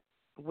want?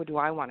 What do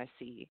I want to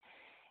see?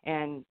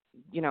 And,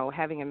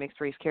 having a mixed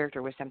race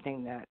character was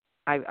something that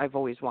I've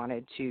always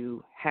wanted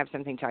to have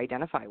something to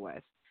identify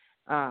with.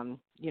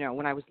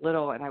 When I was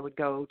little and I would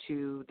go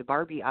to the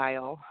Barbie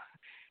aisle,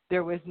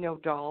 there was no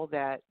doll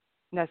that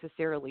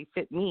necessarily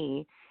fit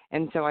me.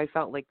 And so I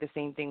felt like the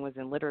same thing was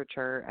in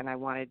literature, and I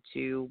wanted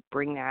to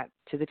bring that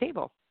to the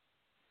table.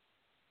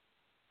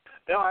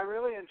 No, I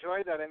really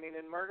enjoyed that. I mean,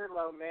 in Murder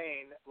Low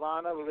Main,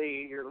 Lana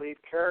Lee, your lead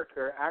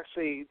character,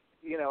 actually,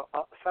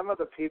 some of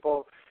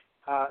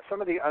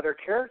the other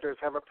characters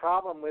have a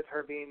problem with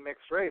her being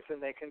mixed race,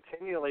 and they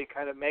continually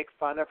kind of make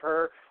fun of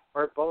her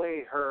or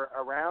bully her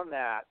around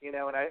that, and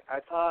I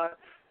thought,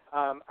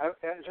 I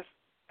just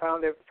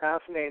found it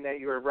fascinating that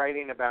you were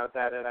writing about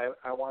that, and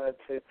I wanted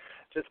to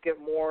just get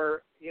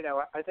more,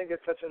 I think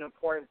it's such an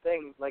important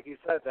thing, like you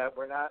said, that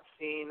we're not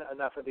seeing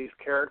enough of these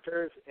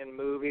characters in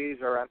movies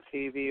or on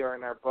TV or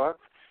in our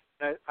books.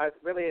 And I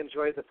really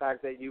enjoyed the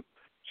fact that you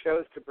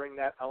chose to bring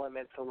that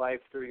element to life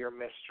through your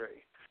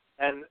mystery.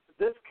 And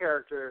this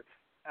character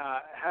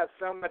has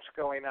so much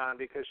going on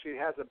because she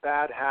has a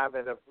bad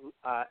habit of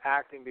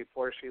acting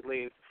before she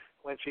leaves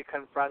when she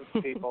confronts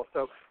people.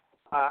 So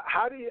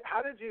how do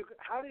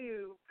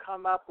you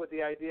come up with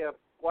the idea of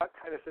what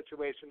kind of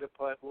situation to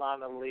put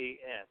Lana Lee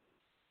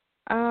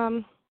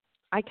in?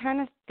 I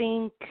kind of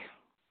think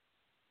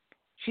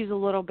she's a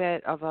little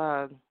bit of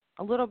a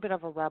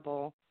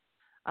rebel.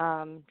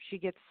 She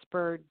gets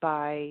spurred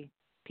by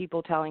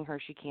people telling her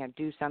she can't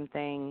do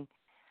something.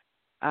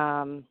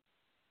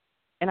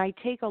 And I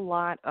take a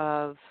lot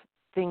of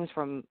things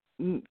from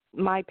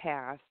my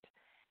past.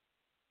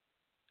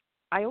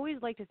 I always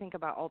like to think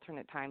about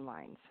alternate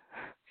timelines.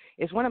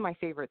 It's one of my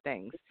favorite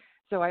things.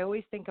 So I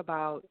always think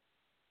about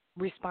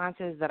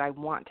responses that I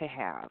want to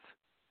have.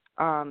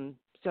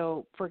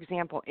 So, for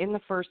example, in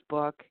the first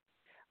book,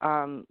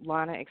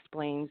 Lana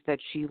explains that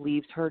she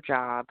leaves her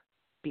job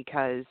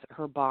because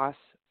her boss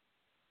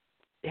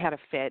had a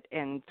fit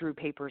and threw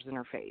papers in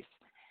her face.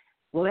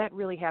 Well, that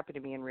really happened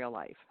to me in real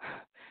life.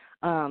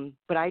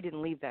 But I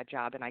didn't leave that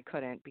job, and I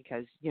couldn't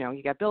because,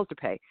 you got bills to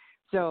pay.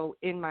 So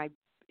in my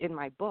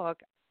book,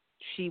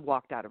 she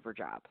walked out of her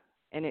job.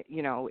 And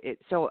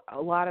so a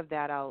lot of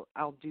that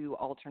I'll do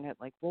alternate,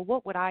 like, well,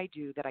 what would I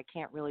do that I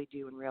can't really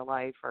do in real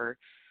life? Or,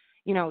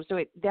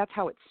 so that's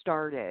how it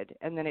started.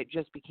 And then it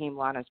just became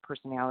Lana's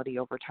personality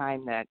over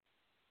time that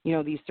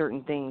these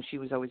certain things she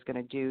was always going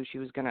to do. She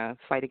was going to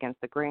fight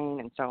against the grain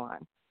and so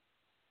on.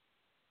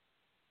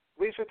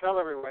 We should tell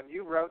everyone,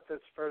 you wrote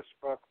this first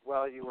book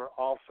while you were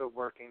also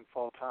working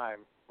full-time,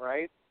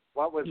 right?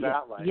 What was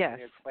that like? Yes. Can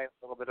you explain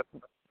a little bit of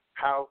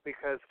how,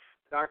 because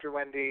Dr.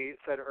 Wendy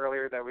said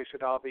earlier that we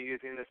should all be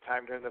using this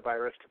time during the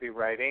virus to be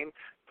writing.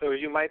 So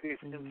you might be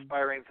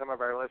inspiring some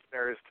of our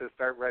listeners to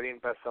start writing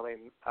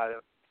best-selling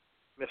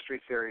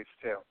mystery series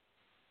too.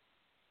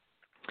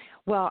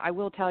 Well, I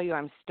will tell you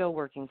I'm still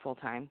working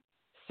full-time.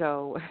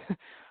 So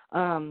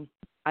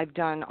I've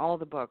done all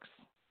the books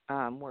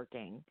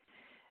working.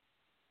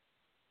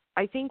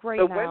 I think right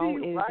now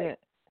when do you write? It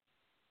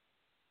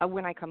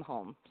when I come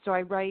home. So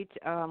I write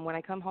when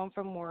I come home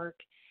from work,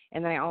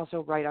 and then I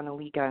also write on the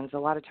weekends. A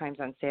lot of times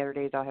on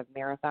Saturdays I'll have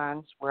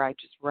marathons where I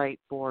just write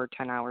for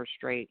 10 hours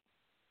straight.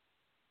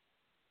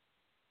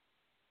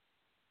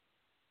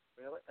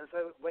 Really? And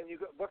so when you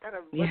go, what's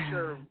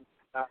your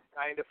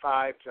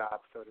 9-to-5 job,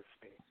 so to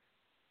speak?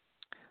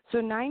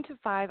 So 9 to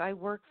 5, I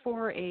work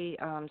for a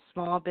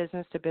small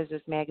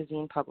business-to-business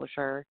magazine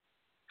publisher.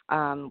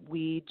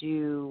 We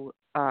do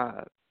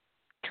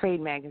trade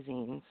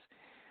magazines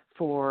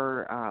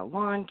for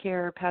lawn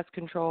care, pest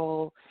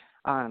control,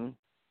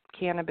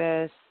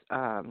 cannabis,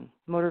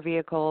 motor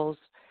vehicles.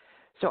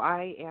 So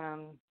I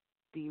am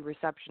the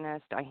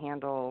receptionist. I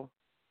handle,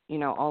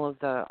 all of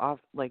the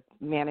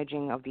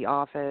managing of the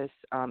office,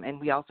 and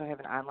we also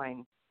have an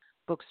online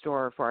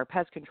bookstore for our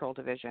pest control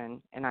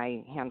division, and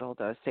I handle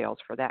the sales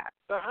for that.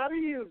 So how do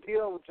you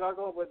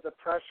juggle with the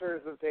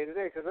pressures of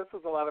day-to-day? Because this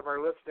is a lot of our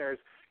listeners,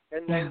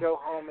 and then go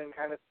home and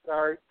kind of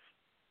start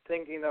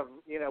thinking of,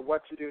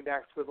 what to do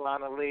next with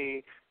Lana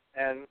Lee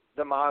and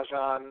the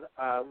Mahjong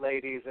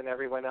ladies and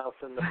everyone else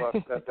in the book.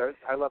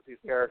 I love these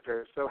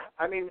characters. So,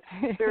 I mean,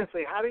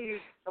 seriously, how do you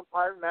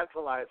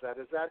compartmentalize that?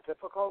 Is that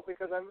difficult?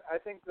 Because I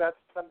think that's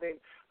something,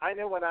 I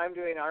know when I'm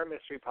doing our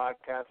mystery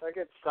podcast, I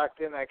get sucked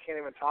in. I can't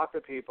even talk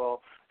to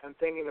people. I'm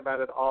thinking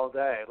about it all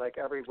day. Like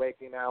every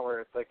waking hour,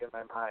 it's like in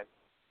my mind.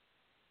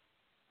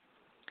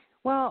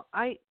 Well,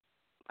 I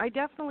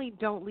definitely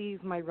don't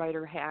leave my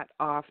writer hat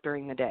off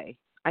during the day.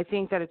 I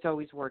think that it's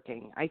always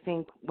working. I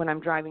think when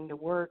I'm driving to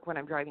work, when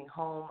I'm driving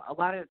home, a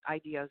lot of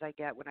ideas I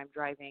get when I'm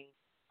driving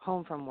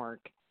home from work.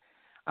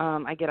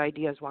 I get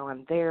ideas while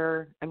I'm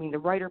there. I mean, the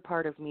writer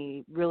part of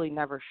me really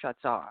never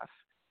shuts off.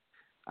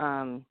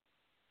 And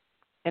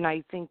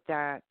I think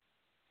that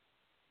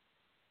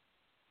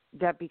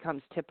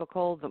becomes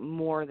typical the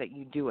more that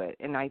you do it.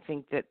 And I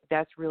think that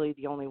that's really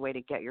the only way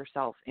to get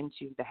yourself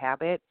into the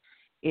habit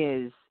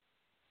is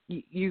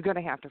you're going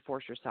to have to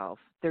force yourself.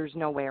 There's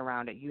no way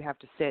around it. You have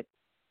to sit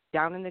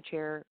down in the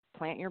chair,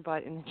 plant your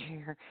butt in the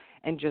chair,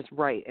 and just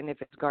write. And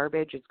if it's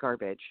garbage, it's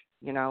garbage,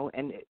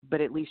 but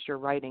at least you're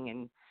writing.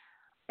 And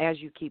as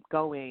you keep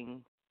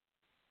going,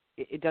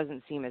 it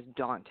doesn't seem as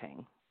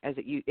daunting as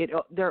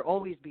there'll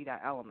always be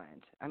that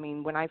element. I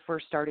mean, when I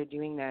first started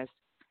doing this,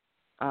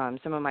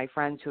 some of my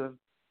friends who have,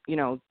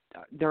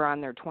 they're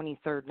on their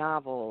 23rd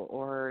novel,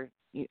 or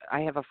I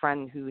have a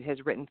friend who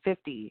has written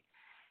 50,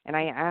 and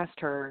I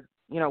asked her,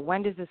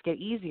 when does this get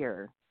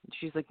easier?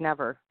 She's like,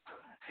 never.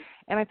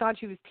 And I thought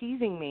she was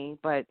teasing me,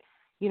 but,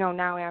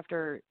 now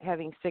after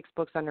having 6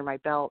 books under my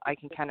belt, I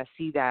can kind of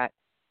see that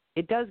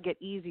it does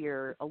get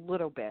easier a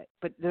little bit,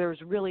 but there's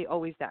really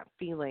always that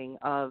feeling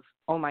of,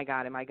 oh my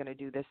God, am I going to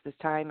do this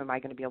time? Am I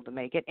going to be able to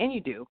make it? And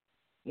you do,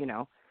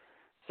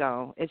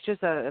 So it's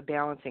just a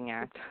balancing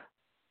act.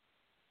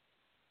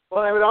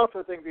 Well, I would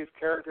also think these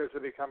characters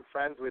have become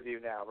friends with you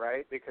now,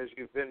 right? Because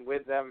you've been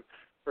with them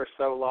for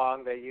so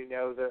long that you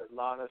know the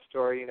Lana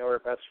story, you know her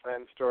best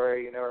friend's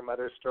story, you know her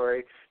mother's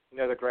story, you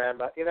know the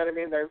grandma. You know what I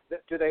mean?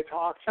 Do they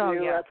talk to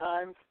you at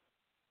times?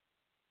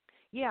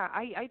 Yeah,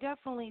 I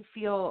definitely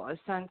feel a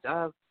sense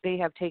of they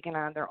have taken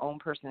on their own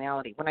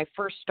personality. When I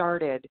first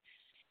started,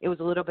 it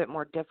was a little bit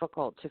more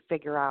difficult to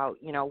figure out,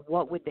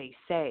 what would they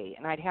say,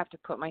 and I'd have to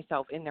put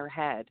myself in their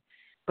head.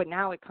 But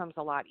now it comes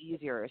a lot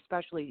easier,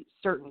 especially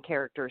certain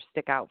characters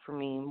stick out for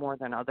me more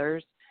than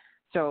others.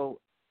 So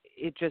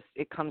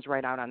it comes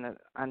right out on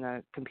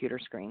the computer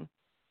screen.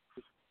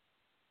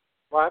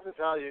 Well, I have to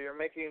tell you, you're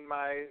making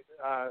my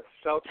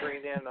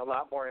sheltering in a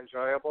lot more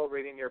enjoyable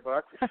reading your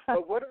book.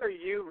 But what are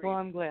you reading? Well,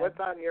 I'm glad. What's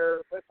on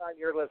your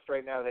list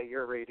right now that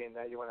you're reading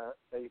that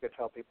you could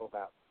tell people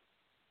about?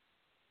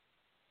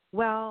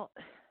 Well,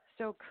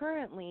 so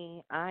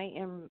currently I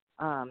am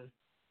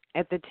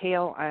at the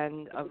tail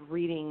end of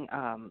reading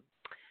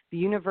The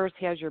Universe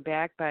Has Your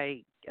Back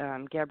by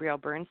Gabrielle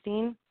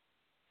Bernstein,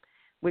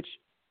 which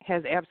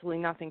has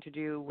absolutely nothing to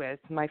do with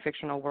my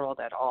fictional world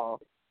at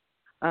all.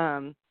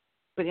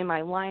 But in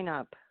my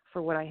lineup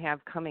for what I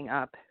have coming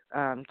up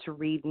to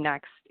read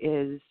next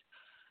is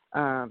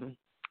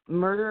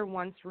Murder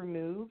Once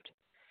Removed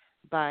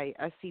by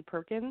S.C.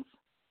 Perkins.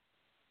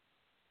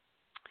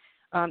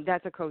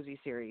 That's a cozy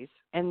series.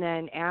 And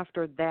then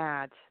after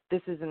that,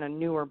 this isn't a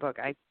newer book.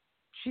 I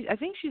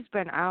think she's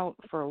been out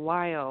for a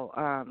while,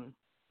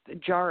 The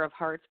Jar of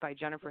Hearts by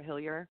Jennifer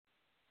Hillier.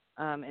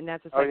 And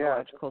that's a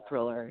psychological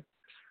thriller.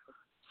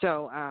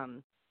 So,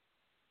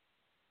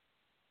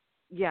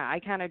 I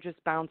kind of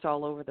just bounce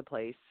all over the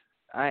place.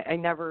 I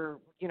never,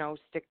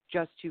 stick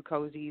just to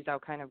cozies. I'll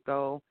kind of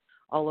go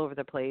all over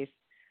the place,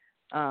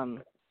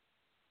 back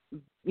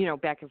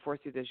and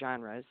forth through the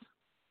genres.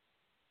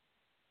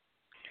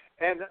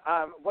 And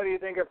what do you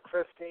think of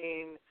Celeste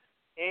Ng?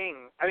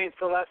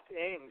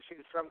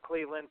 She's from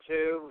Cleveland,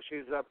 too.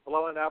 She's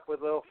blowing up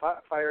with little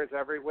fires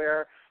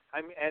everywhere.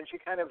 And she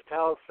kind of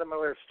tells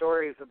similar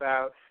stories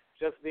about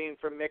just being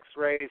from mixed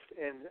race.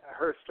 And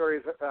her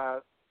stories,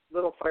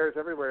 Little Fires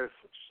Everywhere, is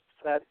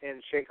set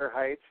in Shaker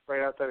Heights,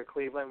 right outside of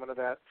Cleveland, one of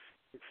that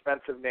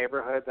expensive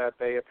neighborhood that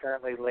they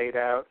apparently laid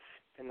out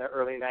in the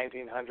early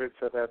 1900s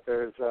so that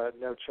there's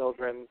no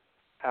children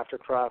have to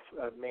cross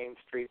Main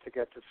Street to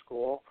get to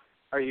school.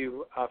 Are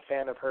you a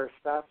fan of her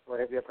stuff, or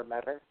have you ever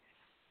met her?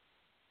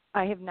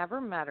 I have never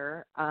met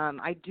her.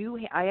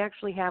 I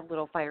actually have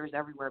Little Fires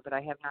Everywhere, but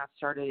I have not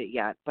started it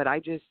yet. But I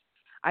think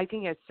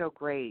it's so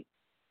great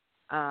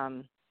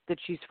that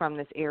she's from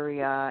this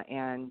area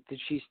and that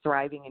she's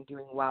thriving and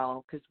doing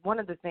well. Because one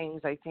of the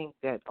things I think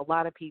that a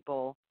lot of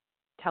people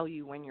tell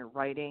you when you're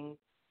writing,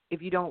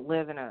 if you don't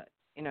live in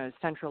a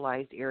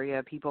centralized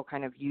area, people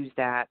kind of use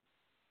that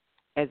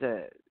as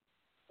a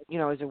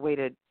way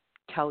to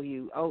tell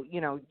you, oh,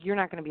 you're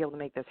not going to be able to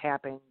make this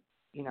happen.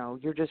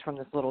 You're just from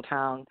this little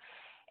town,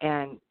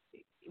 and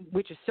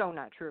which is so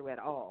not true at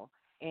all.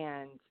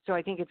 And so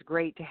I think it's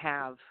great to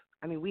have.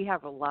 We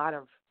have a lot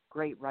of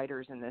great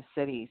writers in this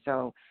city.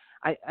 So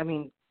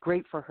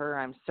great for her.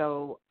 I'm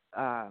so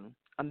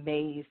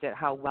amazed at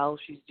how well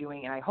she's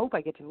doing, and I hope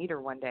I get to meet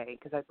her one day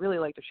because I'd really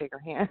like to shake her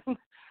hand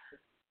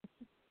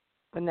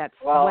when that's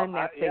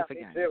safe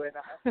again. Me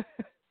too.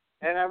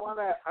 And I want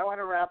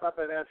to wrap up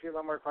and ask you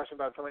one more question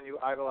about someone you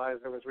idolize.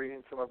 I was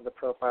reading some of the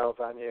profiles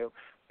on you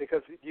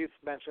because you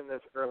mentioned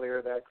this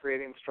earlier, that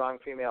creating strong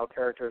female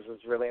characters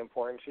is really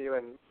important to you,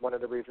 and one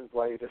of the reasons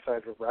why you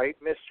decided to write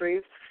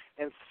mysteries.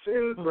 And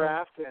Sue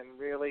Grafton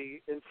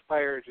really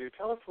inspired you.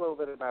 Tell us a little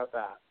bit about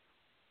that.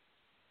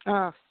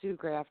 Oh, Sue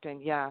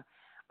Grafton, yeah.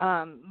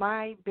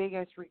 My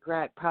biggest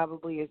regret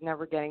probably is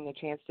never getting the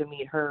chance to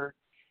meet her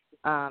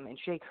and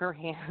shake her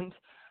hand.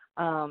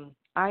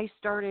 I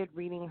started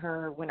reading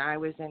her when I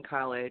was in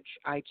college.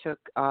 I took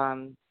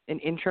an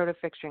intro to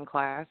fiction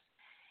class,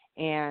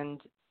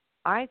 and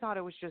I thought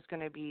it was just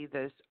going to be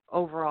this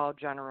overall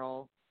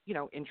general,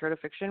 intro to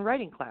fiction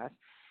writing class.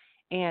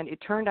 And it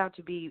turned out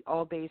to be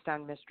all based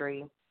on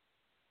mystery.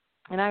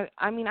 And I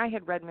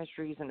had read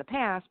mysteries in the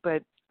past,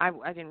 but I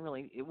didn't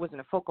really, it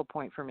wasn't a focal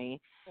point for me.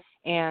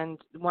 And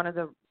one of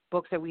the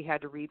books that we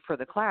had to read for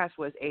the class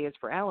was A is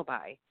for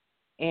Alibi.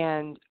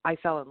 And I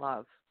fell in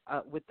love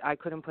I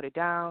couldn't put it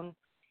down.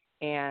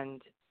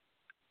 And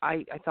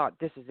I thought,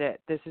 this is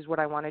it. This is what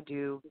I want to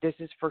do. This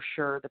is for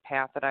sure the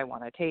path that I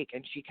want to take.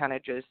 And she kind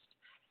of just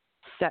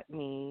set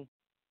me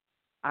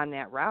on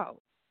that route.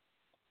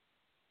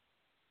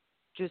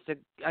 Kinsey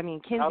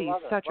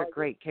is such a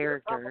great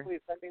character. Probably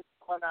sending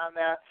one on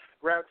that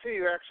route too.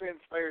 You actually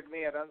inspired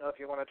me. I don't know if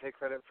you want to take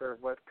credit for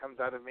what comes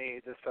out of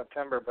me this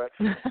September, but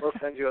we'll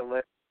send you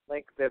a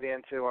link,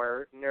 Vivien, to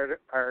our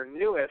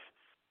newest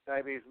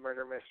diabetes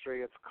murder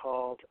mystery. It's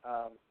called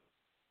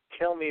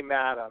Kill Me,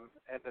 Madam,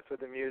 and it's with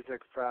the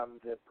music from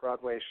the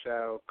Broadway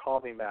show Call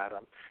Me,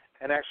 Madam.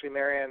 And actually,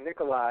 Marianne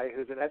Nicolai,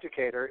 who's an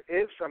educator,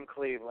 is from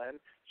Cleveland.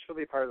 She'll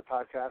be part of the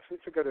podcast. We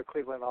used to go to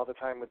Cleveland all the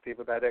time with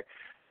Diva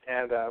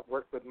and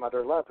work with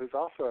Mother Love, who's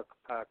also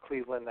a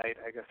Clevelandite,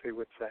 I guess we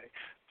would say.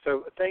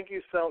 So thank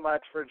you so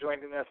much for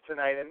joining us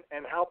tonight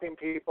and helping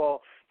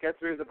people get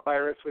through the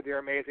virus with your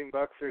amazing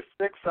books. There's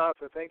 6 songs,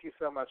 so thank you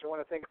so much. I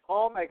want to thank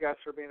all my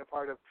guests for being a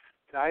part of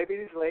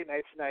Diabetes Late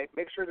Night tonight.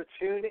 Make sure to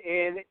tune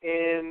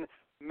in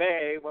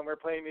May when we're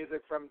playing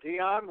music from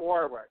Dionne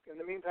Warwick. In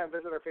the meantime,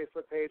 visit our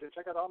Facebook page and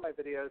check out all my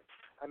videos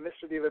on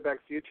Mr. Diva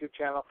Beck's YouTube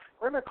channel.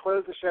 We're going to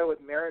close the show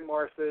with Maren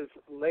Morris's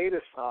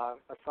latest song,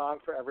 A Song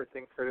for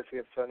Everything, courtesy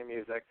of SONY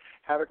Music.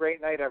 Have a great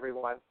night,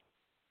 everyone.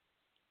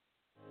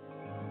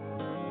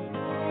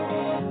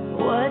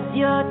 What's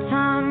your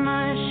time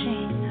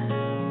machine?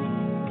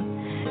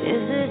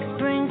 Is it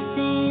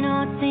Springsteen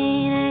or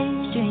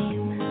Teenage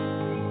Dream?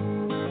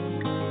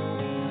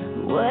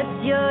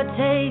 What's your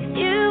takes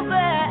you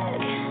back?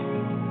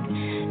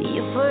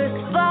 Your first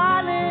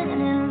falling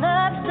in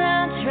love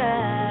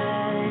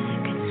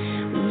soundtrack.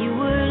 When you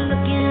were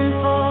looking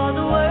for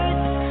the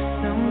words,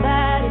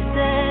 somebody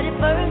said it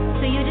first,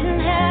 so you didn't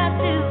have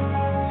to.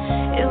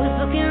 It was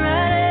looking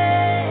right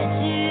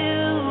at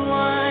you.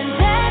 One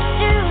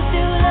passed you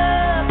through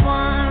love,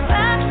 one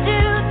rocked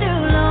you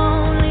through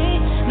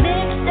lonely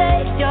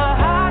mixtapes. Your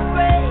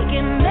heartbreak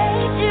and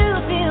made you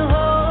feel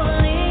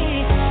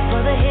holy.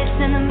 For the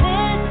hits and the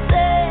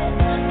misses,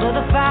 for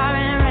the fire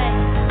and rain.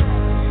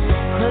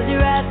 Close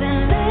your eyes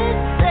and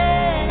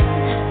listen,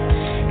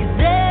 'cause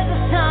there's a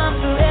song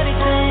for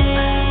everything.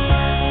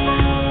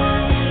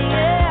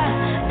 Yeah,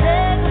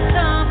 there's a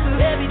song for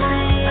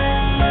everything.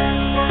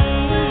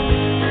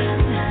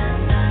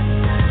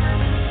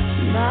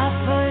 My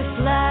first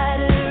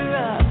lighter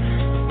up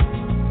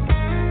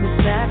was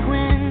back when